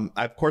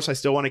 Of course, I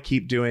still want to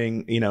keep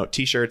doing, you know,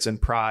 t-shirts and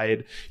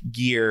Pride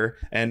gear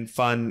and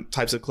fun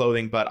types of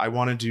clothing, but I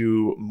want to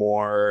do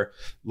more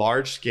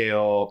large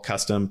scale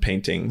custom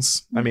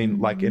paintings. I mean,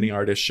 like any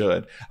artist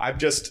should.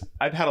 I've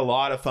had a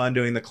lot of fun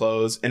doing the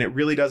clothes, and it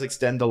really does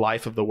extend the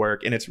life of the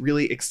work. And it's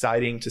really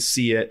exciting to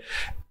see it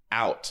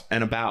out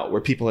and about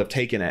where people have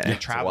taken it and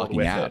traveled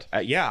with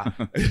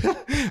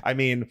it. I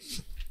mean,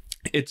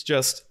 it's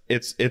just,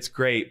 it's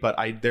great, but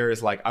I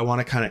want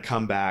to kind of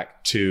come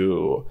back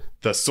to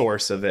the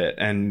source of it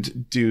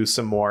and do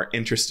some more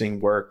interesting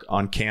work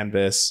on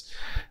canvas,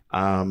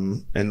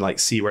 and like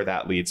see where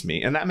that leads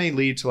me. And that may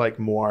lead to like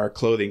more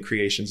clothing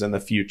creations in the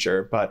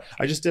future, but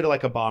I just did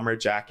like a bomber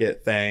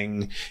jacket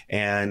thing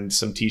and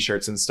some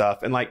t-shirts and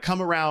stuff. And like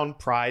come around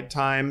Pride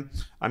time,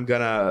 I'm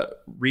gonna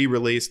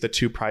re-release the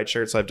 2 Pride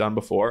shirts I've done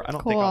before. I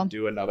don't think I'll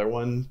do another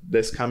one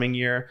this coming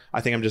year.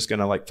 I think I'm just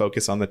gonna like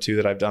focus on the 2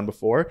 that I've done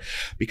before,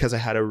 because I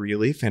had a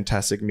really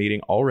fantastic meeting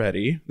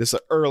already. This is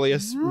the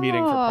earliest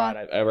meeting for Pride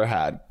I've ever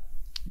had.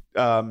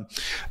 Why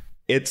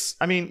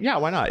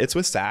not? It's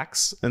with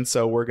Saks. And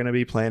so we're going to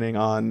be planning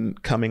on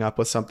coming up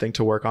with something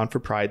to work on for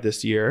Pride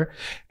this year.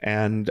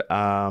 And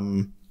I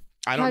don't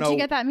know. How'd you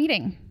get that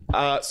meeting?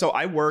 So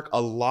I work a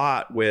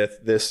lot with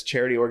this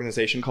charity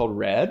organization called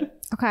Red.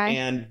 Okay.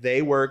 And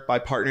they work by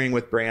partnering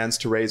with brands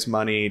to raise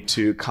money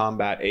to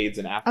combat AIDS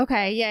in Africa.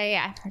 Okay.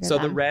 Yeah. I've heard so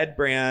of the them. Red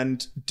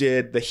brand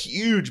did the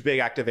huge big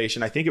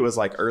activation. I think it was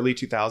like early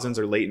 2000s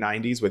or late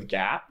 90s with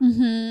Gap.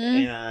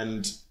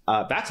 And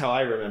that's how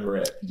I remember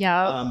it.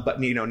 Yeah. But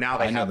you know, now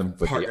they have them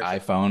with the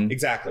iPhone.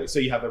 Exactly. So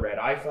you have the Red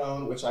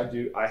iPhone, which I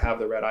do. I have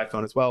the Red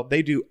iPhone as well.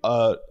 They do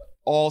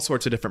all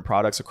sorts of different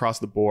products across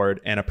the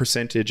board, and a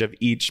percentage of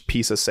each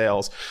piece of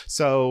sales.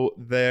 So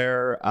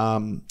they're,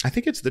 I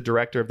think it's the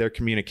director of their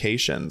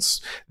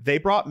communications. They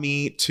brought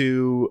me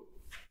to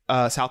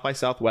South by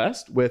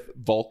Southwest with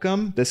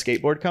Volcom, the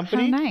skateboard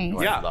company. How nice.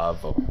 Oh, I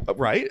love Volcom.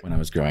 Right? When I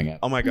was growing up.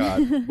 Oh my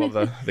God. Well,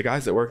 the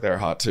guys that work there are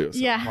hot too.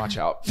 So watch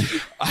out.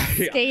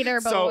 Skater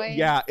boys. So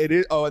yeah, it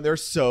is. Oh, and they're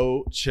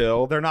so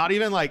chill. They're not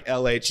even like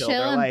LA chill.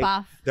 They're and like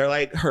buff. They're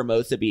like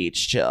Hermosa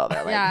Beach chill.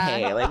 They're like,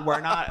 hey, like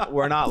we're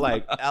not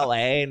like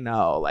LA.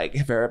 No, like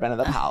have you ever been to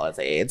the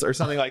Palisades or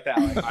something like that?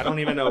 Like, I don't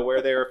even know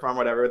where they were from,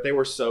 whatever. But they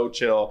were so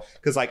chill,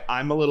 because like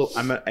I'm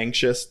an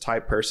anxious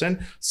type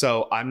person.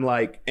 So I'm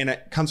like, and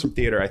it comes from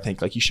theater. I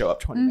think like you show up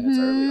 20 minutes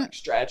early, like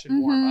stretch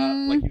and warm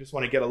up. Like you just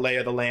want to get a lay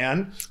of the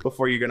land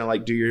before you're gonna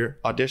like do your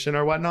audition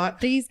or whatnot.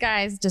 These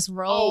guys just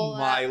roll. Oh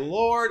my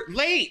Lord,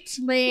 late.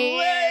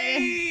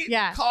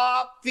 Yeah,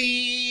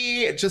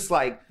 coffee, just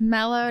like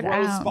mellowed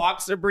out.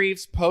 Boxer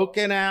briefs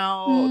poking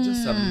out,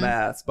 just a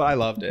mess. But I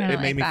loved it. It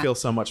made me feel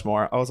so much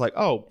more. I was like,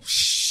 oh,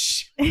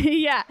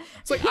 Yeah.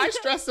 It's like, I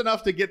stressed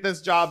enough to get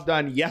this job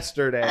done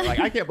yesterday. Like,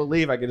 I can't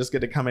believe I could just get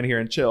to come in here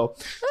and chill.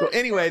 So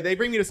anyway, they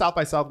bring me to South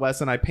by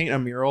Southwest and I paint a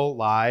mural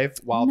live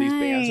while these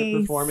bands are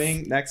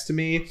performing next to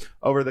me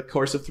over the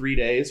course of 3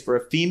 days for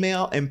a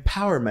female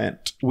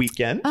empowerment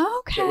weekend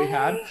that we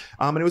had.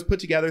 And it was put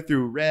together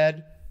through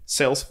Red,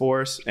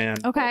 Salesforce, and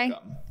Welcome.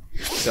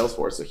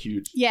 Salesforce, a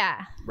huge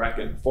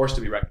force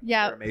to be reckoned.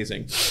 Yeah, they're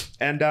amazing.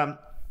 And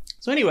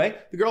so anyway,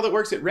 the girl that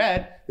works at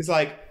Red is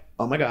like,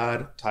 oh my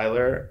God,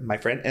 Tyler, my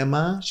friend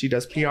Emma, she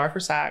does PR for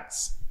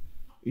Saks.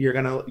 You're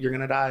gonna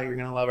die. You're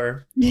gonna love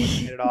her.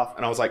 Hit it off.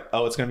 And I was like,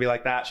 oh, it's gonna be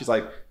like that. She's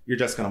like, you're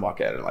just gonna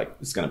walk in and like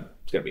it's gonna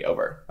be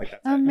over. Like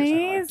that's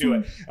amazing. Like, do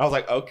it. I was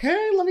like,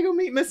 okay, let me go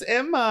meet Miss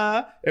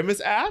Emma and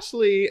Miss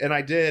Ashley. And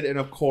I did. And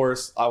of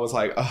course, I was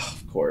like, oh,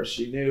 of course,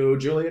 she knew.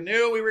 Julia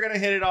knew we were gonna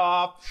hit it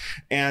off,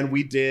 and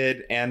we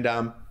did. And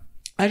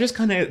I just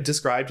kind of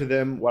described to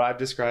them what I've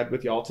described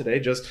with y'all today,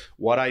 just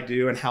what I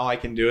do and how I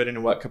can do it and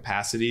in what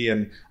capacity.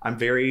 And I'm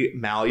very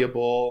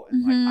malleable.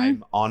 And like,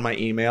 I'm on my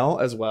email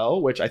as well,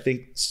 which I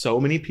think so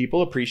many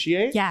people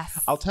appreciate.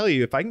 Yes. I'll tell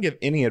you, if I can give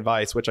any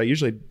advice, which I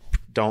usually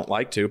don't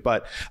like to,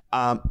 but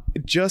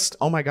just,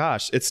 oh my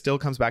gosh, it still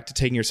comes back to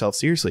taking yourself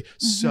seriously.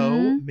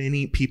 So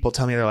many people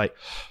tell me, they're like,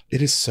 it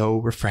is so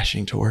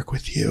refreshing to work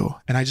with you.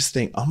 And I just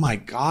think, oh my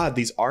God,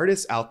 these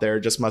artists out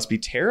there just must be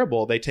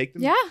terrible. They take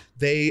them,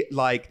 they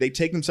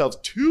take themselves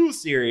too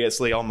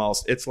seriously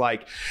almost. It's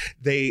like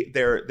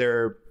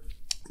they're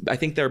I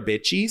think they're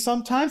bitchy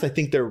sometimes. I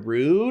think they're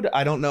rude.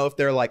 I don't know if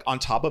they're like on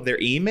top of their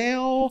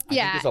email. I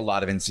think there's a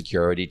lot of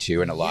insecurity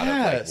too, and a lot of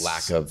like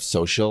lack of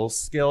social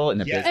skill in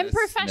the business. And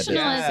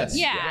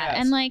professionalism.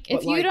 And like,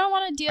 if you don't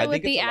want to deal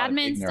with the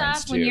admin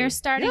stuff when you're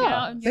starting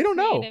out, they don't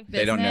know.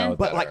 They don't know.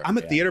 But like, I'm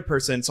a theater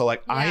person, so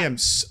like, I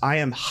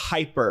am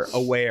hyper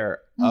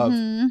aware of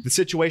the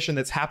situation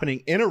that's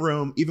happening in a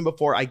room even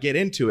before I get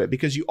into it,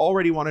 because you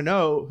already want to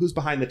know who's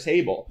behind the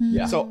table.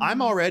 So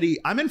I'm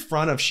in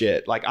front of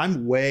shit. Like,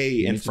 I'm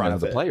way in front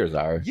of the players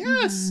are.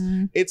 Yes.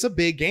 It's a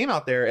big game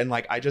out there. And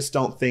like, I just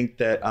don't think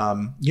that,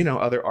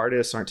 other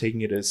artists aren't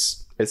taking it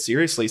as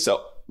seriously.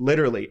 So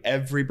literally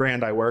every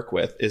brand I work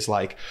with is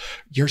like,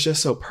 you're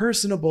just so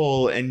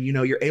personable, and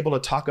you're able to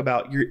talk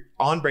about your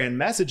on brand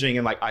messaging.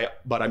 And like, I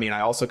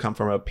also come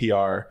from a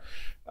PR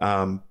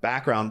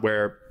background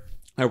where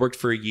I worked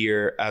for a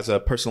year as a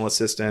personal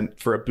assistant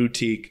for a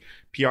boutique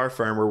PR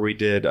firm where we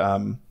did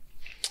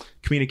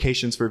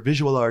communications for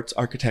visual arts,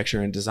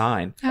 architecture, and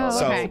design. So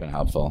that's been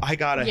helpful. I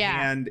got a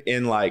hand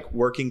in like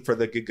working for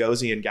the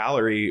Gagosian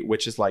Gallery,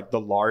 which is like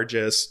the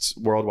largest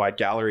worldwide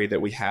gallery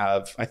that we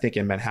have, I think,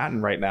 in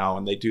Manhattan right now.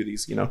 And they do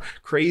these,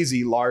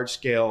 crazy large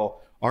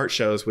scale art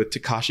shows with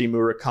Takashi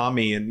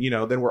Murakami. And,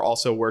 then we're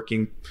also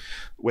working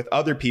with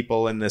other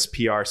people in this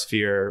PR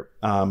sphere,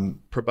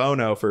 pro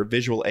bono for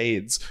Visual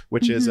AIDS,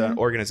 which is an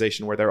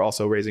organization where they're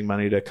also raising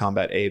money to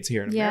combat AIDS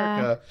here in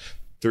America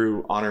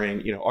through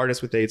honoring,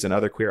 artists with AIDS and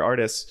other queer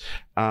artists.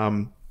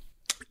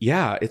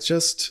 It's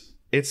just,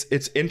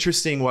 it's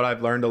interesting what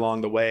I've learned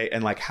along the way,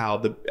 and like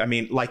how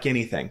like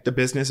anything, the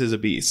business is a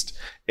beast.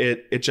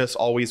 It just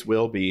always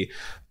will be.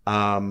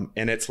 And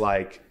it's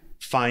like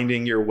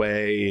finding your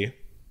way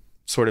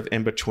sort of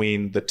in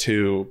between the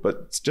two,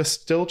 but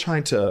just still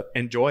trying to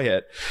enjoy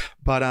it.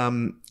 But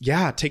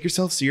take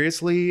yourself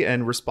seriously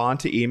and respond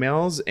to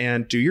emails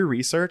and do your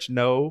research.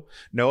 Know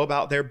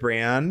about their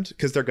brand,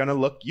 because they're gonna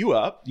look you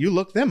up. You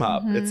look them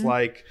up. It's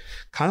like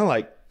kind of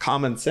like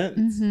common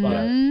sense.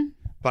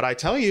 But I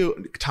tell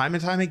you, time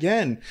and time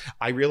again,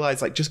 I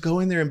realize like, just go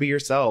in there and be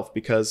yourself,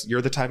 because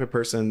you're the type of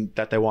person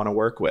that they want to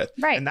work with.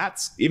 Right. And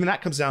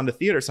that comes down to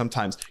theater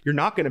sometimes. You're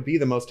not going to be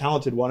the most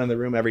talented one in the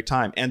room every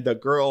time. And the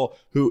girl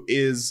who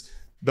is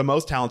the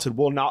most talented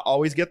will not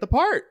always get the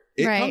part.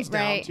 It comes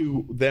down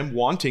to them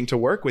wanting to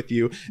work with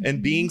you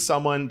and being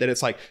someone that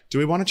it's like, do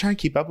we want to try and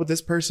keep up with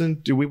this person?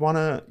 Do we want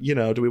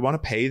to,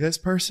 pay this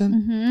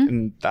person?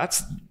 And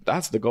that's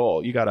the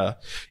goal. You gotta,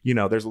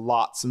 there's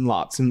lots and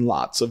lots and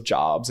lots of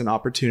jobs and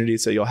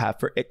opportunities that you'll have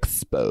for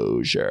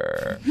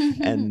exposure.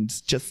 And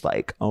just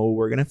like,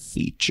 we're going to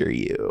feature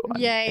you on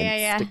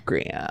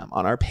Instagram,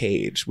 on our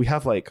page. We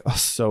have like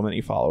so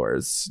many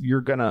followers.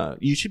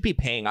 You should be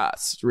paying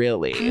us,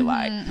 really.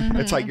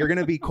 It's like, you're going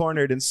to be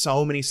cornered in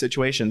so many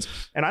situations.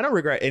 And I don't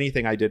regret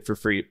anything I did for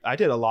free. I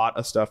did a lot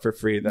of stuff for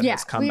free that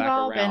has come back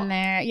around. We've all been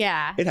there.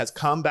 Yeah. It has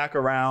come back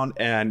around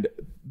and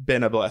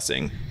been a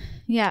blessing.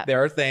 Yeah.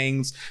 There are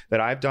things that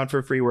I've done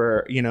for free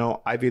where,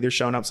 I've either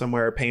shown up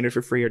somewhere, painted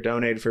for free, or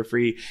donated for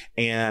free.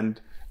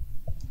 And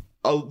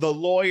the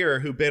lawyer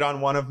who bid on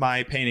one of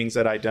my paintings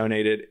that I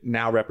donated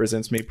now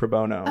represents me pro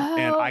bono.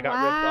 And I got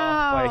ripped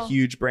off by a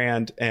huge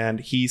brand, and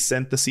he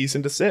sent the cease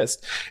and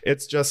desist.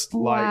 It's just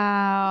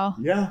like,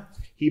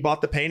 he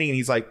bought the painting and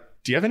he's like,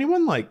 do you have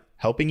anyone like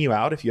helping you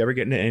out if you ever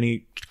get into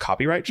any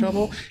copyright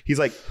trouble. He's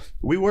like,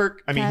 we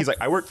work. I mean, he's like,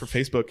 I work for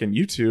Facebook and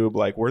YouTube.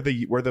 Like, we're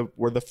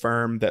the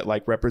firm that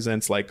like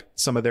represents like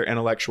some of their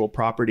intellectual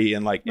property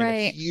and like in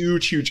a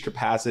huge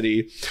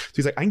capacity. So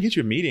he's like, I can get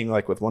you a meeting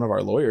like with one of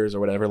our lawyers or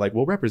whatever. Like,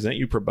 we'll represent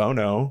you pro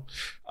bono.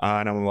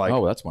 And I'm like,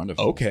 oh, that's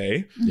wonderful.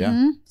 Okay,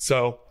 Yeah.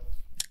 So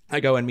I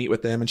go and meet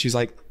with them, and she's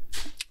like,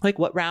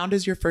 what round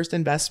is your first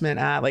investment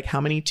at? Like, how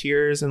many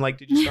tiers? And like,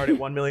 did you start at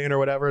 1 million or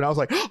whatever? And I was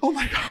like, oh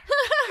my God,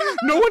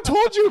 no one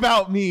told you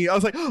about me. I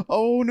was like,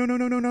 oh,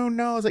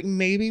 no. I was like,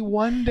 maybe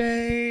one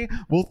day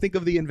we'll think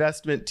of the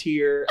investment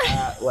tier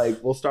at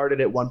like, we'll start it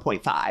at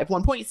 1.5,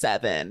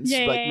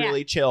 1.7,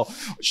 really chill.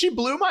 She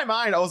blew my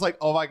mind. I was like,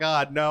 oh my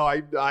God, no,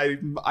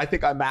 I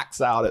think I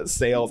max out at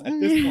sales at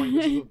this point,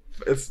 which is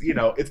it's, you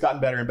know, it's gotten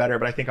better and better,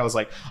 but I think I was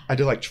like, I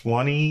did like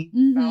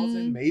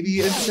 20,000 maybe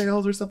in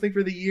sales or something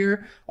for the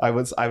year. I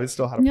would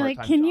still have a part-time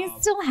like, can job. you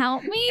still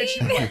help me?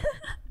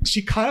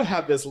 She kind of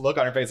had this look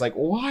on her face like,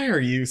 why are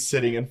you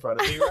sitting in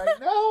front of me right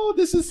now?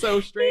 This is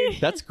so strange.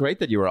 That's great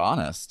that you were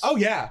honest. Oh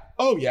yeah.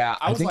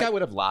 I think I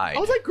would have lied. I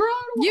was like, girl,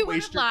 I don't You wanna would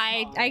waste have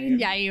your lied. time.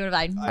 You would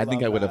have lied. I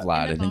think I would have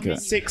lied. I think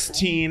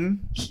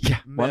 16. yeah,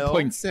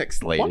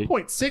 1.6, lady.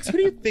 1.6. Who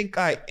do you think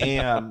I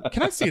am?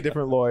 Can I see a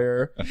different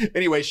lawyer?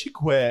 Anyway, she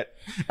quit,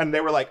 and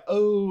they were like,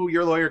 "Oh,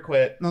 your lawyer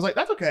quit," and I was like,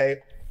 "That's okay.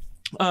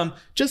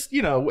 Just,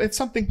 you know, if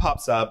something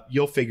pops up,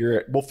 we'll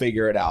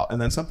figure it out."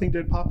 And then something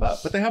did pop up,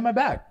 but they had my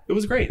back. It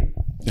was great.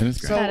 It is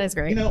great. So, That is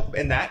great. You know,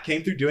 and that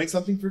came through doing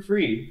something for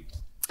free.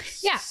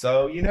 Yeah.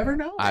 So you never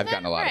know. I've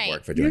gotten a lot of Right.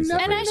 work for doing You stuff.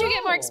 never And as you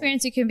get more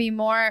experience, you can be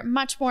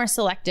much more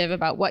selective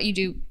about what you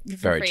do for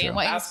Very free true. and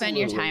what you spend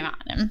your Absolutely. time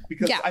on. And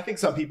Because I think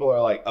some people are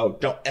like, oh,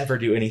 don't ever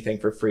do anything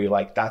for free.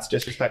 Like, that's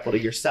disrespectful to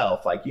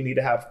yourself. Like, you need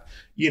to have,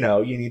 you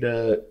know, you need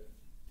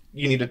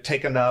to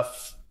take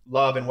enough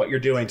love in what you're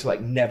doing to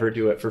like never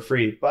do it for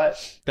free. But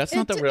That's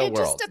not the real it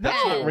just world. That's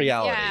not depends.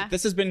 reality. Yeah.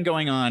 This has been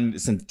going on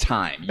since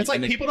time. it's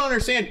like people don't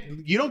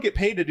understand. You don't get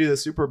paid to do the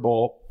Super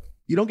Bowl.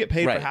 You don't get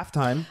paid Right. for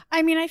halftime.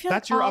 I mean, I feel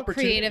That's like your all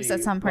opportunity, creatives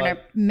at some point like-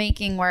 are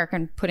making work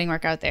and putting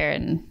work out there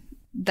and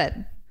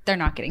that they're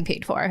not getting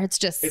paid for. It's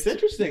just, It's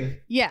interesting.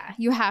 yeah,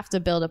 you have to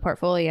build a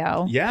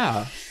portfolio.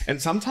 Yeah.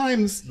 And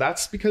sometimes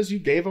that's because you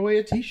gave away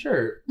a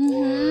t-shirt. Or,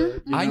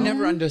 you I know?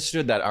 never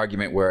understood that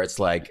argument where it's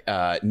like,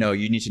 no,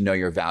 you need to know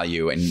your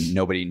value, and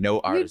no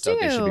artist out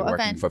there should be do,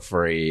 working for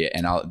free.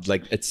 And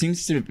it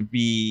seems to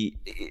be,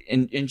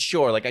 in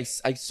sure, like I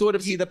sort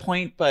of see the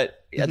point, but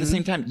at the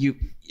same time,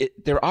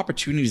 there are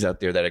opportunities out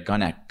there that are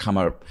gonna come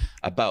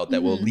about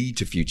that will lead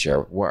to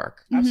future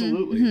work.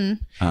 Absolutely.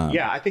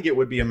 Yeah, I think it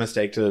would be a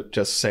mistake to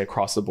just say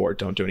across the board,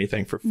 don't do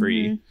anything for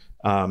free.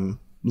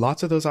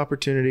 Lots of those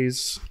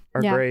opportunities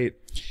are Yeah. great.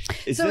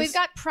 So we've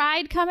got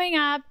Pride coming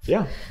up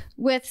Yeah.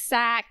 with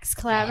Saks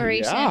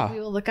collaboration. yeah. We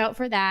will look out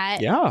for that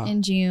Yeah.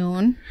 in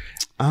June.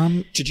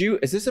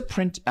 Is this a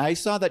print? I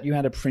saw that you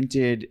had a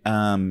printed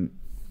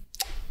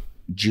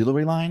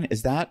jewelry line.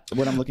 Is that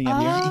what I'm looking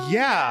at here?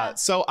 Yeah.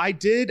 So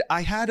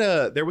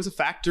there was a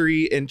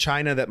factory in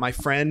China that my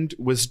friend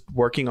was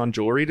working on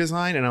jewelry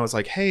design. And I was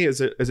like, hey,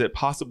 is it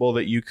possible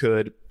that you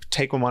could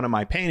take one of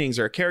my paintings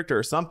or a character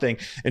or something?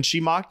 And she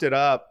mocked it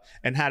up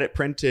and had it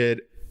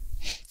printed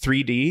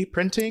 3D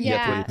printing.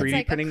 Yeah, 3D it's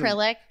like printing.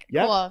 acrylic.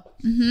 Yep.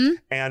 Cool.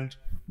 And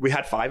we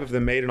had 5 of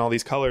them made in all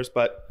these colors,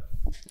 but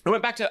I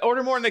went back to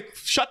order more and they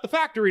shut the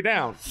factory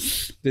down.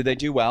 Did they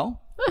do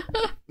well?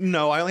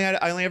 No, I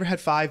only ever had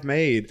 5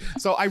 made.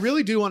 So I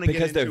really do want to get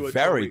Because into they're a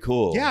very jewelry-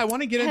 cool. Yeah, I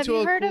want to get Have into you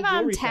a heard cool of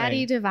jewelry Tatty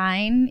thing.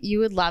 Divine? You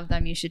would love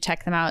them. You should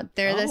check them out.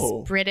 They're this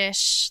Oh.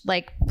 British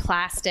like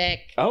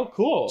plastic Oh,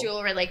 cool.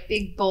 jewelry, like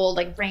big bold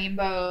like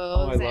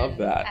rainbows. I love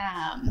that.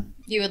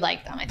 You would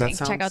like them, I That think.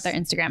 Check out sounds- their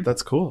Instagram.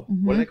 That's cool.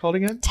 What are they called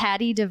again?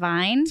 Tatty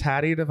Divine.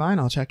 Tatty Divine.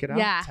 I'll check it out.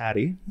 Yeah.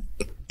 Tatty.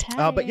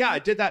 Tatty. But yeah, I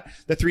did that.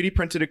 The 3D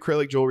printed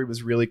acrylic jewelry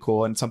was really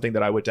cool and something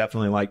that I would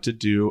definitely like to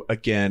do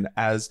again,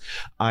 as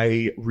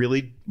I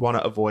really want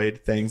to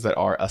avoid things that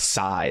are a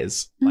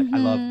size. Like I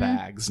love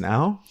bags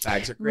now.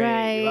 Bags are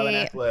great. We love a Right.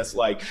 necklace.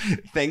 Like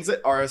things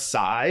that are a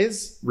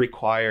size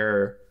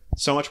require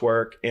so much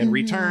work and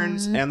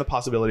returns and the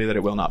possibility that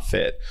it will not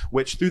fit,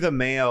 which through the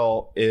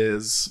mail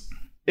is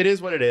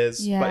what it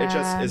is, but it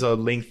just Yeah. is a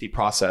lengthy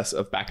process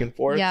of back and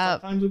forth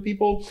Yep. sometimes with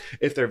people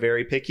if they're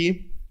very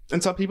picky.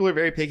 And some people are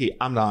very picky.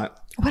 I'm not.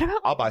 What about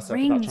I'll buy stuff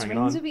without rings? trying it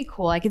Rings on. would be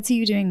cool. I could see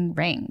you doing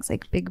rings,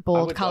 like big, I bold,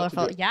 would love to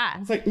colorful. do it. Yeah. I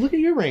was like, look at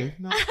your ring.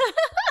 No,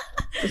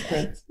 just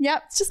Prince.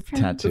 Yep. It's just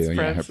print. Tattoo. That's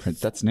Yeah, her Prince.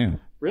 print. That's new.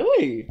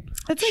 Really?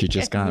 That's She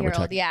just got it. We're 50-year-old,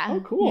 talking- Yeah. Oh,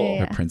 cool. Yeah,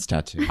 Her yeah. Prince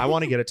tattoo. I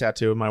want to get a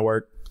tattoo of my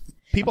work.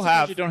 People Sometimes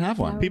have. You don't have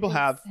one. People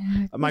have.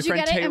 My Would you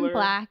friend get it Taylor. in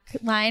black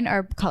line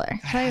or color?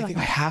 I think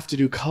I have to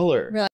do color. Really?